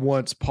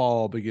once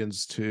Paul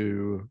begins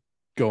to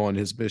go on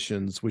his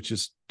missions, which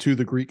is to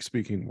the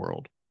Greek-speaking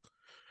world,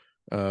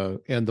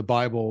 and the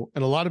Bible,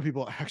 and a lot of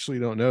people actually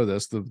don't know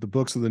this, the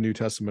books of the New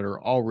Testament are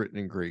all written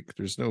in Greek.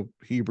 There's no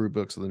Hebrew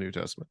books of the New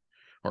Testament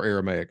or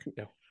Aramaic.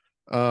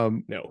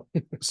 No.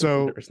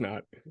 So there's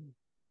not.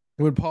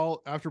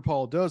 After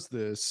Paul does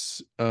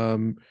this,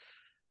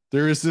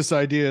 there is this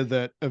idea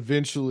that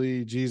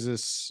eventually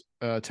Jesus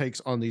takes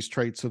on these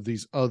traits of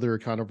these other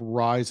kind of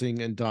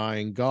rising and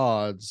dying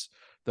gods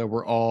that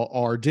were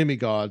all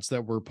demigods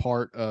that were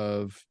part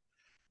of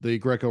the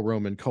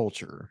Greco-Roman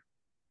culture,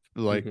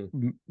 like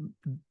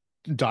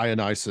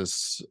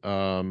Dionysus,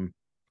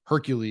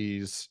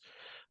 Hercules.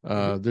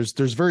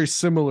 There's very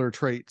similar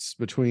traits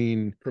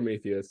between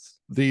Prometheus,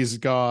 these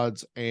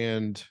gods,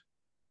 and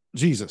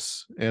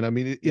Jesus. And I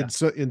mean,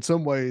 in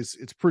some ways,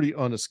 it's pretty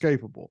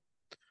unescapable.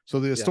 So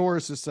the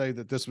historicists say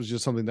that this was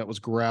just something that was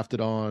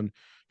grafted on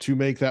to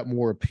make that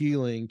more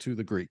appealing to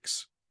the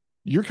Greeks.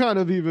 You're kind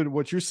of, even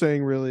what you're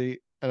saying, really,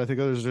 and I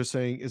think others are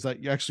saying, is that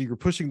you're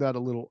pushing that a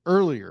little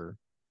earlier,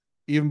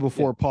 even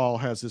before Paul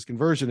has his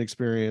conversion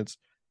experience,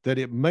 that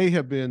it may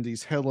have been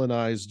these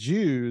Hellenized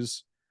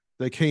Jews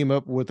that came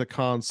up with a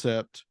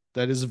concept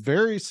that is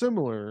very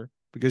similar,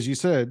 because you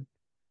said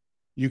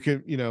you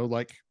can,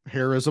 like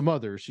Hera's a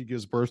mother. She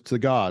gives birth to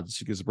gods.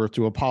 She gives birth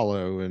to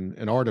Apollo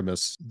and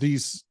Artemis.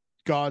 These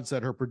gods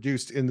that are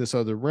produced in this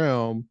other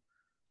realm.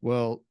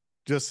 Well,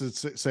 just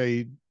as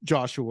say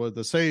Joshua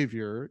the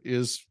Savior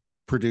is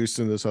produced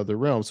in this other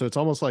realm. So it's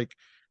almost like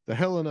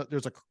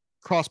there's a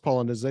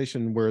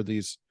cross-pollination where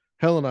these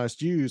Hellenized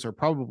Jews are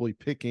probably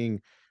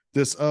picking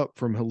this up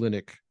from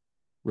Hellenic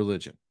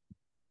religion.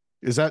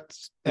 Is that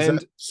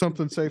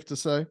something safe to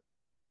say?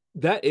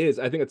 That is,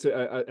 I think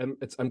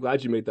I'm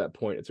glad you made that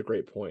point. It's a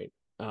great point.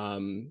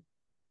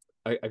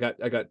 I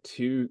got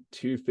two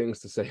things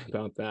to say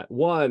about that.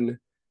 One,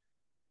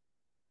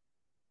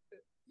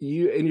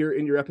 you in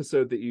your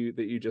episode that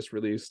you just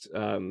released,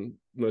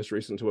 most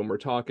recent to when we're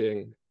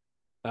talking,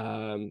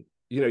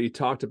 you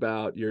talked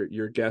about,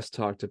 your guest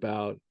talked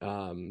about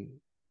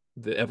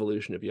the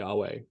evolution of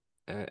Yahweh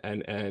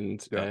and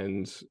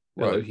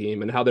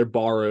Elohim, and how they're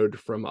borrowed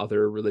from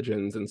other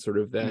religions and sort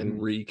of then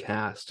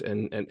recast,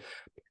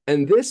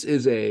 and this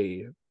is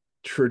a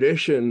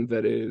tradition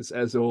that is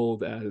as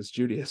old as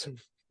Judaism,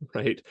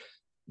 right?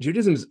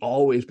 Judaism has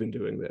always been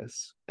doing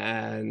this,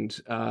 and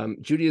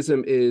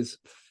Judaism is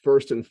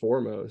first and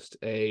foremost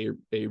a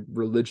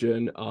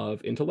religion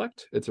of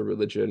intellect. It's a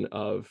religion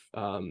of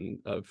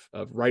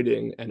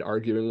writing and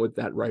arguing with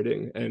that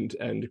writing,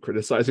 and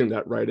criticizing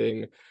that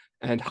writing,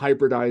 and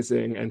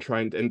hybridizing and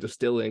trying and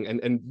distilling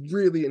and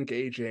really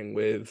engaging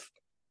with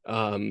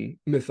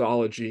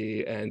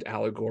mythology and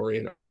allegory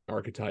and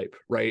archetype,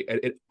 right?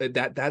 And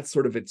that's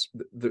sort of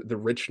the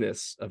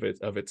richness of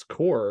its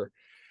core.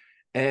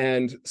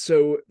 And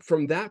so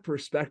from that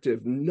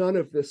perspective, none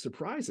of this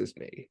surprises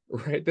me,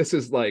 right? This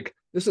is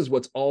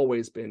what's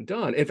always been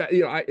done. In fact,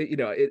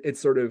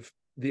 it's sort of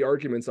the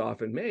argument's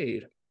often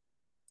made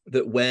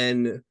that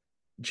when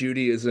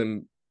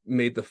Judaism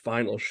made the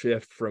final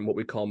shift from what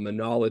we call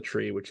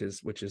monolatry, which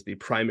is the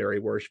primary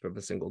worship of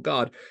a single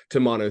god, to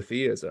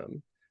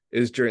monotheism,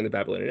 is during the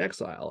Babylonian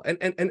exile,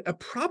 and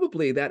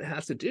probably that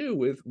has to do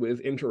with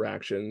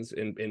interactions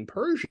in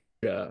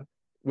Persia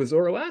with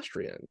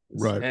Zoroastrians,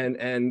 right?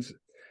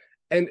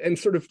 And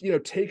sort of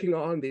taking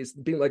on these,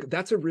 being like,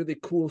 that's a really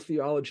cool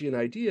theology and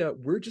idea.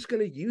 We're just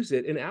going to use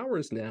it in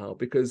ours now,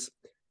 because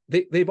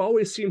they've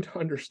always seemed to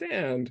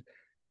understand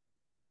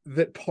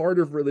that part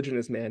of religion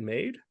is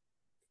man-made,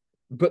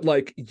 but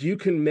like you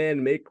can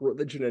make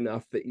religion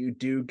enough that you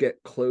do get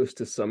close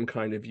to some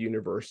kind of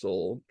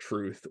universal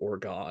truth or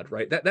God,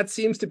 right? That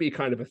seems to be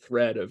kind of a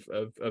thread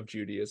of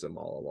Judaism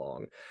all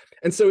along.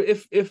 And so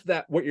if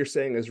that what you're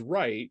saying is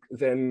right,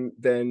 then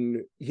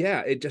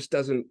yeah,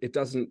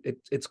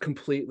 it's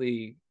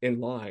completely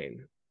in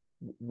line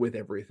with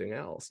everything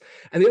else.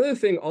 And the other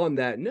thing on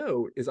that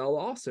note is I'll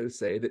also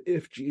say that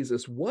if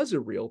Jesus was a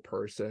real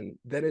person,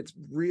 then it's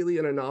really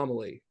an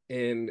anomaly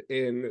in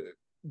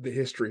the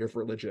history of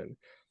religion,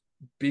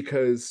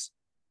 because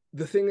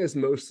the thing is,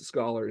 most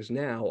scholars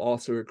now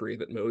also agree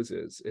that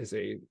Moses is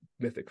a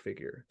mythic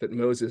figure, that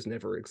Moses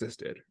never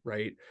existed,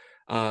 right?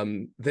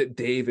 That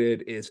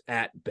David is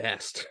at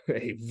best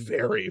a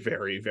very,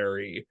 very,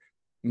 very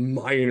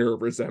minor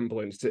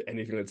resemblance to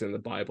anything that's in the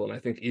Bible. And I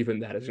think even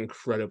that is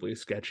incredibly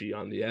sketchy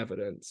on the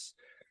evidence.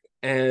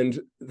 And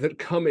that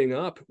coming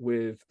up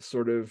with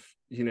sort of,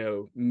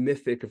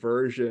 mythic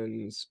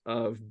versions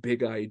of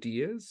big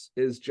ideas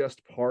is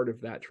just part of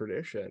that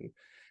tradition.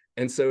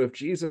 And so if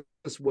Jesus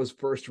was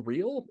first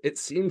real, it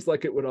seems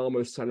like it would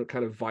almost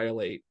kind of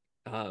violate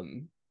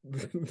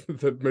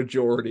the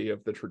majority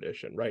of the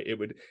tradition, right?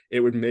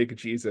 It would make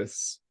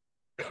Jesus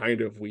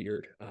kind of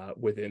weird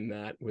within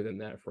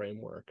that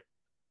framework.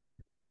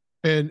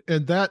 And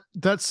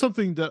that's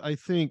something that I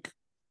think,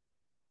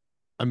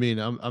 I mean,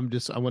 I want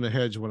to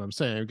hedge what I'm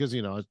saying, because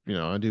I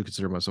do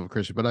consider myself a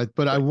Christian,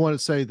 but I want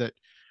to say that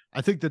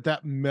I think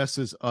that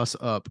messes us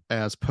up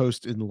as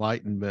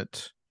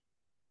post-Enlightenment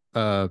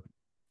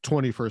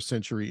 21st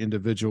century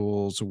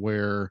individuals,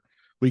 where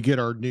we get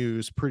our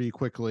news pretty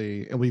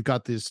quickly and we've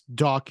got this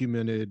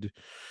documented,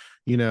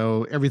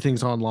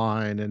 everything's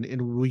online, and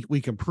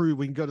we can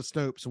go to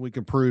Snopes and we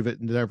can prove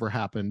it never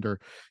happened, or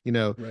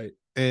right.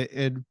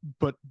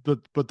 But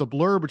the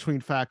blur between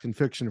fact and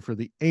fiction for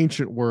the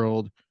ancient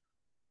world,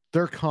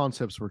 their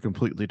concepts were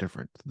completely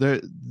different.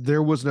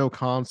 There was no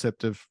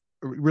concept of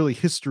really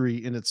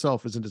history in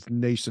itself is in its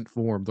nascent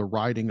form, the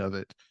writing of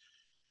it.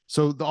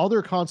 So all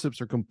their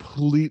concepts are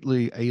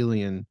completely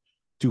alien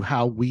to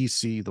how we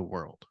see the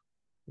world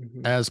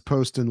as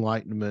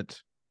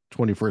post-Enlightenment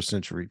 21st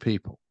century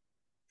people.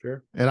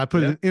 Sure. And I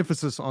put an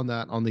emphasis on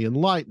that, on the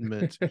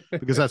Enlightenment,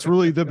 because that's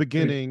really the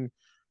beginning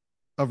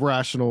of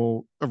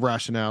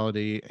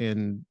rationality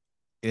in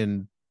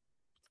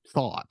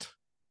thought.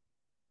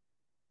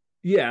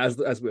 Yeah,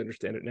 as we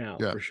understand it now,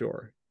 for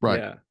sure.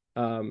 Right.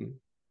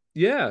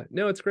 Yeah.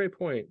 No, it's a great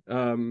point.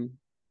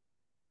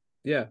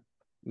 Yeah.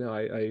 No,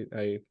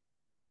 I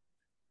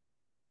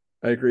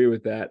agree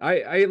with that.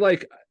 I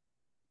like,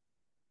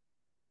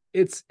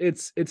 it's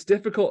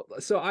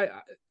difficult. So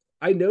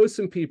I know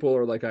some people,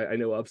 or like I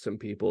know of some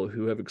people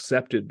who have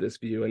accepted this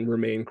view and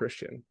remain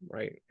Christian,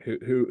 right?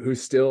 Who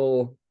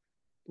still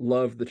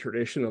love the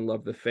tradition and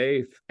love the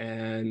faith,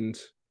 and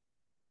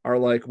are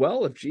like,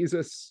 well,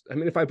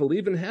 if I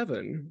believe in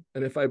heaven,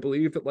 and if I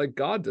believe that like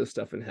God does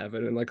stuff in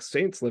heaven and like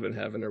saints live in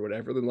heaven or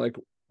whatever, then like,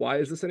 why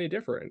is this any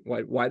different?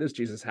 Why does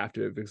Jesus have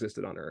to have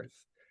existed on earth?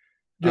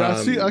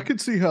 Yeah, I could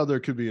see how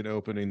there could be an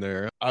opening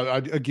there.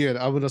 Again,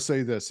 I want to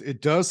say this.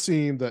 It does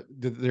seem that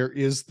there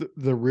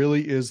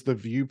really is the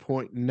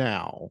viewpoint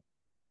now,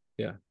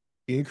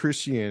 in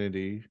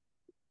Christianity,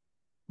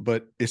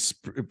 but it's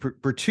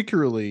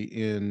particularly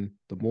in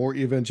the more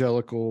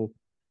evangelical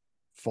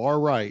far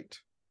right,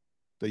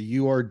 that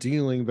you are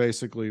dealing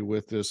basically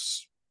with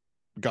this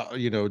God,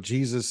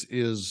 Jesus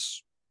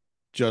is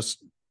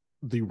just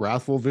the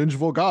wrathful,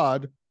 vengeful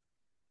God.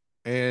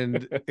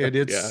 And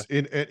it's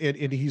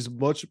and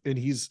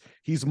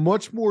he's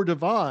much more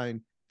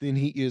divine than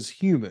he is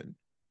human,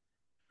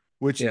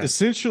 which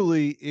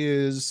essentially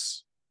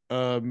is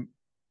if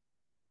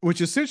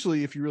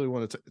you really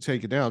want to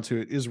take it down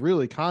to it, is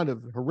really kind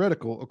of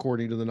heretical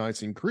according to the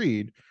Nicene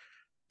Creed,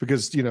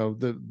 because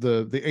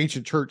the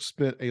ancient church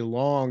spent a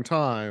long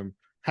time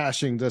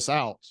hashing this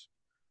out,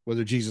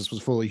 whether Jesus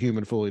was fully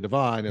human, fully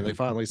divine, and they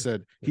finally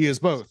said he is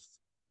both.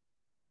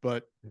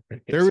 But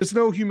there is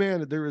no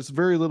humanity. There is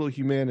very little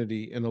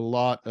humanity in a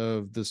lot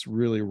of this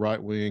really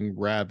right-wing,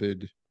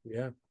 rabid.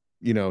 Yeah.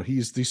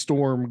 He's the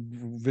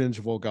storm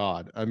vengeful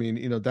God. I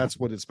mean, that's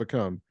what it's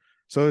become.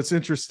 So it's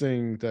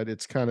interesting that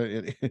it's kind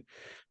of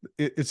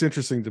it's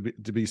interesting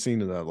to be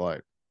seen in that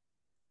light.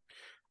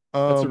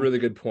 That's a really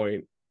good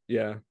point.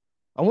 Yeah.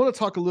 I want to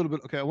talk a little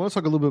bit. Okay, I want to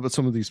talk a little bit about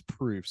some of these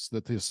proofs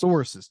that the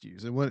historicists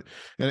use, and when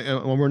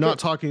we're not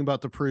talking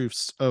about the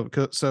proofs of,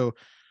 so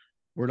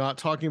we're not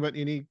talking about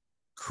any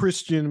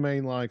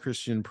mainline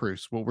Christian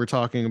proofs. What we're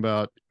talking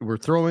about, we're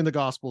throwing the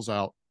Gospels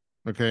out.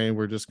 Okay,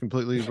 we're just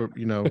completely,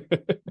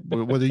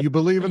 whether you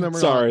believe in them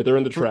or not. They're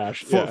in the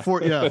trash. No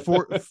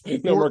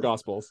more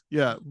Gospels.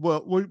 Yeah,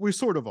 well, we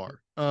sort of are.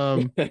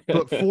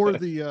 But for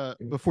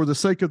the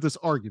sake of this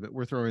argument,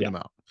 we're throwing them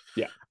out.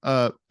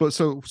 Yeah. But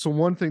so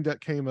one thing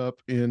that came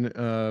up in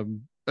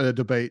a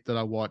debate that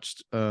I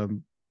watched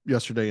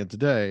yesterday and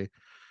today.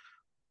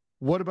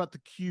 What about the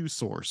Q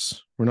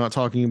source? We're not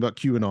talking about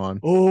QAnon.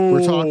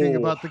 We're talking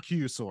about the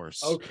Q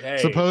source. Okay.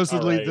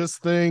 Supposedly this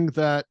thing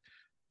that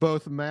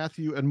both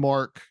Matthew and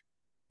Mark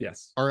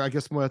Yes. or I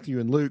guess Matthew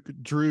and Luke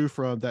drew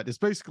from that. It's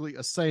basically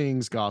a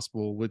sayings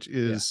gospel, which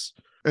is,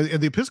 and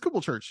the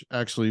Episcopal Church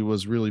actually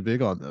was really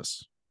big on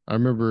this. I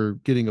remember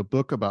getting a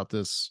book about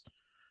this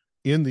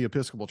in the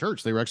Episcopal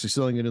Church. They were actually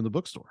selling it in the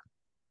bookstore.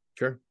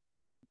 Sure.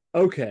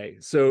 Okay.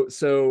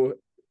 So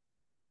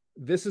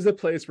this is a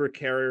place where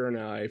Carrier and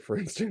I, for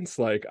instance,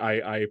 like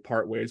I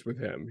part ways with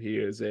him. He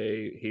is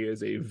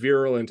a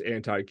virulent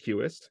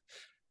anti-Qist.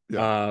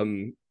 Yeah.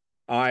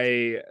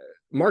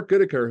 Mark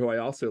Goodacre, who I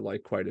also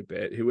like quite a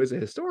bit, who is a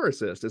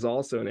historicist, is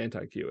also an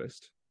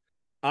anti-Qist.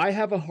 I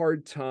have a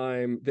hard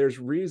time. There's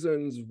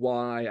reasons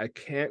why I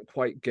can't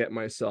quite get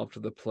myself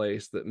to the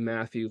place that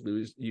Matthew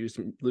used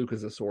Luke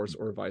as a source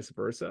or vice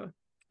versa.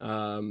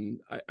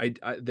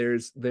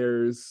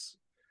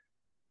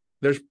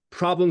 There's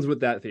problems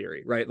with that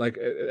theory, right? Like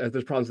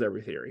there's problems with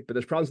every theory, but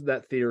there's problems with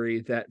that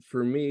theory that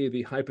for me,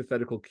 the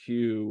hypothetical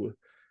Q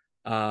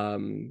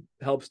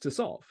helps to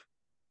solve.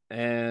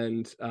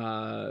 And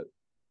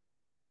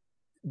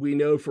we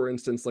know, for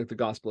instance, like the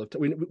Gospel of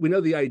we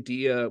know the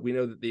idea, we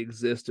know that the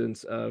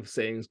existence of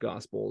sayings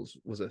gospels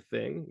was a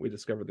thing. We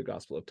discovered the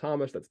Gospel of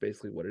Thomas. That's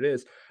basically what it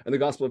is. And the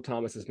Gospel of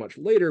Thomas is much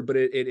later, but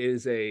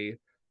it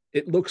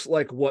looks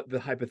like what the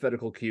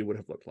hypothetical Q would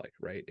have looked like,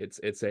 right?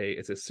 It's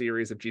a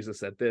series of Jesus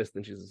said this,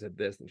 then Jesus said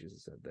this, then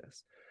Jesus said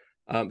this.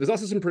 There's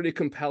also some pretty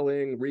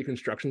compelling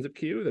reconstructions of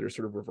Q that are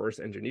sort of reverse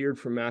engineered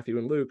from Matthew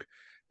and Luke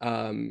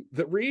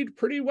that read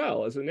pretty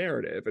well as a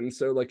narrative. And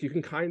so like you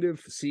can kind of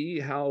see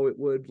how it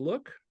would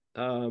look.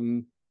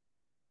 For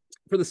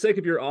the sake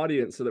of your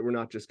audience, so that we're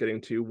not just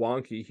getting too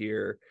wonky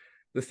here,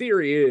 the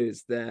theory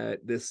is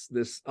that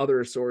this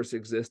other source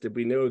existed.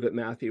 We know that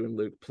Matthew and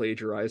Luke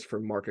plagiarized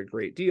from Mark a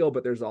great deal,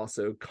 but there's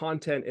also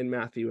content in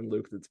Matthew and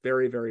Luke that's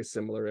very, very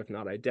similar, if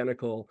not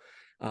identical,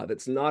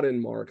 that's not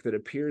in Mark, that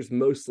appears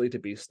mostly to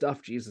be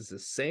stuff Jesus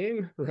is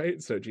saying,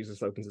 right? So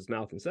Jesus opens his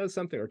mouth and says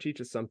something or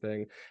teaches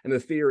something. And the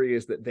theory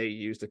is that they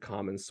used a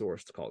common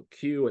source called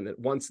Q, and that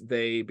once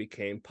they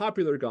became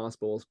popular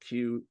gospels,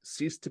 Q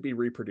ceased to be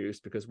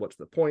reproduced because what's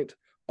the point?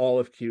 All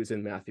of Q's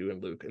in Matthew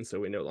and Luke, and so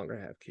we no longer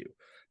have Q,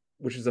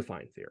 which is a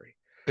fine theory.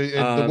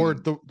 And the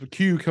word, the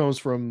Q comes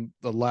from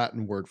the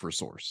Latin word for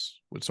source,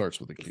 which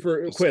starts with a Q.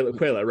 For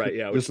quela, right?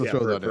 Yeah, just to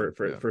throw that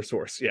in. For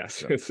source,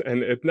 yes. Yeah.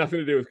 And it's nothing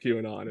to do with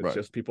QAnon. It's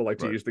just people like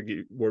to use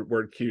the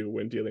word Q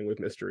when dealing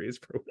with mysteries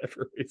for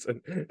whatever reason.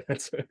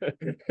 That's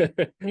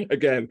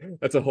again,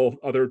 that's a whole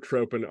other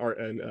trope and art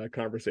and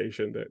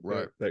conversation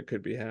that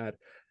could be had.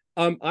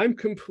 I'm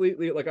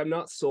completely I'm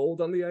not sold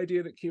on the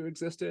idea that Q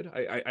existed.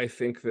 I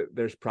think that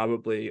there's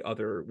probably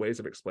other ways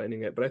of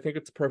explaining it, but I think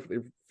it's a perfectly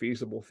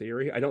feasible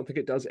theory. I don't think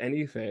it does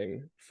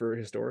anything for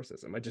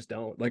historicism. I just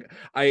don't.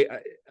 I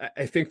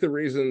think the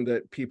reason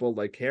that people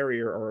like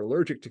Carrier are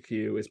allergic to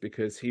Q is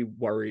because he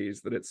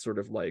worries that it's sort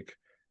of like,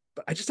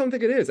 but I just don't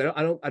think it is.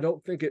 I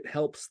don't think it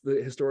helps the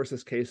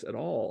historicist case at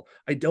all.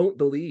 I don't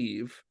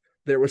believe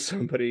there was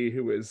somebody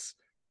who was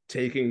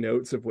taking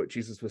notes of what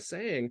Jesus was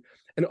saying.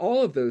 And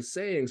all of those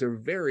sayings are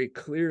very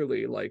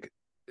clearly like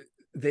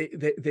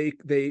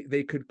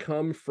they could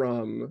come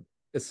from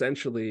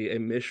essentially a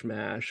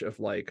mishmash of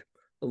like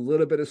a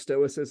little bit of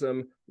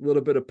Stoicism, a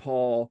little bit of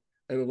Paul,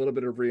 and a little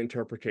bit of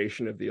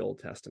reinterpretation of the Old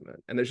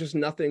Testament. And there's just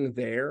nothing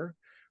there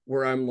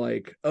where I'm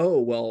like, oh,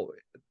 well,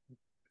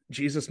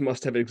 Jesus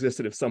must have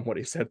existed if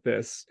somebody said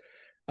this.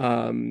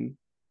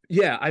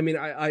 Yeah, I mean,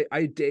 I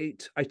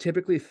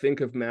typically think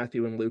of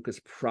Matthew and Luke as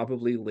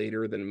probably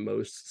later than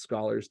most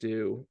scholars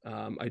do.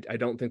 I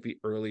don't think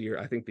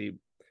I think the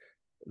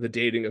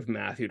dating of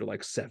Matthew to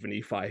like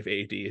 75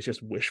 AD is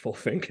just wishful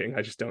thinking.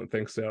 I just don't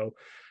think so.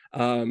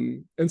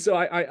 And so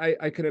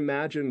I can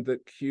imagine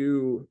that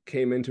Q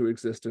came into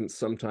existence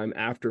sometime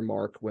after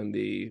Mark, when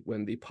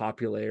the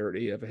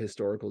popularity of a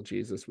historical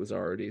Jesus was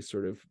already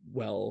sort of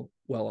well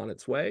on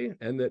its way,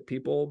 and that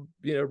people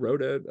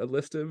wrote a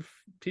list of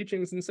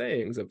teachings and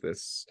sayings of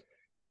this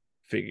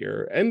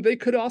figure. And they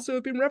could also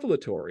have been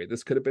revelatory.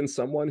 This could have been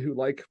someone who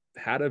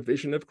had a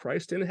vision of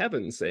Christ in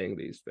heaven saying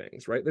these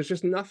things, right? There's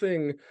just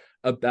nothing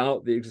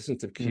about the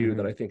existence of Q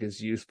that I think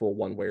is useful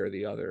one way or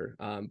the other.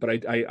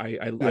 But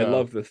I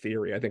love the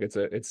theory. I think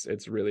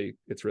it's really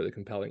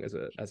compelling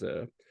as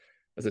a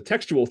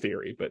textual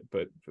theory, but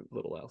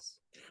little else.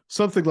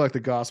 Something like the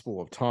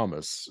Gospel of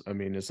Thomas. I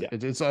mean,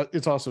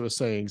 it's also a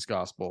sayings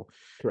gospel.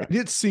 Correct. And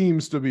it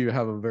seems to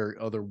have a very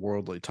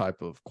otherworldly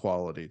type of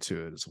quality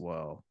to it as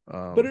well.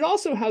 But it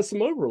also has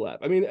some overlap.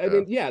 I mean,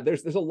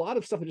 there's a lot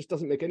of stuff that just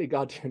doesn't make any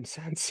goddamn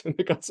sense. And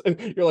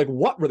you're like,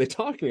 what were they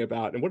talking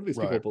about? And what do these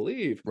people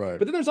believe? Right.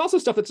 But then there's also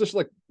stuff that's just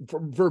like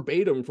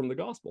verbatim from the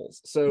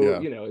Gospels.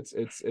 So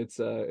it's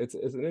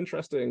an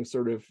interesting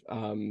sort of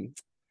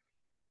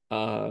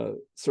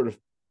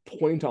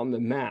point on the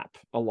map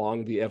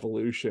along the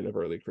evolution of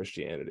early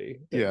Christianity.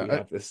 We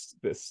have this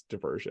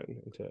diversion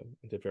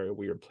into very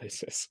weird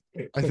places.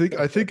 I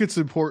think it's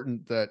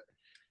important that,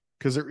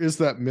 because there is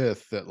that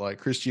myth that like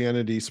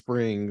Christianity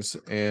springs,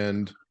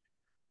 and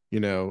I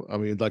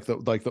mean, like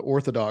the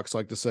Orthodox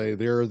like to say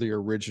they're the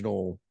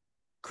original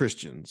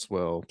Christians.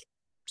 Well,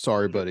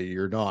 sorry, buddy,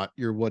 you're not.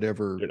 You're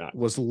whatever You're not.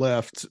 was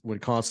left when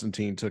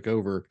Constantine took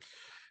over.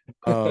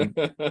 Um,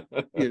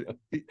 so you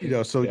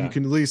Yeah.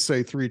 can at least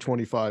say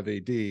 325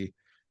 AD.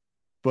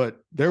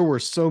 But there were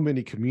so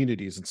many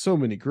communities and so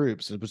many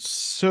groups and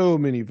so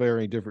many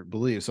varying different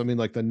beliefs. I mean,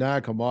 like the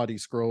Nag Hammadi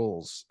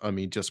scrolls, I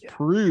mean, just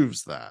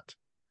proves that.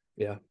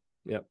 Yeah.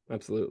 Yeah,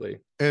 absolutely.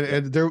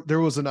 And there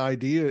was an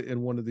idea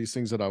in one of these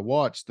things that I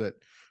watched that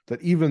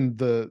even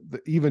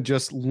even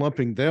just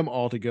lumping them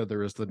all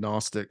together as the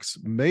Gnostics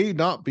may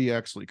not be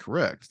actually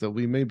correct, that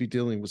we may be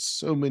dealing with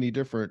so many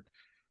different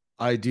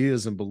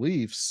ideas and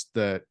beliefs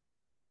that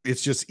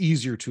it's just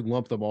easier to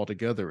lump them all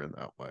together in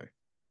that way.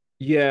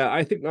 Yeah,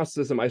 I think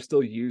Gnosticism, I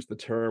still use the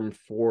term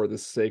for the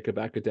sake of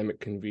academic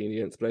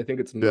convenience, but I think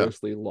it's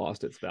mostly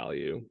lost its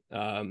value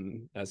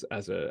as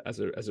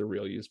a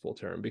real useful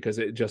term, because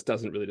it just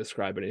doesn't really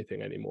describe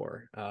anything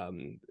anymore.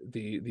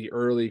 The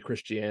early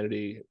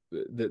Christianity,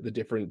 the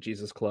different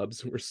Jesus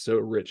clubs were so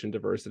rich in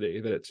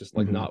diversity that it's just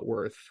like not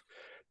worth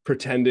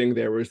pretending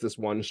there was this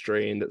one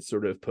strain that's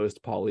sort of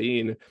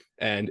post-Pauline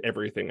and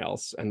everything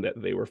else, and that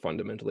they were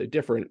fundamentally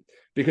different,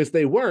 because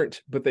they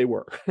weren't, but they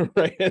were,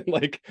 right? And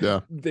like,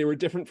 they were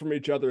different from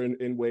each other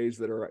in ways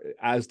that are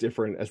as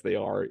different as they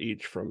are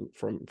each from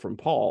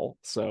Paul.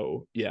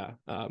 So yeah,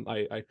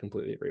 I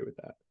completely agree with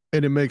that.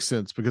 And it makes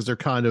sense because they're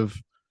kind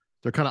of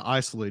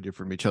isolated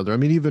from each other. I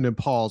mean, even in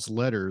Paul's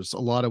letters, a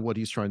lot of what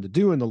he's trying to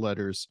do in the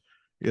letters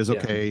is,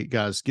 okay,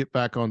 guys, get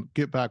back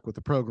with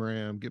the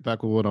program, get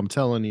back with what I'm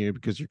telling you,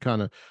 because you're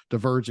kind of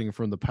diverging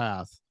from the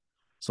path.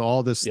 So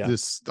all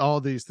all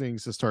these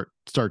things to start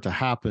to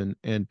happen.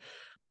 And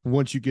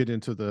once you get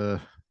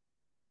into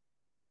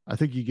I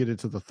think you get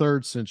into the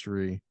 3rd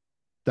century,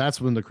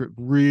 that's when the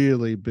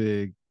really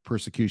big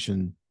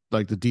persecution,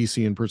 like the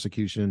Decian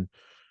persecution,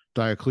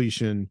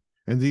 Diocletian,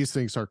 and these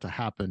things start to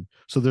happen.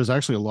 So there's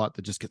actually a lot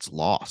that just gets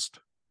lost.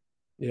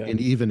 Yeah.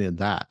 And even in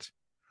that.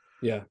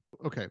 Yeah.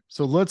 Okay.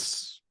 So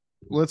let's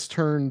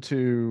turn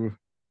to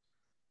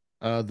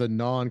the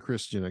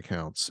non-Christian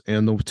accounts.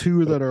 And the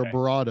two that are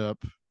brought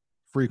up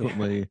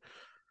frequently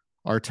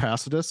are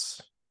Tacitus.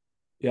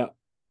 Yeah.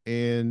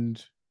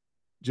 And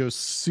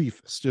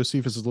Josephus.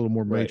 Josephus is a little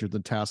more major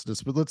than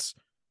Tacitus, but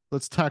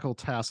let's tackle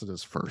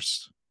Tacitus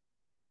first.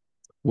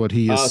 What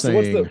he is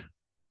saying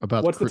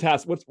about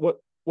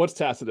what's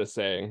Tacitus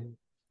saying?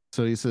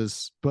 So he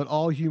says, but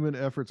all human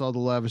efforts, all the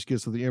lavish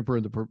gifts of the emperor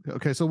and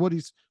okay. So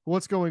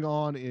what's going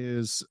on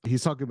is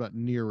he's talking about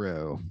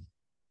Nero,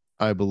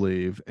 I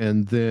believe.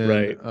 And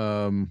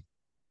then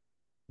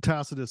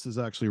Tacitus is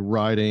actually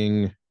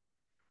writing,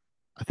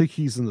 I think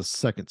he's in the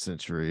 2nd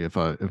century, if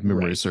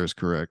memory serves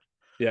correct.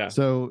 Yeah.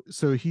 So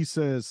he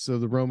says, so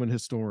the Roman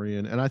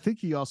historian, and I think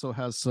he also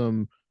has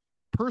some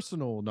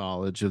personal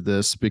knowledge of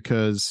this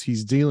because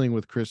he's dealing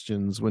with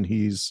Christians when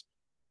he's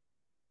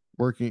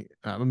working.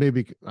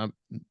 Maybe I'm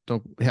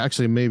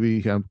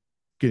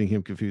getting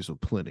him confused with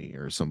Pliny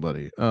or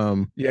somebody.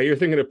 Yeah, you're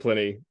thinking of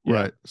Pliny,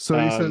 right? So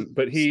he says,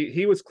 but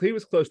he was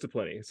close to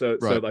Pliny. So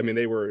I mean,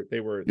 they were.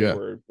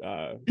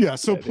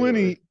 So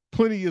Pliny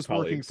is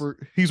colleagues.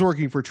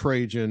 working for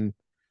Trajan,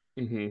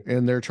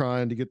 and they're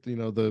trying to get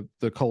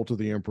the cult of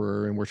the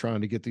emperor, and we're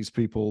trying to get these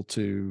people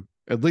to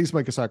at least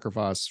make a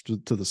sacrifice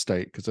to the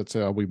state, because that's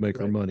how we make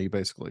our money,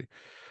 basically.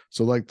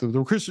 So like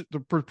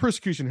the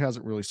persecution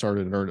hasn't really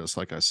started in earnest,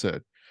 like I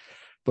said.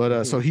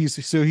 But so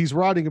he's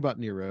writing about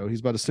Nero.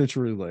 He's about a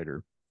century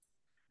later.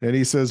 And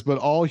he says, but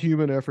all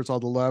human efforts, all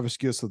the lavish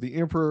gifts of the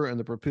emperor and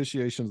the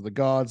propitiations of the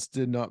gods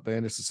did not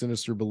banish the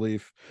sinister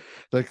belief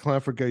that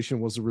conflagration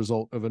was the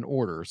result of an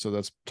order. So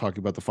that's talking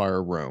about the fire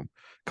of Rome.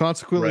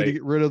 Consequently, to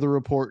get rid of the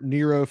report,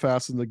 Nero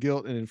fastened the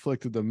guilt and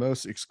inflicted the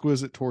most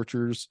exquisite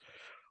tortures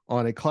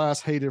on a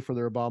class hated for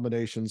their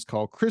abominations,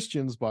 called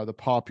Christians by the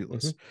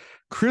populace.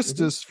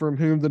 Christus, from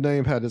whom the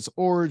name had its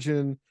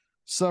origin,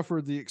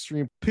 suffered the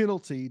extreme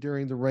penalty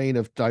during the reign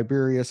of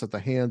Tiberius at the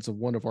hands of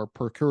one of our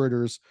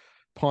procurators,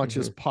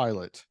 Pontius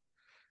Pilate.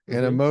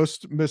 And a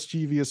most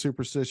mischievous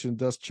superstition,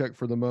 thus checked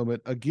for the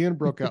moment, again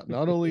broke out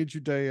not only in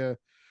Judea,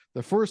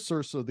 the first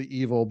source of the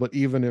evil, but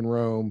even in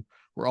Rome,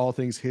 where all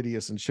things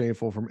hideous and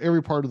shameful from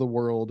every part of the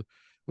world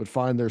would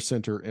find their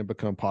center and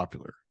become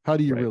popular. How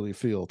do you really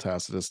feel,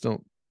 Tacitus?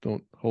 Don't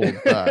hold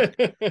back.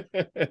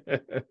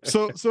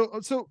 So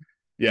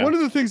one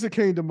of the things that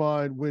came to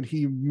mind when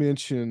he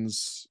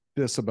mentions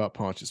this about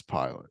Pontius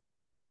Pilate,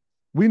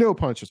 we know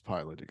Pontius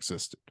Pilate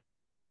existed.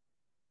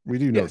 We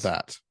do know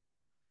that.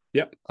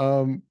 Yep.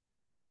 I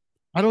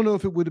don't know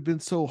if it would have been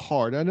so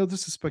hard. I know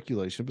this is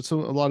speculation, but a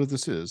lot of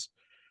this is.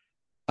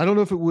 I don't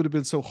know if it would have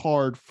been so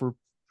hard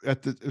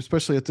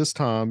especially at this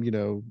time,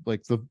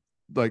 like the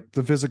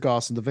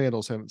Visigoths and the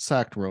Vandals haven't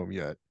sacked Rome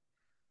yet.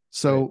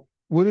 So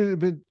would it have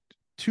been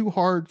too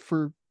hard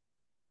for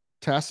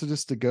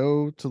Tacitus to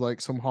go to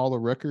like some hall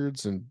of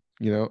records and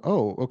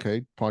oh,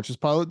 okay, Pontius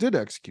Pilate did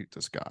execute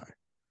this guy?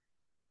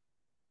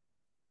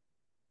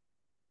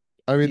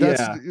 I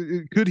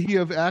mean, could he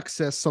have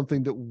accessed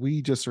something that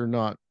we just are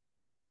not,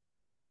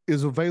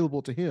 is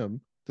available to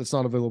him, that's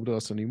not available to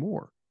us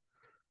anymore?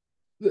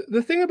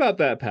 the thing about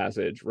that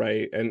passage,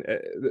 right, and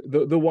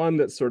the one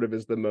that sort of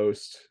is the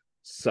most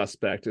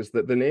suspect is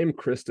that the name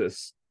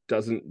Christus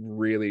doesn't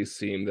really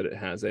seem that it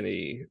has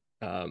any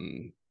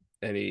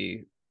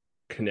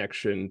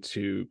connection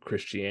to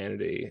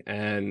Christianity.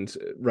 And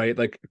right,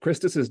 like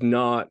Christus is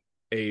not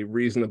a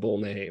reasonable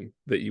name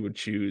that you would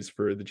choose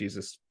for the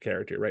Jesus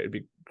character, right? It'd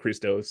be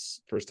Christos,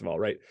 first of all,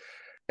 right?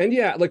 And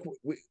yeah, like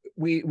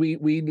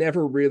we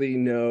never really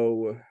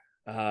know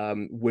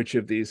which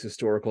of these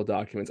historical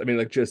documents. I mean,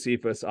 like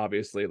Josephus,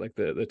 obviously, like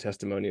the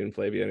Testimonium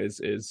Flavian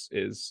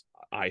is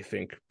I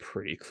think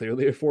pretty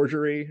clearly a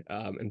forgery,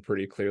 and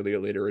pretty clearly a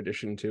later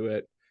addition to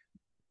it.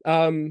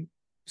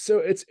 So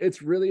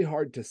it's really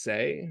hard to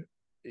say.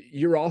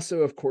 You're also,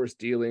 of course,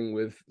 dealing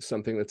with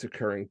something that's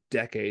occurring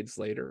decades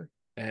later,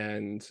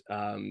 and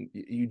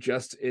you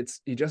just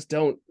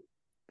don't,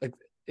 like,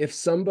 if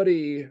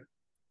somebody,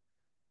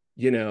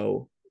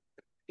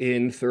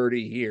 in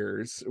 30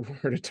 years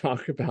were to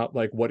talk about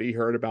like what he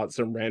heard about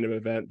some random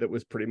event that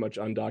was pretty much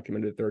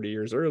undocumented 30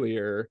 years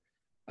earlier,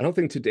 I don't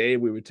think today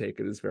we would take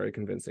it as very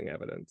convincing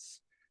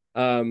evidence.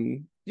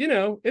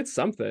 It's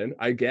something,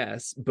 I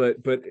guess, but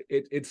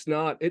it's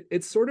not,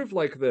 it's sort of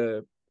like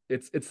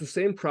it's the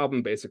same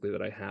problem basically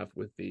that I have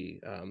with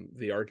the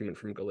argument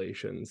from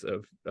Galatians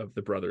of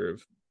the brother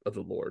of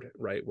the Lord,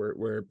 right?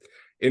 Where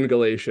in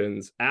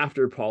Galatians,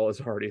 after Paul has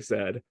already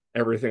said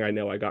everything I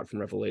know I got from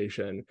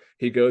Revelation,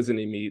 he goes and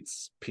he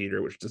meets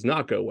Peter, which does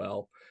not go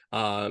well.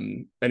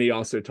 And he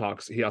also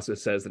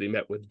says that he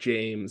met with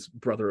James,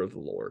 brother of the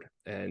Lord,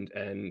 and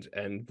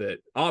that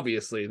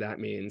obviously that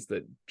means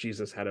that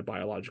Jesus had a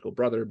biological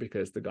brother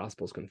because the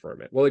Gospels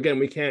confirm it. Well, again,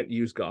 we can't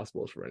use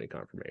Gospels for any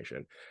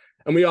confirmation.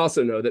 And we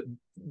also know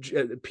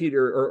that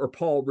Peter or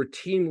Paul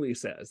routinely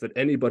says that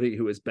anybody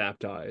who is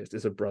baptized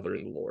is a brother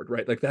in the Lord,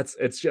 right? Like that's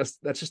just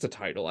a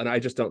title, and I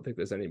just don't think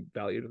there's any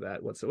value to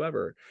that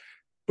whatsoever.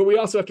 But we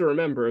also have to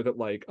remember that,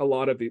 like,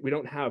 we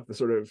don't have the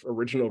sort of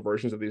original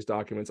versions of these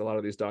documents. A lot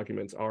of these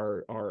documents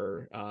are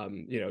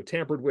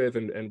tampered with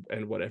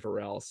and whatever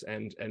else,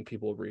 and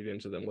people read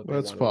into them what they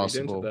want to read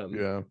into them.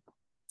 Yeah.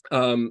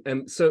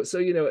 And so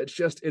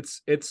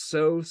it's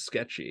so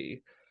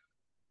sketchy.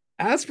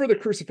 As for the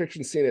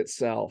crucifixion scene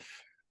itself,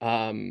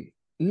 none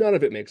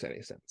of it makes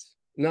any sense.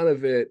 None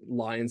of it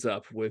lines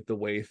up with the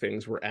way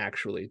things were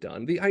actually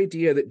done. The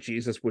idea that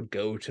Jesus would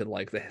go to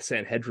like the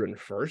Sanhedrin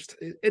first,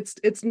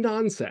 it's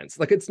nonsense.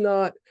 Like that's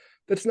not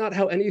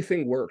how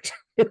anything worked,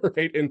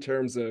 right? In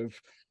terms of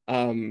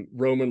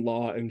Roman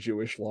law and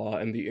Jewish law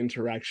and the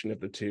interaction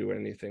of the two and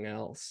anything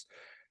else.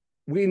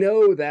 We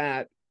know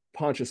that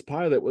Pontius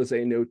Pilate was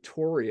a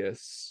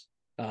notorious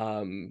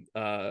hanging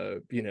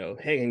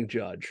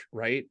judge,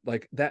 right?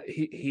 Like that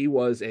he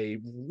was a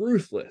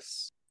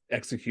ruthless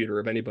executor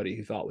of anybody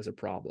who thought was a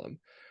problem.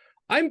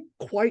 I'm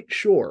quite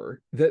sure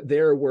that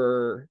there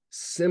were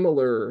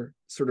similar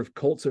sort of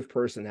cults of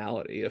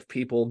personality of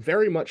people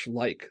very much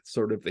like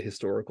sort of the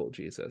historical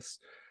Jesus,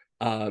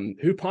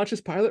 who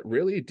Pontius Pilate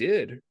really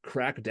did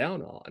crack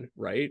down on,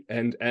 right?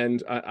 And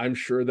I'm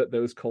sure that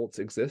those cults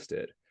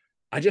existed.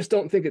 I just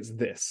don't think it's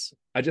this.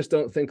 I just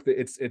don't think that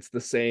it's the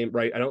same,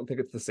 right? I don't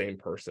think it's the same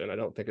person. I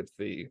don't think it's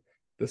the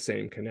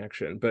same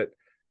connection. But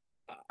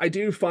I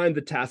do find the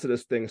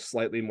Tacitus thing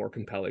slightly more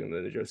compelling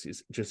than the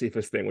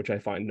Josephus thing, which I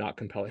find not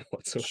compelling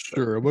whatsoever.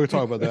 Sure, we're gonna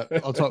talk about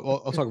that. I'll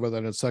talk about that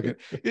in a second.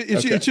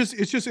 It's just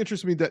interesting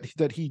to me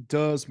that he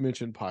does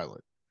mention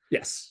Pilate.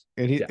 Yes,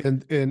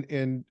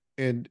 and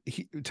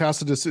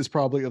Tacitus is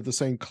probably of the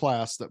same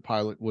class that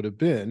Pilate would have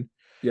been.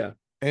 Yeah,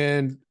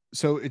 and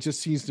so it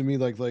just seems to me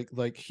like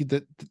he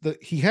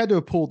had to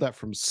have pulled that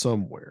from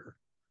somewhere.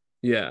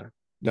 Yeah.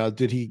 Now,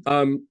 did he?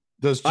 I'm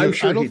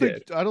sure I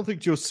don't think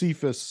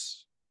Josephus.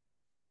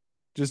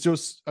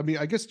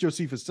 I guess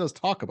Josephus does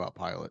talk about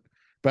Pilate,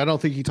 but I don't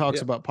think he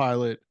talks about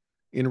Pilate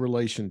in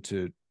relation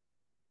to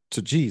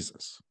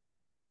Jesus.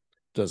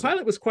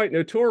 Pilate was quite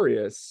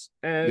notorious,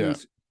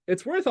 and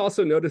it's worth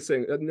also noting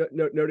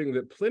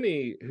that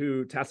Pliny,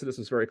 who Tacitus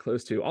was very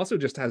close to, also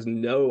just has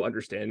no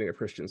understanding of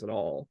Christians at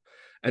all,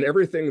 and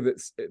everything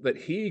that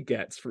he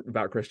gets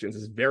about Christians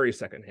is very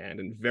secondhand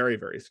and very,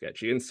 very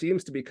sketchy, and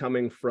seems to be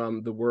coming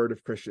from the word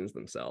of Christians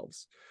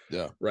themselves.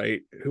 Yeah,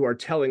 right. Who are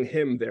telling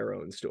him their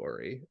own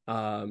story.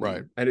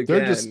 Right, and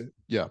again,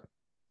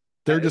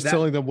 they're just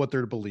telling them what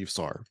their beliefs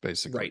are,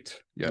 basically. Right.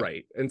 Yeah.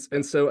 Right.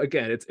 And so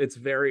again, it's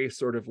very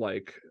sort of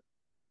like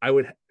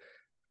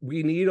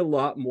we need a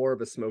lot more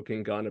of a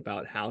smoking gun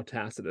about how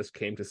Tacitus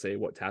came to say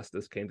what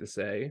Tacitus came to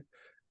say,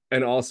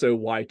 and also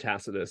why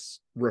Tacitus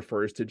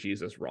refers to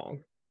Jesus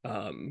wrong,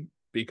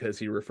 because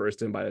he refers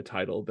to him by a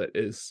title that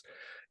is,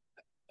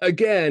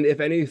 again, if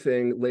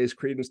anything, lays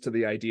credence to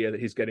the idea that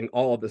he's getting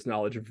all of this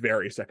knowledge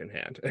very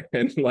secondhand,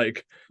 and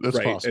like that's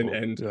right, possible.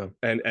 and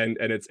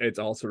it's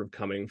all sort of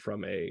coming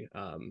from a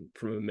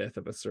myth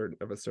of a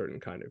certain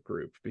kind of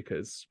group,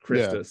 because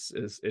Christus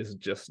is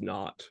just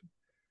not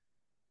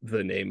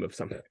the name of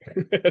something.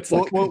 It's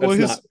like,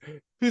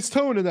 his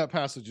tone in that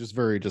passage is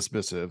very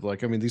dismissive.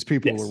 Like, I mean, these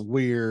people are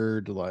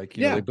weird. Like,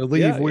 you know, they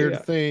believe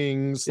weird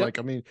things. Yep. Like,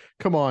 I mean,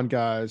 come on,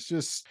 guys.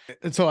 Just,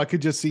 and so I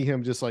could just see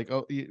him just like,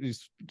 oh,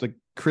 he's like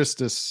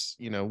Christus,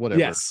 you know, whatever.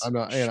 Yes, I'm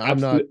not.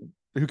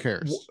 Who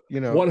cares? You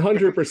know,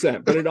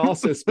 100%. But it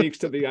also speaks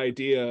to the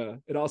idea.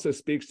 It also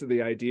speaks to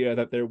the idea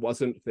that there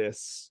wasn't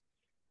this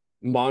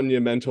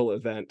monumental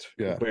event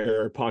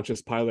where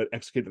Pontius Pilate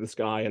executed this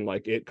guy and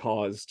like it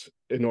caused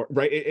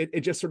right.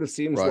 It just sort of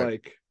seems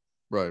like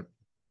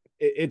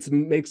it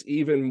makes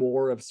even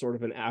more of sort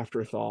of an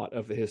afterthought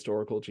of the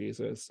historical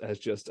Jesus as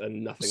just a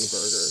nothing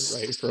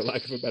burger, right, for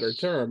lack of a better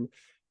term.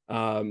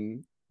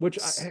 Which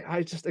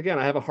I just, again,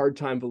 I have a hard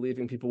time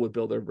believing people would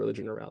build their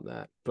religion around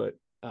that. But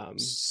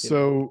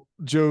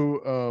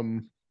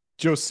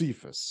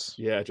Josephus.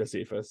 Yeah,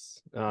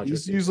 Josephus.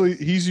 He's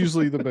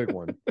usually the big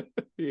one.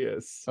 He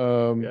is.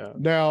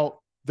 Now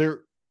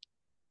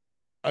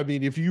I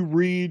mean, if you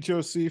read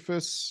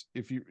Josephus,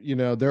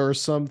 there are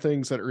some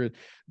things that are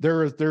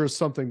there is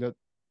something that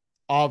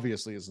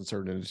obviously is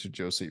inserted into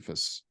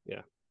Josephus.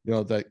 Yeah.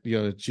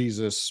 That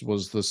Jesus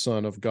was the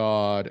Son of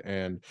God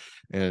and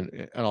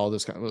all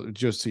this kind of.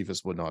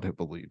 Josephus would not have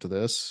believed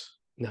this.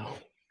 No.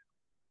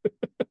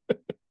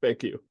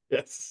 Thank you.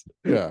 Yes.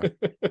 Yeah.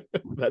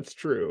 That's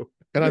true.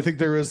 And I think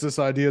there is this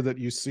idea that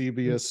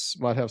Eusebius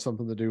might have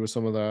something to do with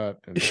some of that.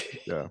 And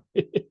yeah.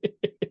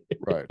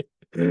 Right.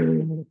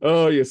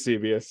 Oh,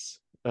 Eusebius.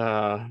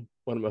 One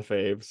of my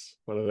faves.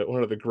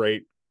 One of the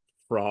great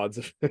frauds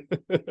of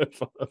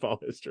all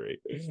history.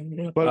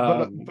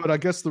 But I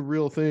guess the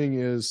real thing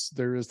is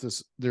there's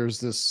this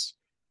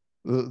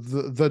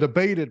the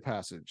debated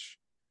passage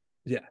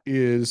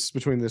is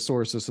between the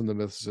historicist and the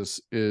mythicist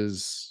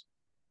is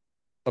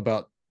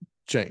about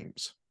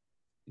James.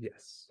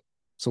 Yes.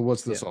 So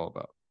what's this all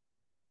about?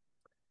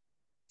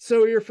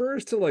 So he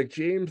refers to like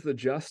James the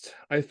Just,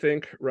 I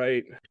think,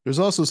 right? There's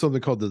also something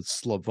called the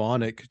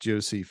Slavonic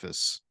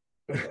Josephus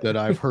that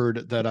I've heard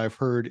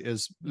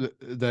is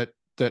that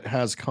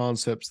has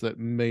concepts that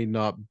may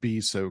not be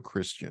so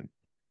Christian.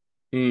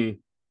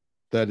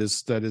 That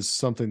is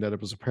something that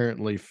was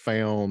apparently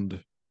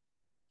found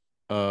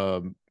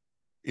in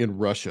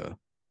Russia,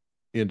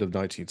 end of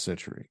 19th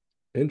century.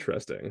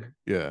 Interesting.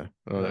 Yeah.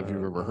 I don't know if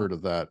you've ever heard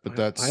of that, but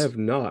I have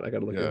not. I got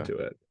to look into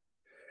it.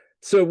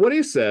 So what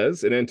he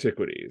says in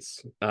Antiquities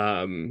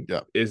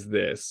is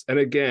this, and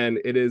again,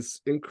 it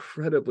is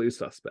incredibly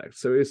suspect.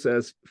 So he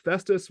says,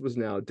 Festus was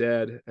now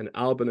dead, and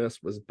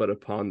Albinus was but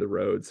upon the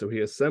road. So he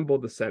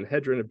assembled the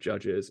Sanhedrin of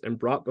judges and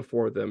brought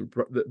before them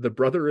the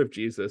brother of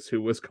Jesus,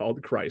 who was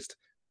called Christ,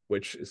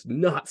 which is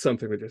not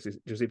something that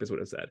Josephus would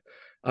have said,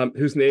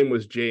 whose name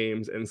was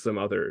James, and some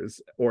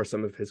others, or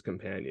some of his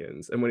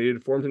companions. And when he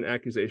had formed an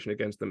accusation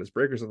against them as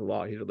breakers of the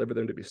law, he delivered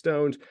them to be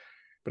stoned.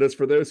 But as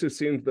for those who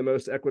seemed the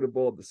most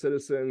equitable of the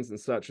citizens, and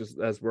such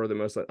as were the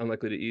most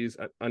unlikely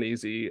to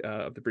uneasy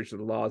of the breach of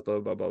the laws, blah,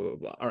 blah, blah, blah,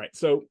 blah. All right,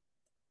 so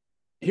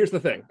here's the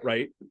thing,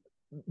 right?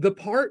 The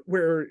part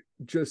where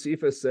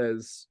Josephus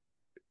says,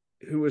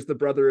 who is the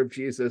brother of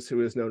Jesus,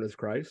 who is known as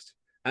Christ,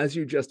 as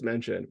you just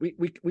mentioned,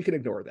 we can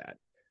ignore that.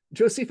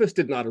 Josephus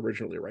did not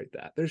originally write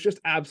that. There's just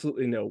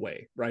absolutely no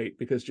way, right?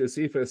 Because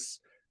Josephus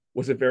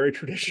was a very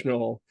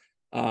traditional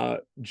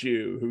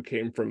Jew who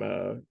came from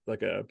a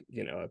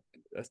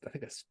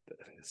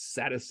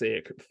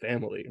Sadduceic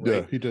family, right?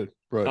 Yeah, he did.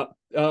 Right.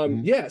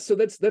 Yeah, so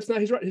that's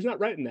not he's not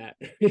writing that.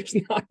 He's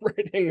not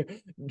writing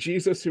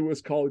Jesus who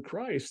was called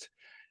Christ.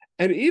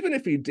 And even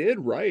if he did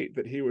write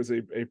that he was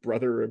a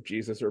brother of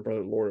Jesus or a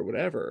brother of the Lord or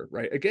whatever,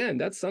 right? Again,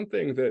 that's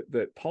something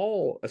that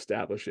Paul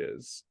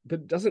establishes,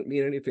 but doesn't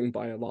mean anything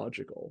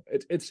biological.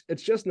 It's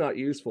just not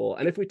useful.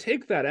 And if we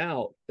take that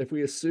out, if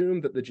we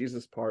assume that the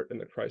Jesus part and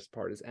the Christ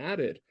part is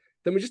added,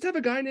 then we just have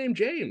a guy named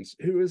James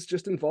who is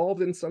just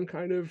involved in some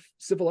kind of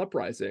civil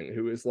uprising,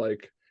 who is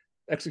like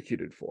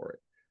executed for it.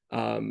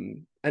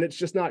 And it's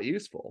just not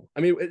useful. I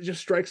mean, it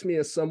just strikes me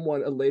as a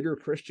later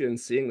Christian,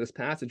 seeing this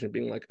passage and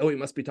being like, oh, he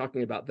must be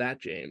talking about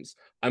that James.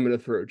 I'm going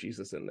to throw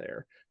Jesus in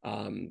there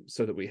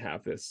so that we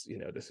have this,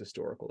 this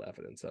historical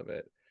evidence of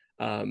it.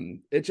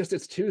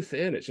 It's too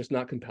thin. It's just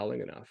not compelling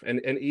enough. And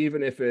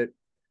even if it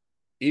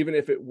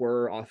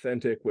were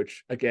authentic,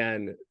 which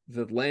again,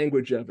 the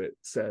language of it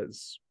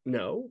says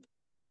no,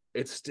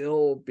 it's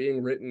still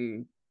being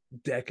written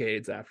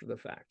decades after the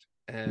fact.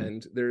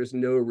 And there's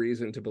no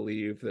reason to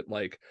believe that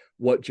like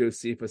what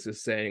Josephus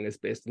is saying is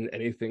based on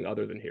anything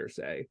other than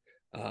hearsay,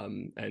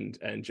 and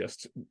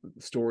just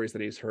stories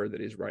that he's heard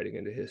that he's writing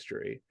into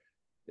history.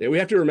 We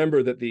have to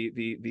remember that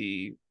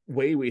the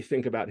way we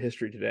think about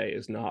history today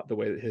is not the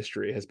way that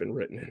history has been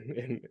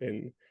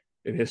written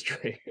in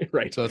history,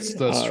 right?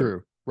 That's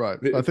true, right?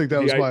 I think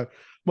that was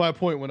my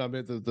point when I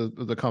made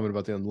the comment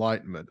about the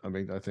Enlightenment. I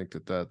mean, I think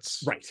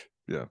that's right.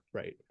 Yeah,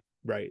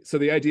 Right. So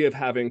the idea of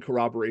having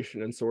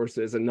corroboration and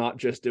sources and not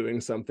just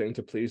doing something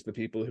to please the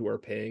people who are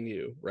paying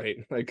you,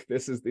 right? Like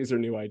these are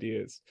new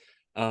ideas.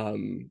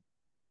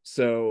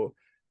 So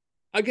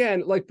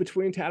again, like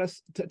between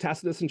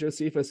Tacitus and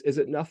Josephus, is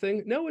it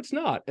nothing? No, it's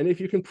not. And if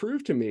you can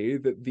prove to me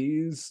that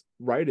these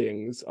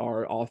writings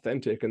are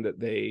authentic and that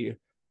they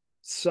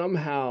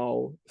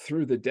somehow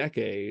through the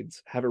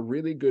decades have a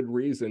really good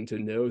reason to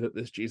know that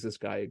this Jesus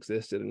guy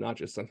existed and not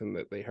just something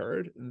that they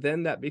heard,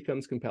 then that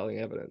becomes compelling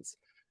evidence.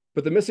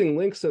 But the missing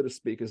link, so to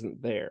speak,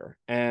 isn't there.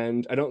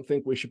 And I don't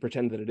think we should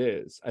pretend that it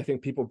is. I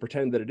think people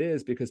pretend that it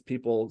is because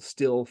people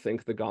still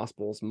think the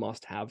Gospels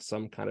must have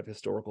some kind of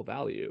historical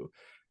value.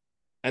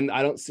 And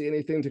I don't see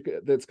anything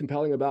that's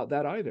compelling about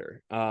that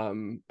either.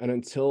 And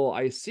until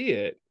I see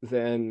it,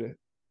 then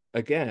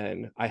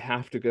again, I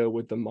have to go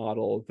with the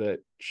model that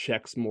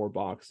checks more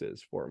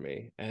boxes for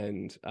me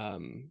and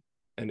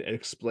it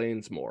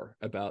explains more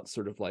about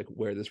sort of like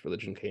where this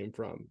religion came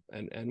from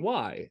and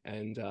why.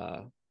 And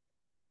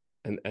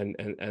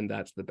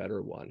that's the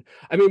better one.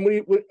 I mean,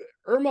 when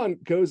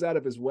Ehrman goes out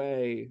of his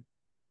way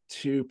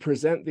to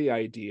present the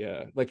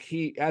idea, like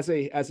he, as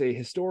a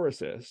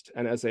historicist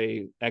and as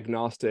a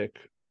agnostic,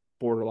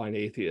 borderline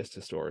atheist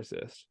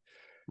historicist,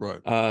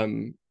 right,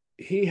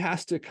 he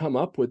has to come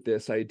up with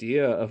this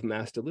idea of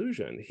mass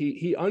delusion.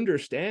 He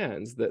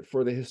understands that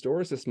for the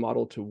historicist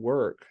model to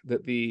work,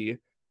 that the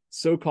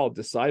so-called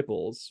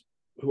disciples,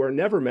 who are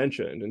never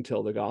mentioned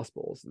until the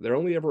Gospels, they're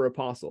only ever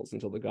apostles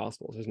until the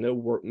Gospels. There's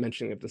no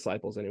mentioning of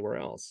disciples anywhere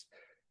else.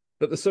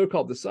 But the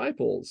so-called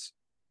disciples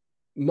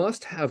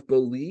must have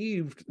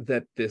believed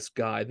that this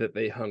guy that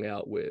they hung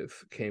out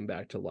with came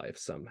back to life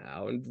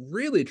somehow, and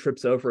really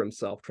trips over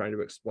himself trying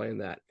to explain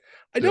that.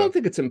 I don't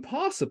think it's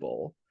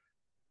impossible,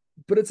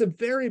 but it's a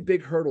very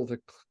big hurdle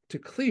to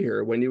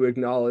clear when you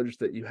acknowledge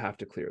that you have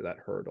to clear that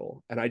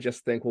hurdle. And I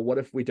just think, well, what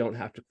if we don't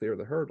have to clear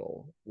the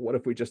hurdle? What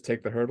if we just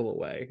take the hurdle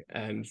away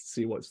and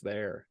see what's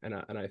there? And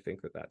I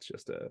think that that's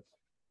just a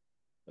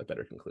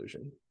better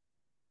conclusion.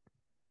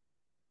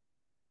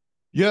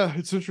 Yeah,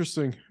 it's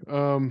interesting.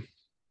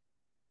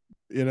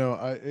 You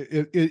know,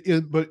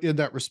 but in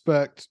that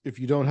respect, if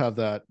you don't have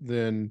that,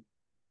 then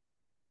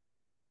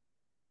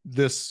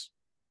this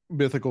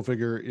mythical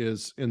figure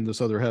is in this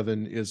other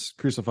heaven, is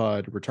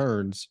crucified,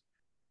 returns.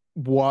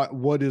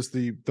 What is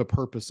the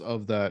purpose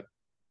of that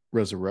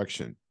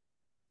resurrection?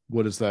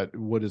 What is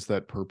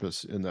that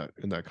purpose in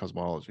that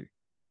cosmology?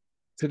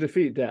 To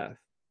defeat death.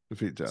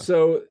 Defeat death.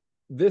 So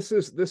this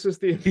is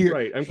the here,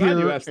 right. I'm glad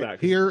you asked that.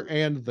 Here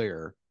and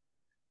there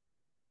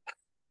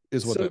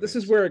is what. So this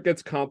means. Is where it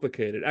gets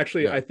complicated.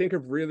 Actually, yeah. I think a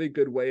really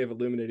good way of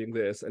illuminating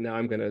this, and now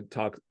I'm going to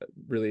talk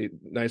really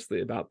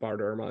nicely about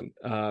Bart Ehrman.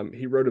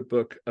 He wrote a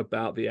book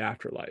about the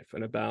afterlife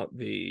and about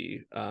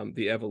the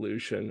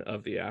evolution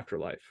of the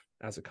afterlife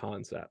as a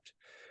concept.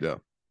 Yeah.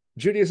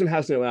 Judaism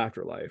has no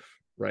afterlife,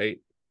 right?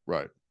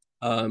 Right.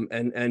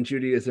 And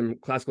Judaism,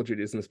 classical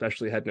Judaism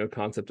especially, had no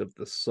concept of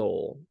the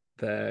soul,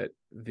 that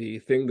the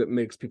thing that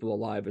makes people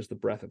alive is the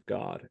breath of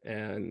God,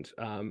 and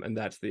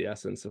that's the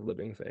essence of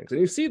living things.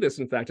 And you see this,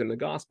 in fact, in the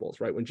Gospels,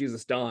 right? When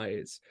Jesus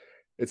dies,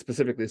 it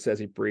specifically says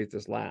he breathed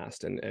his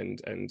last,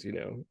 and you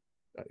know,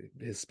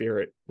 his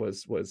spirit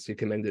was he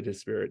commended his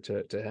spirit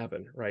to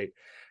heaven, right?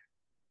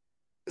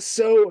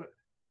 So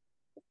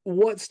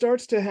what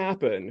starts to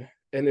happen,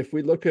 and if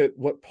we look at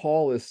what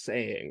Paul is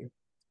saying,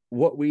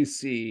 what we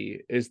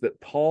see is that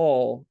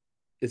Paul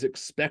is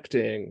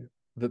expecting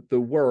that the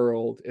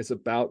world is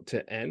about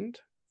to end,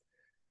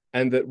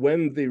 and that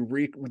when the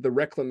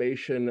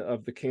reclamation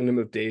of the kingdom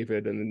of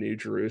David and the New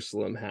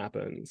Jerusalem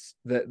happens,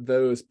 that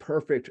those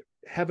perfect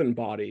heaven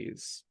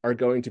bodies are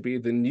going to be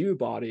the new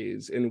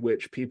bodies in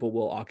which people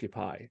will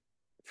occupy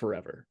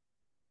forever,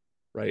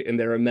 right? And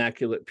they're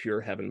immaculate,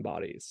 pure heaven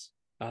bodies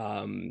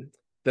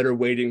that are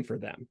waiting for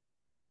them.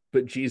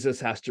 But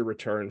Jesus has to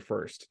return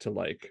first to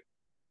like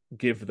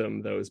give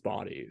them those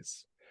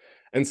bodies.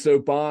 And so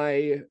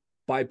by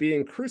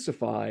being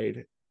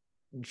crucified,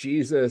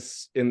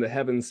 Jesus in the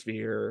heaven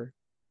sphere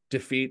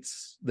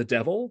defeats the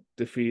devil,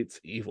 defeats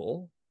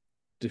evil,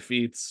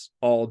 defeats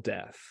all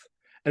death.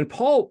 And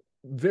Paul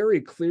very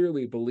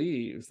clearly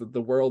believes that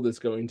the world is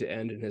going to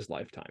end in his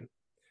lifetime,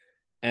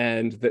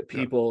 and that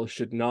people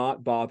should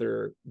not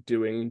bother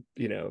doing,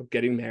 you know,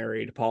 getting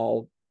married.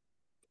 Paul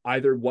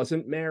either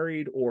wasn't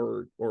married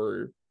or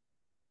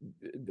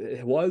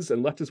was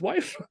and left his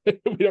wife.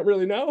 We don't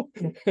really know.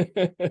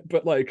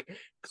 But like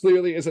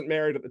clearly isn't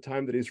married at the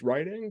time that he's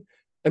writing.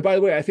 And by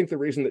the way, I think the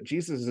reason that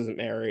Jesus isn't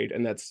married,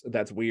 and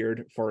that's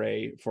weird for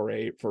a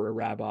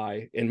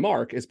rabbi in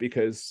Mark, is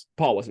because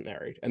Paul wasn't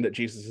married, and that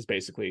Jesus is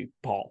basically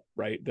Paul,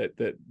 right?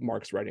 That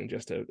Mark's writing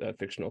just a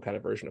fictional kind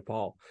of version of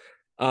Paul.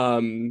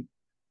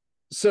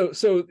 So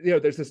you know,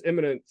 there's this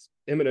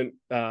imminent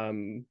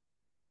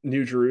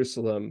New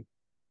Jerusalem,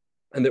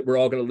 and that we're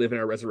all going to live in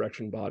our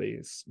resurrection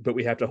bodies, but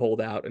we have to hold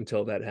out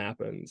until that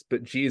happens.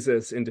 But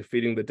Jesus, in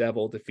defeating the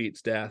devil,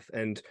 defeats death,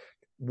 and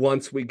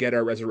once we get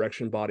our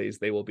resurrection bodies,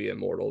 they will be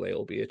immortal, they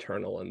will be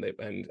eternal,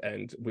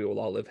 and we will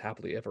all live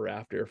happily ever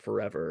after,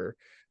 forever,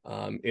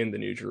 in the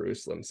New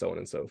Jerusalem, so on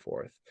and so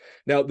forth.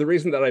 Now, the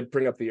reason that I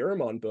bring up the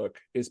Ehrman book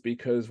is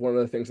because one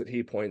of the things that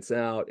he points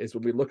out is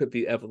when we look at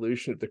the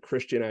evolution of the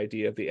Christian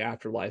idea of the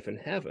afterlife in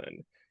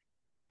heaven,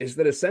 is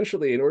that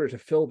essentially, in order to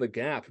fill the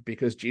gap,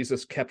 because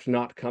Jesus kept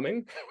not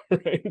coming,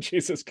 right?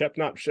 Jesus kept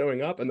not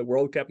showing up and the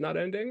world kept not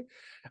ending,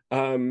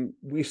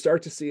 we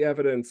start to see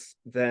evidence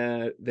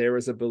that there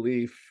is a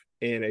belief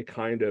in a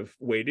kind of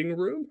waiting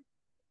room.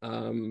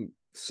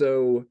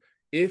 So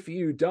if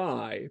you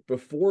die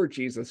before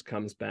Jesus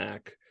comes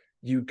back,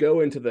 you go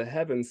into the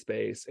heaven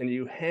space and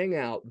you hang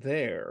out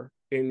there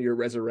in your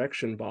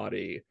resurrection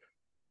body,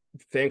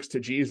 thanks to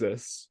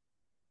Jesus,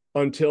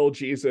 until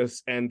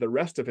Jesus and the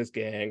rest of his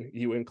gang,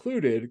 you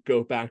included,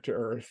 go back to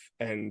Earth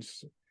and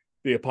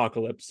the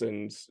apocalypse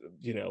and,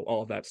 you know,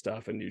 all of that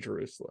stuff in New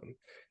Jerusalem.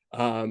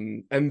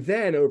 And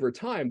then over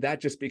time,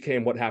 that just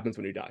became what happens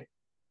when you die.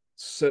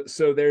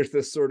 So there's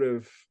this sort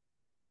of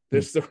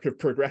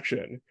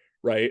progression,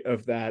 right,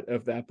 of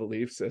that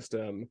belief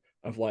system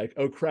of like,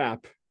 oh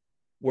crap,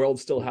 world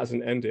still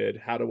hasn't ended.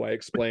 How do I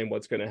explain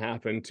what's going to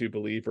happen to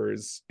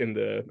believers in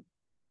the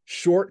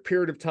short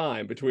period of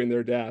time between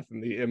their death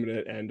and the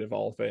imminent end of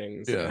all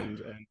things, and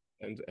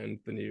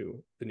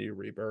the new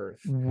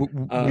rebirth?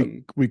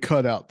 We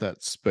cut out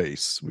that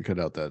space. We cut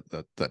out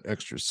that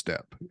extra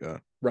step. Yeah.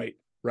 Right.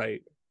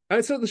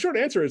 And so the short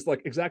answer is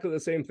like exactly the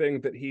same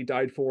thing that he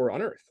died for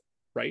on Earth,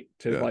 right?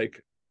 To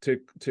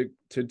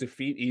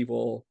defeat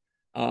evil,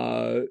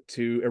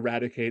 to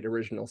eradicate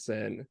original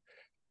sin,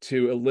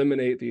 to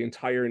eliminate the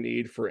entire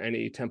need for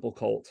any temple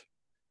cult,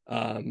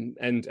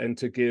 and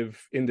to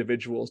give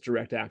individuals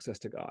direct access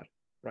to God,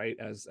 right,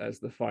 as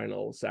the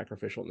final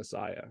sacrificial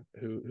Messiah,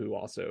 who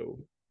also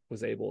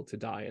was able to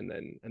die and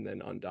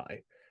then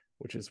undie,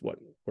 which is what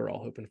we're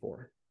all hoping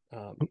for.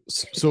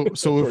 So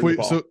if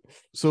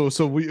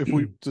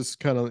we just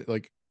kind of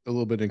like a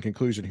little bit in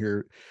conclusion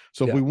here,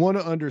 so if we want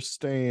to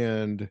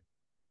understand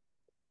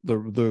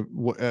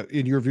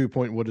in your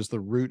viewpoint, what is the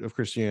root of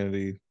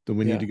Christianity, then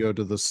we need to go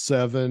to the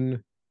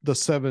seven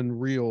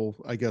real,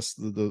 I guess,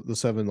 the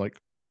seven, like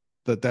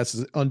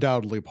that's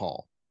undoubtedly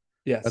Paul.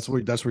 Yes, that's where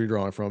you're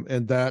drawing from,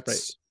 and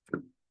that's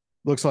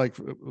looks like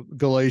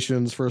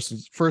Galatians,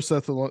 First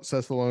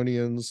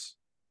Thessalonians,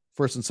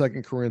 First and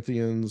Second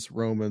Corinthians,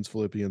 Romans,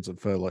 Philippians,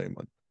 and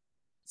Philemon.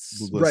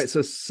 Right.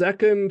 So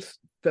Second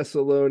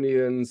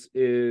Thessalonians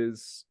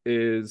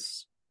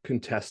is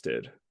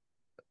contested.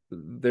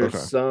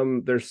 There's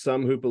some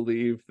who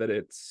believe that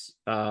it's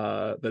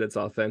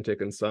authentic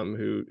and some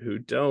who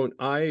don't.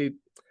 I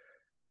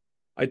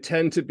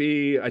tend to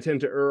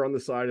err on the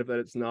side of that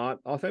it's not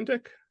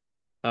authentic.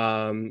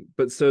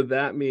 But so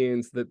that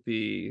means that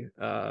the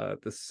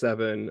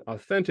seven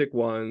authentic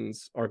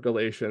ones are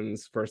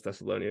Galatians, First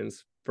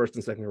Thessalonians, First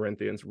and Second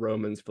Corinthians,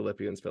 Romans,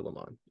 Philippians,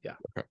 Philemon. Yeah.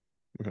 Okay.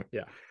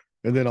 Yeah.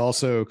 And then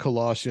also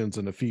Colossians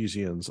and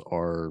Ephesians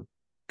are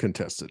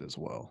contested as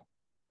well.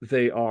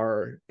 They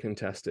are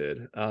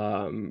contested.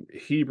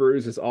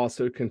 Hebrews is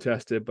also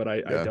contested, but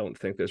I don't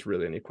think there's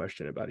really any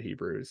question about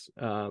Hebrews.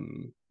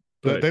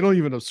 But they don't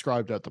even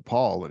ascribe that to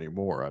Paul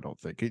anymore. I don't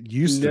think it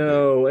used to be.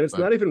 No, and it's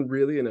not even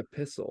really an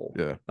epistle.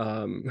 Yeah.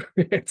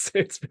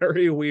 It's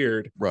very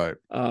weird. Right.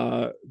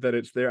 That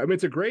it's there. I mean,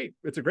 it's a great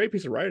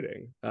piece of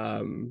writing.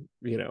 In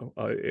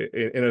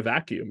a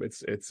vacuum,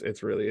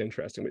 it's really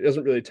interesting. But it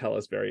doesn't really tell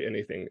us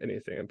anything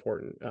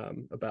important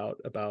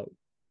about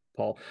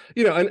Paul.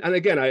 And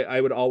again,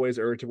 I would always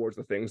err towards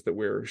the things that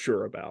we're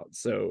sure about.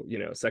 So,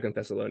 Second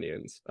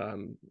Thessalonians.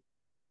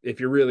 If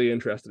you're really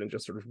interested in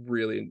just sort of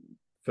really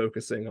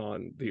focusing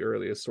on the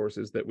earliest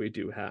sources that we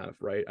do have,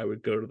 right, I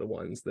would go to the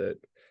ones that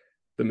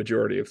the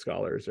majority of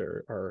scholars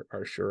are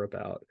sure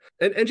about.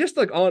 And just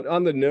like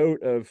on the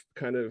note of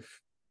kind of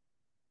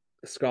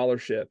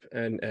scholarship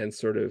and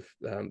sort of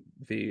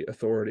the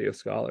authority of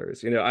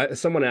scholars,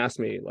 someone asked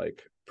me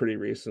like pretty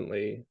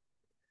recently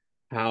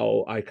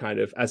how I kind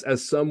of,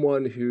 as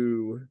someone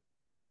who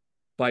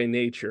by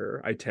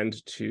nature I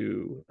tend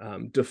to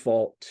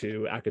default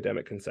to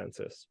academic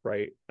consensus,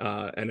 right?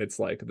 And it's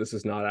like, this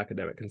is not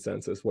academic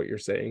consensus, what you're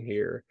saying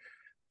here.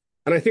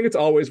 And I think it's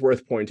always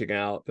worth pointing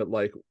out that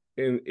like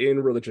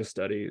in religious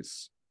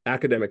studies,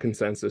 academic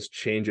consensus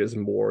changes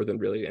more than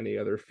really any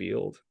other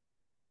field.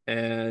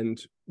 And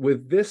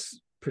with this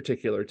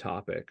particular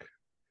topic,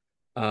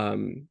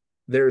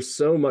 there's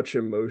so much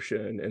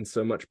emotion and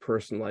so much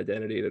personal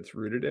identity that's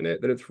rooted in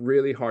it that it's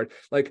really hard.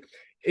 Like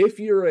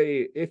if you're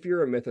a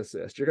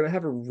mythicist, you're going to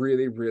have a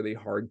really, really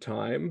hard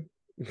time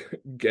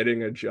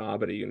getting a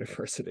job at a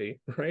university,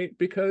 right?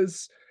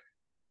 Because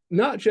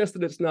not just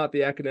that it's not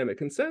the academic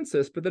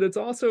consensus, but that it's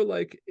also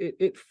like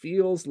it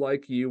feels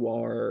like you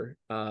are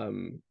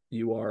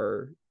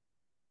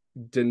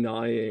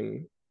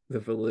denying the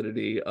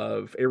validity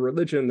of a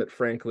religion that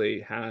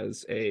frankly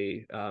has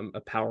a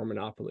power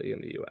monopoly in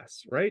the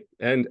US, right?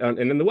 And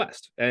in the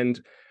West. And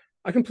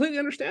I completely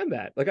understand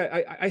that. Like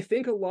I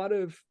think a lot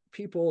of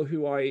people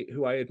who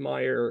I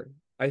admire,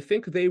 I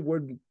think they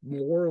would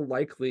more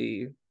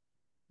likely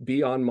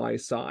be on my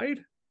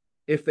side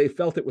if they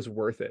felt it was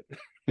worth it.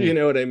 You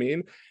know what I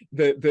mean?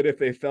 That if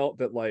they felt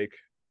that like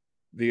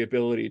the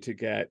ability to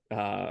get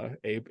a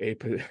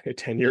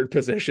tenured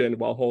position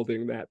while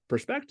holding that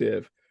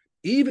perspective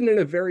even in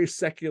a very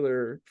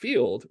secular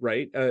field,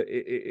 right?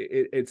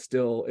 It's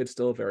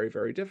still very,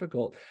 very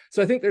difficult.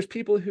 So I think there's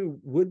people who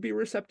would be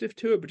receptive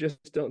to it, but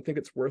just don't think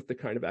it's worth the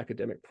kind of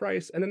academic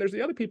price. And then there's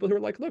the other people who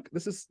are like, look,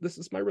 this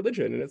is my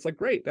religion, and it's like,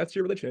 great, that's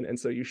your religion, and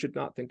so you should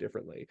not think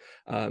differently.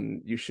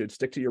 You should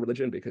stick to your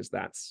religion because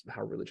that's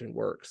how religion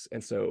works.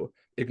 And so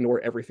ignore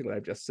everything that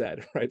I've just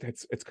said, right?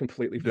 It's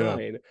completely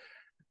fine.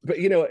 But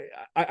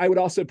I would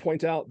also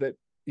point out that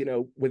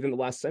within the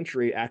last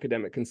century,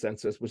 academic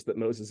consensus was that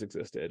Moses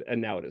existed, and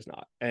now it is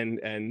not, and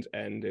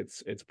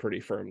it's pretty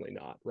firmly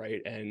not,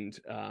 right? And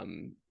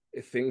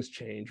things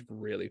change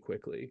really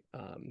quickly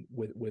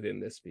within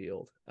this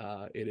field.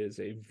 It's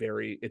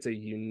a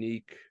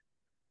unique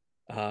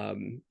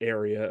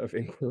area of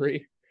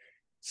inquiry,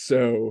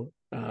 so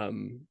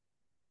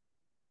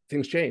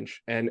things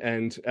change,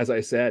 and as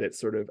I said, it's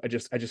sort of I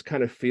just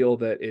kind of feel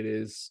that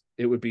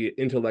it would be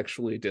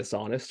intellectually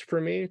dishonest for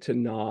me to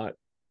not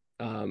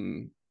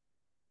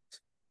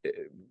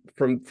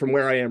from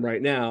where I am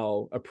right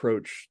now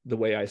approach the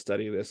way I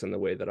study this and the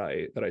way that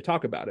I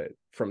talk about it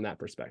from that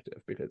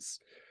perspective, because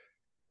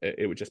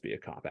it would just be a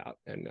cop out,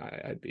 and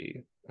I'd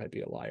be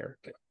a liar.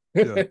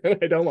 Yeah.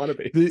 I don't want to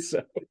be.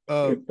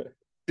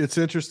 It's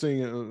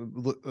interesting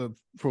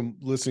from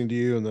listening to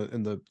you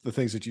and the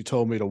things that you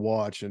told me to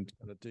watch, and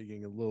kind of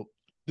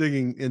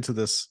digging into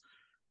this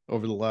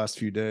over the last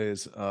few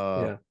days.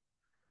 I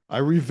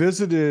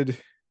revisited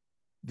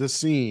the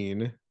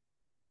scene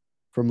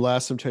from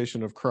Last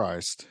Temptation of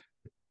Christ,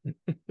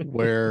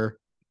 where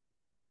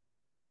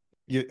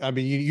I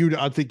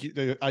think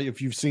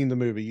if you've seen the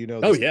movie,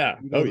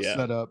 the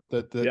setup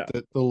that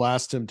the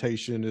last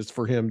temptation is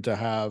for him to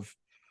have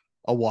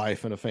a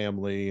wife and a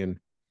family, and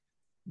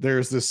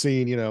there's this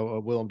scene,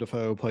 Willem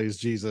Dafoe plays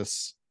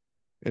Jesus,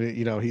 and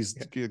he's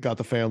got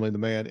the family and the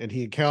man, and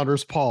he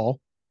encounters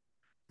Paul,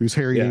 who's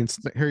Harry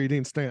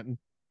Dean Stanton.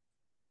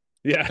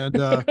 Yeah, and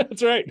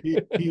that's right.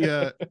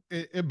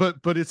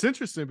 But it's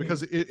interesting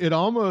because it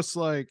almost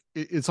like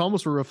it's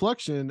almost a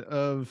reflection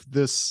of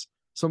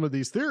some of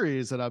these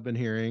theories that I've been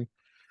hearing,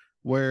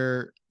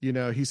 where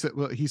he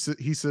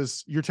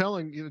says you're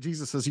telling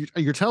Jesus says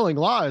you're telling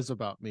lies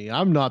about me.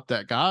 I'm not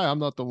that guy. I'm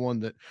not the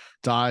one that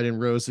died and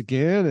rose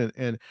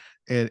again.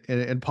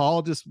 And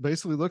Paul just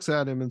basically looks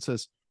at him and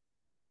says,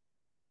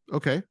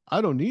 okay, I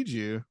don't need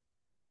you.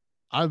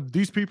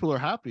 These people are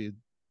happy.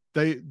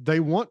 They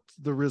want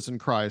the risen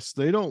Christ.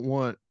 They don't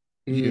want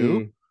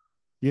you,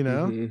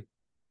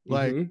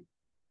 like,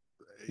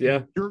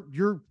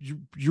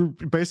 you're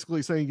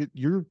basically saying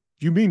you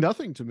mean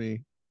nothing to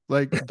me.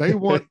 Like, they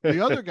want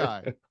the other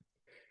guy.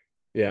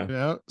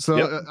 Yeah. So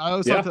I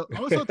always thought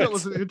that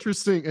was an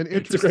interesting.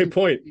 It's a great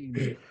point.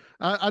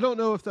 I don't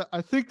know if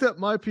I think that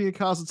might be in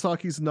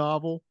Kazasaki's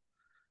novel,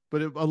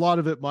 but a lot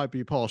of it might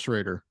be Paul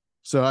Schrader.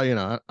 So I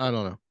don't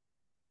know.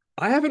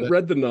 I haven't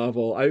read the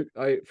novel.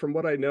 I from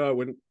what I know, I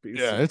wouldn't be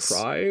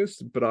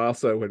surprised, but I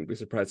also wouldn't be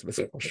surprised if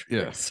it's Paul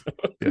Schrader. Yes.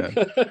 It's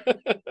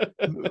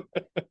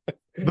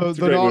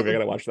a great movie. I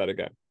gotta watch that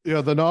again.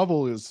 Yeah, the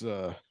novel is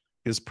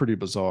pretty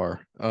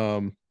bizarre.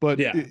 But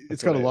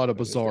it's got a lot of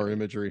bizarre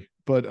imagery.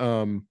 But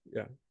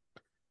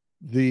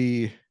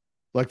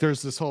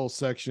there's this whole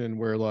section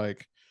where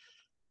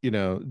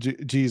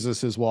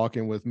Jesus is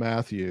walking with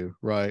Matthew,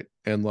 right?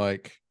 And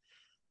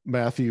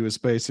Matthew is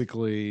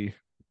basically,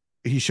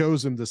 he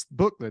shows him this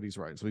book that he's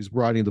writing. So he's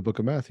writing the book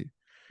of Matthew.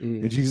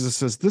 And Jesus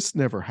says, this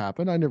never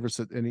happened. I never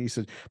said. And he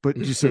said, but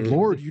you said,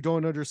 Lord, you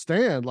don't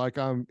understand.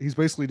 He's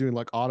basically doing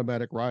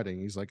automatic writing.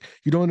 He's like,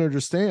 you don't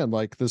understand.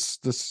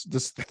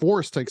 This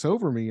force takes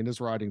over me and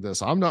is writing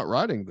this. I'm not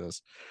writing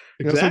this.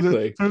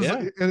 Exactly.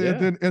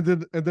 And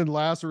then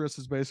Lazarus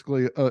is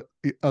basically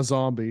a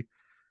zombie.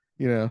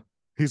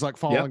 He's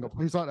falling.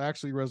 He's not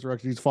actually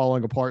resurrected. He's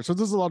falling apart. So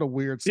there's a lot of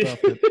weird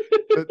stuff that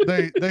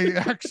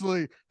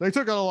they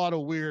took out a lot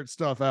of weird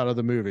stuff out of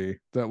the movie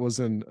that was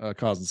in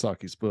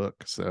Kazasaki's book.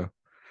 So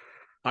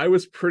I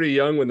was pretty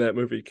young when that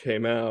movie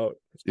came out.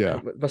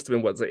 It must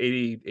have been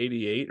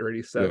 88 or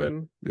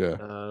 87.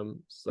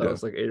 So I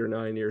was 8 or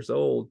 9 years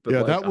old.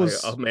 But that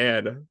was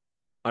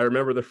I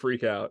remember the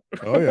freak out.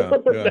 Oh yeah.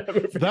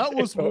 That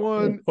was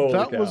one.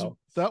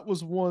 That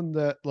was one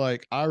that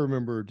I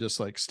remember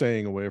just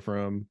staying away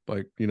from.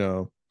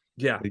 You're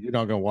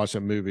not gonna watch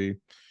that movie.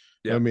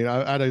 Yeah. I mean,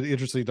 I had an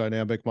interesting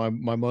dynamic. My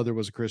mother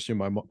was a Christian.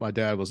 My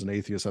dad was an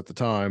atheist at the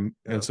time.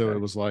 And so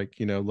it was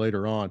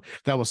later on,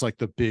 that was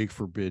the big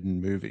forbidden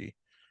movie.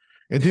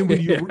 And then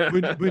when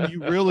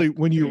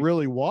you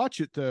really watch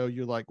it though,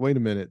 you're like, wait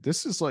a minute,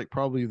 this is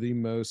probably the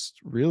most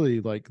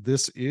really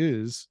this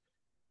is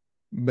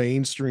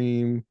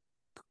mainstream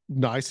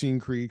Nicene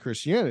Creed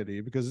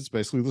Christianity, because it's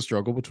basically the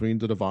struggle between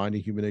the divine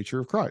and human nature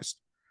of Christ.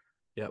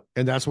 Yep.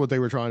 And that's what they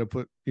were trying to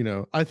put,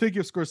 I think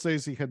if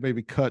Scorsese had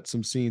maybe cut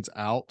some scenes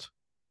out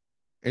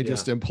and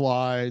just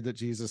implied that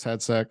Jesus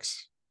had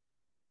sex,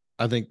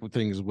 I think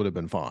things would have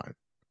been fine.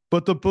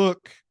 But the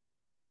book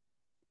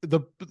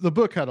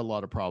had a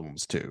lot of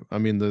problems too. I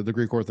mean, the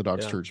Greek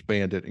Orthodox Church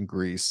banned it in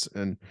Greece.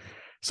 And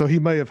so he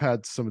may have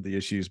had some of the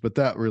issues, but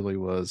that really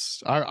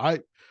was, I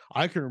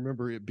can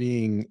remember it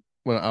being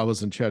when I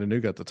was in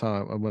Chattanooga at the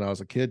time when I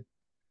was a kid,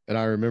 and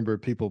I remember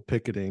people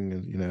picketing,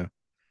 and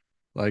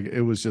like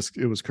it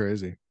was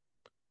crazy.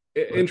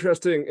 But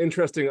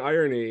Interesting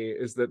irony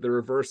is that the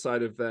reverse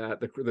side of that,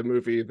 the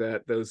movie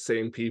that those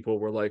same people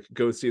were like,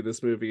 go see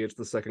this movie, it's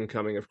the second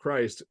coming of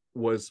Christ,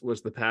 was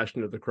the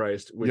Passion of the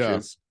Christ, which yeah,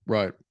 is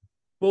right.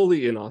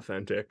 fully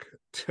inauthentic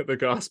to the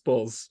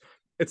Gospels.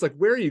 It's like,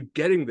 where are you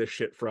getting this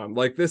shit from?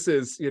 Like, this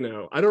is,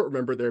 I don't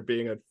remember there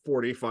being a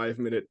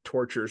 45-minute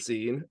torture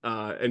scene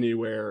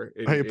anywhere.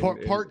 Hey,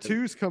 part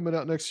two's coming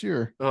out next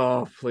year.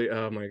 Oh, please,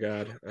 oh my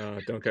God,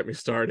 don't get me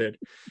started.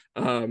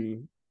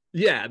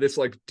 Yeah, this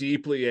like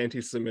deeply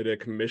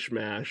anti-Semitic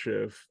mishmash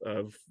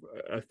of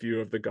a few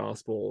of the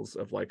Gospels,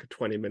 of like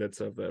 20 minutes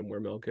of them,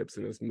 where Mel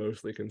Gibson is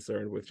mostly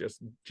concerned with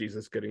just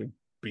Jesus getting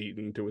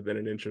beaten to within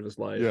an inch of his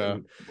life. Yeah,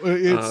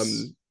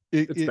 and,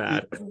 it's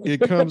bad.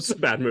 It comes it's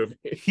a bad movie.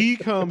 he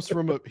comes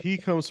from a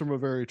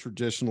very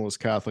traditionalist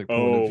Catholic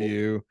point of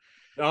view.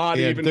 Not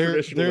and even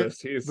traditionalist.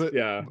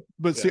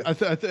 See, I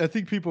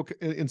think people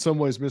in some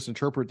ways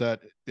misinterpret that.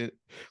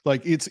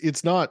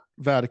 It's not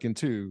Vatican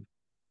II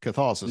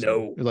Catholicism.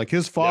 No, like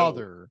his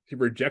father he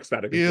rejects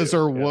Vatican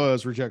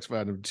rejects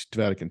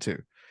Vatican II.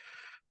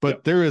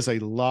 But there is a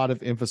lot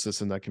of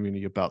emphasis in that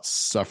community about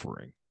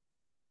suffering.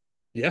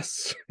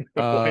 Yes,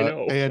 I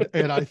know.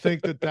 and I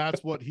think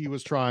that's what he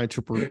was trying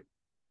to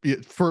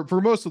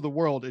for most of the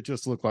world. It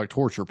just looked like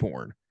torture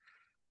porn,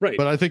 right?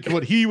 But I think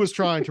what he was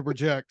trying to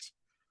project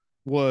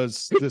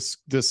was this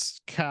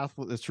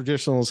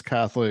traditionalist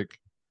Catholic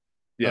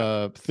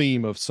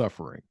theme of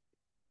suffering.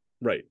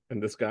 Right.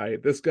 And this guy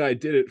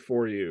did it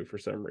for you for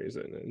some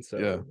reason. And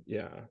so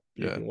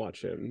you can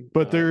watch him.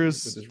 But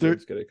ribs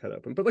getting cut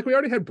up. But like, we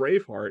already had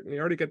Braveheart,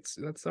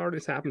 and that's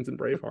already happens in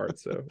Braveheart.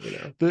 So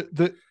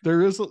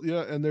there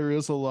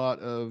is a lot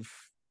of,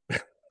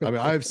 I mean,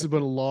 it's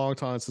been a long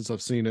time since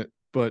I've seen it,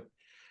 but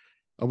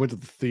I went to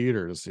the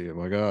theater to see it.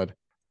 My God.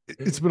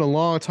 It's been a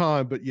long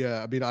time, but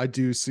yeah, I mean, I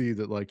do see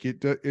that, like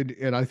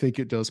and I think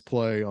it does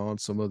play on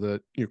some of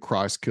the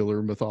Christ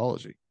killer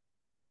mythology.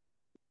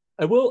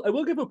 I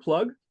will give a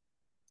plug.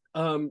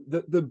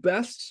 The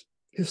best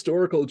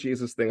historical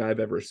Jesus thing I've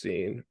ever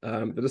seen,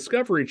 the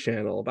Discovery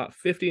Channel, about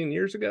 15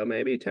 years ago,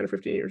 maybe 10 or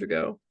 15 years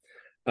ago,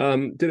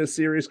 did a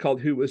series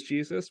called Who Was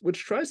Jesus,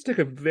 which tries to take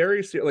a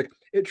very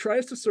it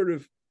tries to sort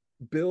of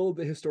build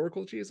the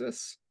historical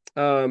Jesus.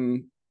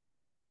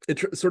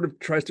 It sort of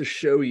tries to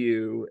show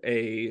you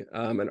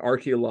an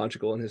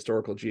archaeological and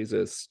historical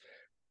Jesus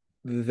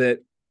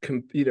that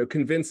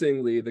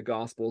convincingly the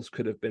Gospels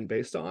could have been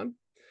based on.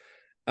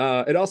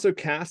 It also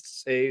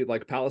casts a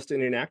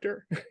Palestinian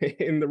actor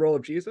in the role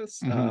of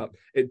Jesus.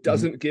 It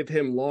doesn't give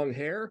him long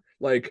hair.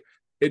 Like,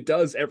 it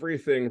does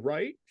everything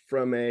right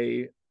from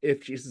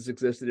if Jesus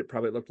existed, it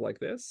probably looked like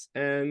this.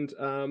 And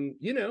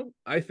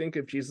I think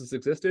if Jesus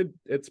existed,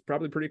 it's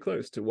probably pretty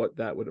close to what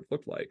that would have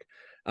looked like.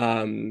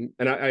 And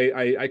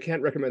I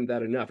can't recommend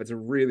that enough. It's a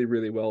really,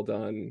 really well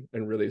done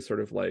and really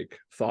sort of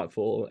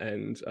thoughtful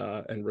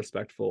and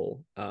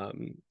respectful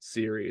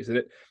series.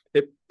 And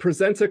it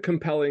presents a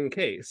compelling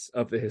case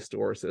of the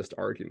historicist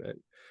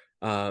argument.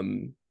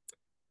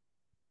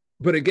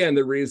 But again,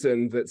 the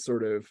reason that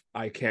sort of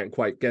I can't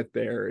quite get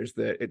there is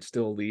that it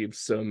still leaves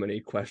so many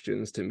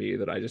questions to me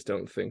that I just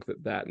don't think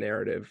that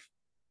narrative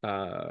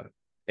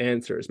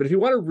answers. But if you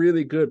want a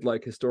really good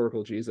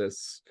historical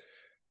Jesus,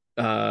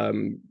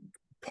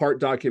 part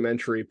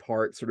documentary,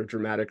 part sort of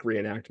dramatic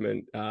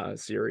reenactment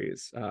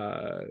series,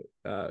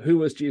 Who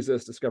Was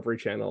Jesus? Discovery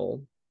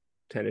Channel,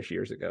 10-ish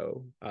years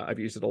ago. I've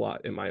used it a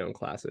lot in my own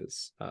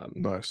classes.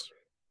 Nice.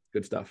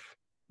 Good stuff.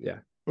 Yeah.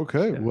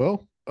 Okay. Yeah.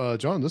 Well,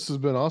 John, this has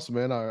been awesome,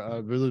 man. I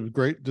really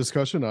great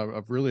discussion.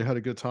 I've really had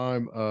a good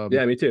time.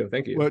 Yeah, me too.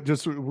 Thank you. But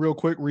just a real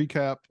quick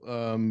recap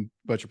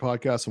about your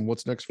podcast and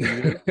what's next for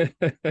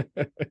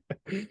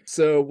you.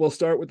 So we'll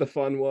start with the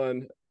fun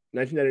one.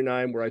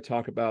 1999, where I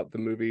talk about the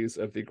movies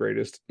of the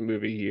greatest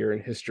movie year in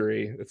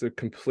history. It's a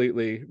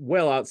completely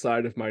well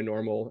outside of my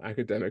normal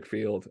academic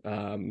field.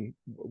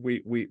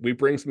 We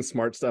bring some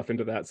smart stuff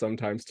into that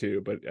sometimes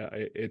too, but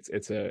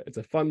it's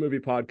a fun movie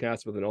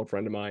podcast with an old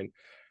friend of mine.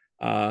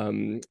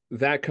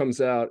 That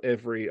comes out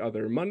every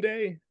other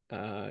Monday.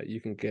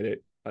 You can get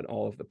it on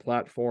all of the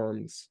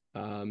platforms.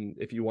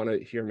 If you want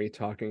to hear me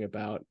talking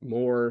about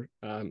more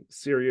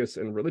serious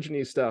and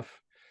religion-y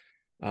stuff,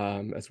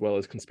 as well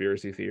as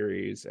conspiracy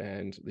theories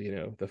and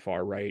the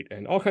far right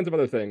and all kinds of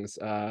other things,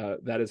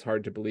 that is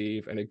hard to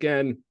believe. And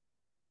again,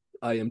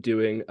 I am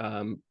doing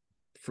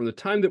from the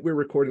time that we're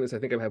recording this, I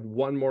think I have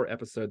one more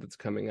episode that's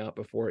coming out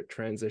before it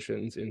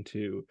transitions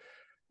into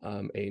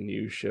a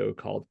new show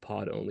called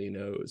Pod Only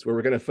Knows, where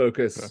we're going to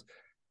focus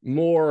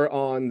more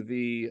on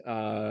the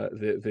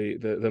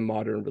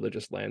modern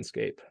religious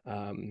landscape.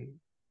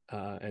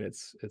 And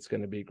it's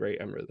going to be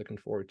great. I'm really looking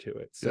forward to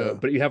it. So,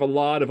 but you have a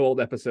lot of old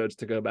episodes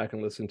to go back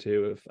and listen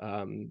to of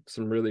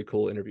some really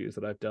cool interviews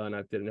that I've done.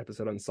 I did an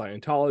episode on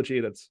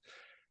Scientology that's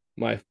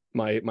my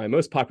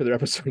most popular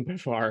episode by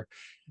far,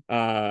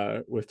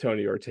 with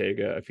Tony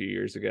Ortega a few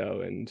years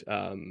ago, and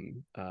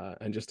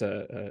just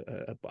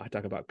I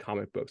talk about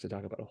comic books. I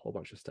talk about a whole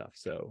bunch of stuff.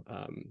 So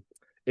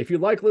if you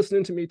like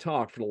listening to me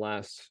talk for the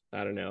last,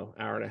 I don't know,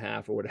 hour and a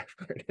half or whatever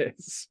it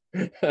is,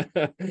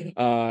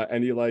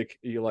 and you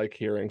like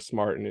hearing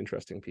smart and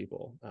interesting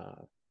people,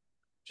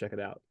 check it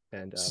out.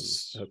 And I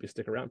hope you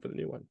stick around for the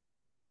new one.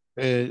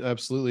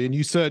 Absolutely. And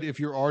you said if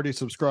you're already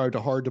subscribed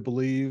to Hard to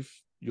Believe,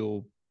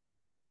 you'll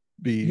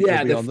be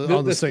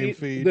on the same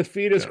feed. The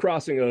feed is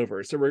crossing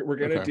over, so we're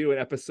going to do an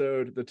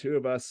episode, the two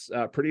of us,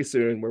 pretty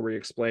soon, where we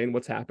explain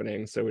what's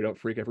happening so we don't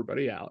freak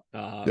everybody out.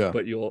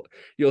 But you'll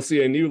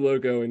see a new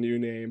logo, a new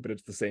name, but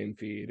it's the same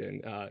feed,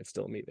 and it's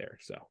still me there.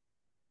 So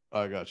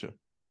I gotcha.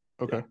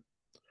 Okay. Yeah.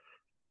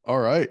 All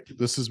right,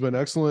 this has been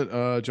excellent.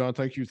 John,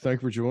 thank you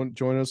for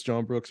joining us.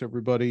 John Brooks,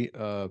 everybody.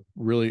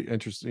 Really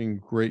interesting,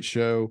 great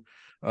show.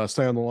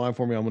 Stay on the line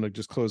for me. I'm going to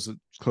just close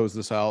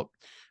this out.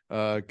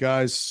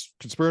 Guys,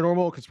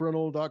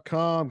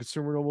 conspirinormal.com,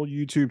 Conspirinormal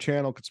YouTube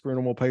channel,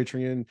 Conspirinormal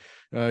Patreon.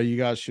 You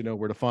guys should know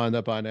where to find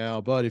that by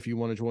now. But if you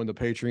want to join the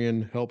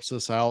Patreon, helps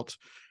us out,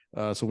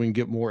 so we can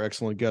get more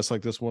excellent guests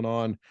like this one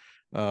on.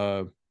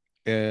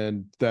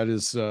 And that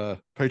is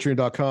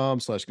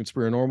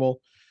patreon.com/Conspirinormal.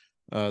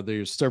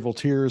 There's several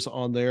tiers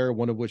on there,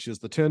 one of which is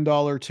the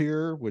 $10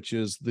 tier, which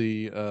is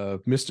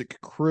the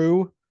Mystic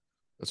Crew.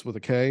 That's with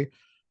a K.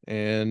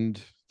 And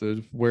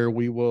where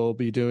we will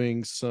be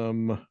doing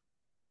some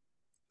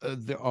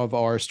of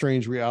our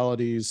Strange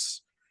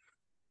Realities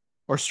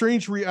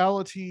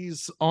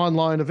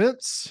online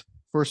events.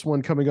 First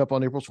one coming up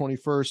on April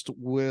 21st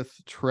with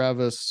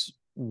Travis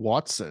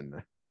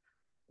Watson,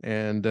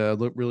 and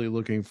really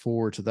looking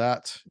forward to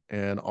that.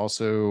 And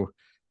also,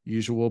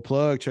 usual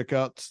plug, check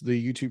out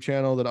the YouTube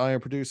channel that I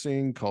am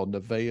producing called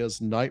Nevaeh's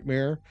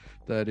Nightmare.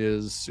 That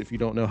is, if you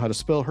don't know how to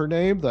spell her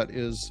name, that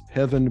is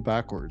heaven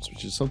backwards,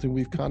 which is something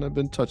we've kind of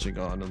been touching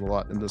on a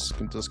lot in this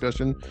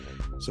discussion.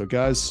 So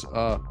guys,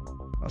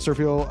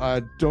 Sergio,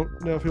 I don't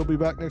know if he'll be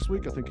back next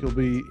week. I think he'll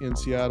be in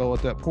Seattle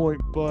at that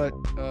point, but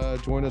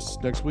join us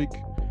next week.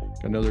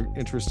 Another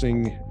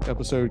interesting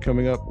episode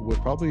coming up with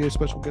probably a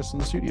special guest in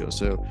the studio.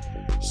 So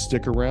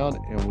stick around,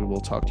 and we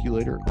will talk to you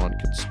later on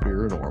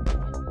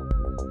Conspirinormal.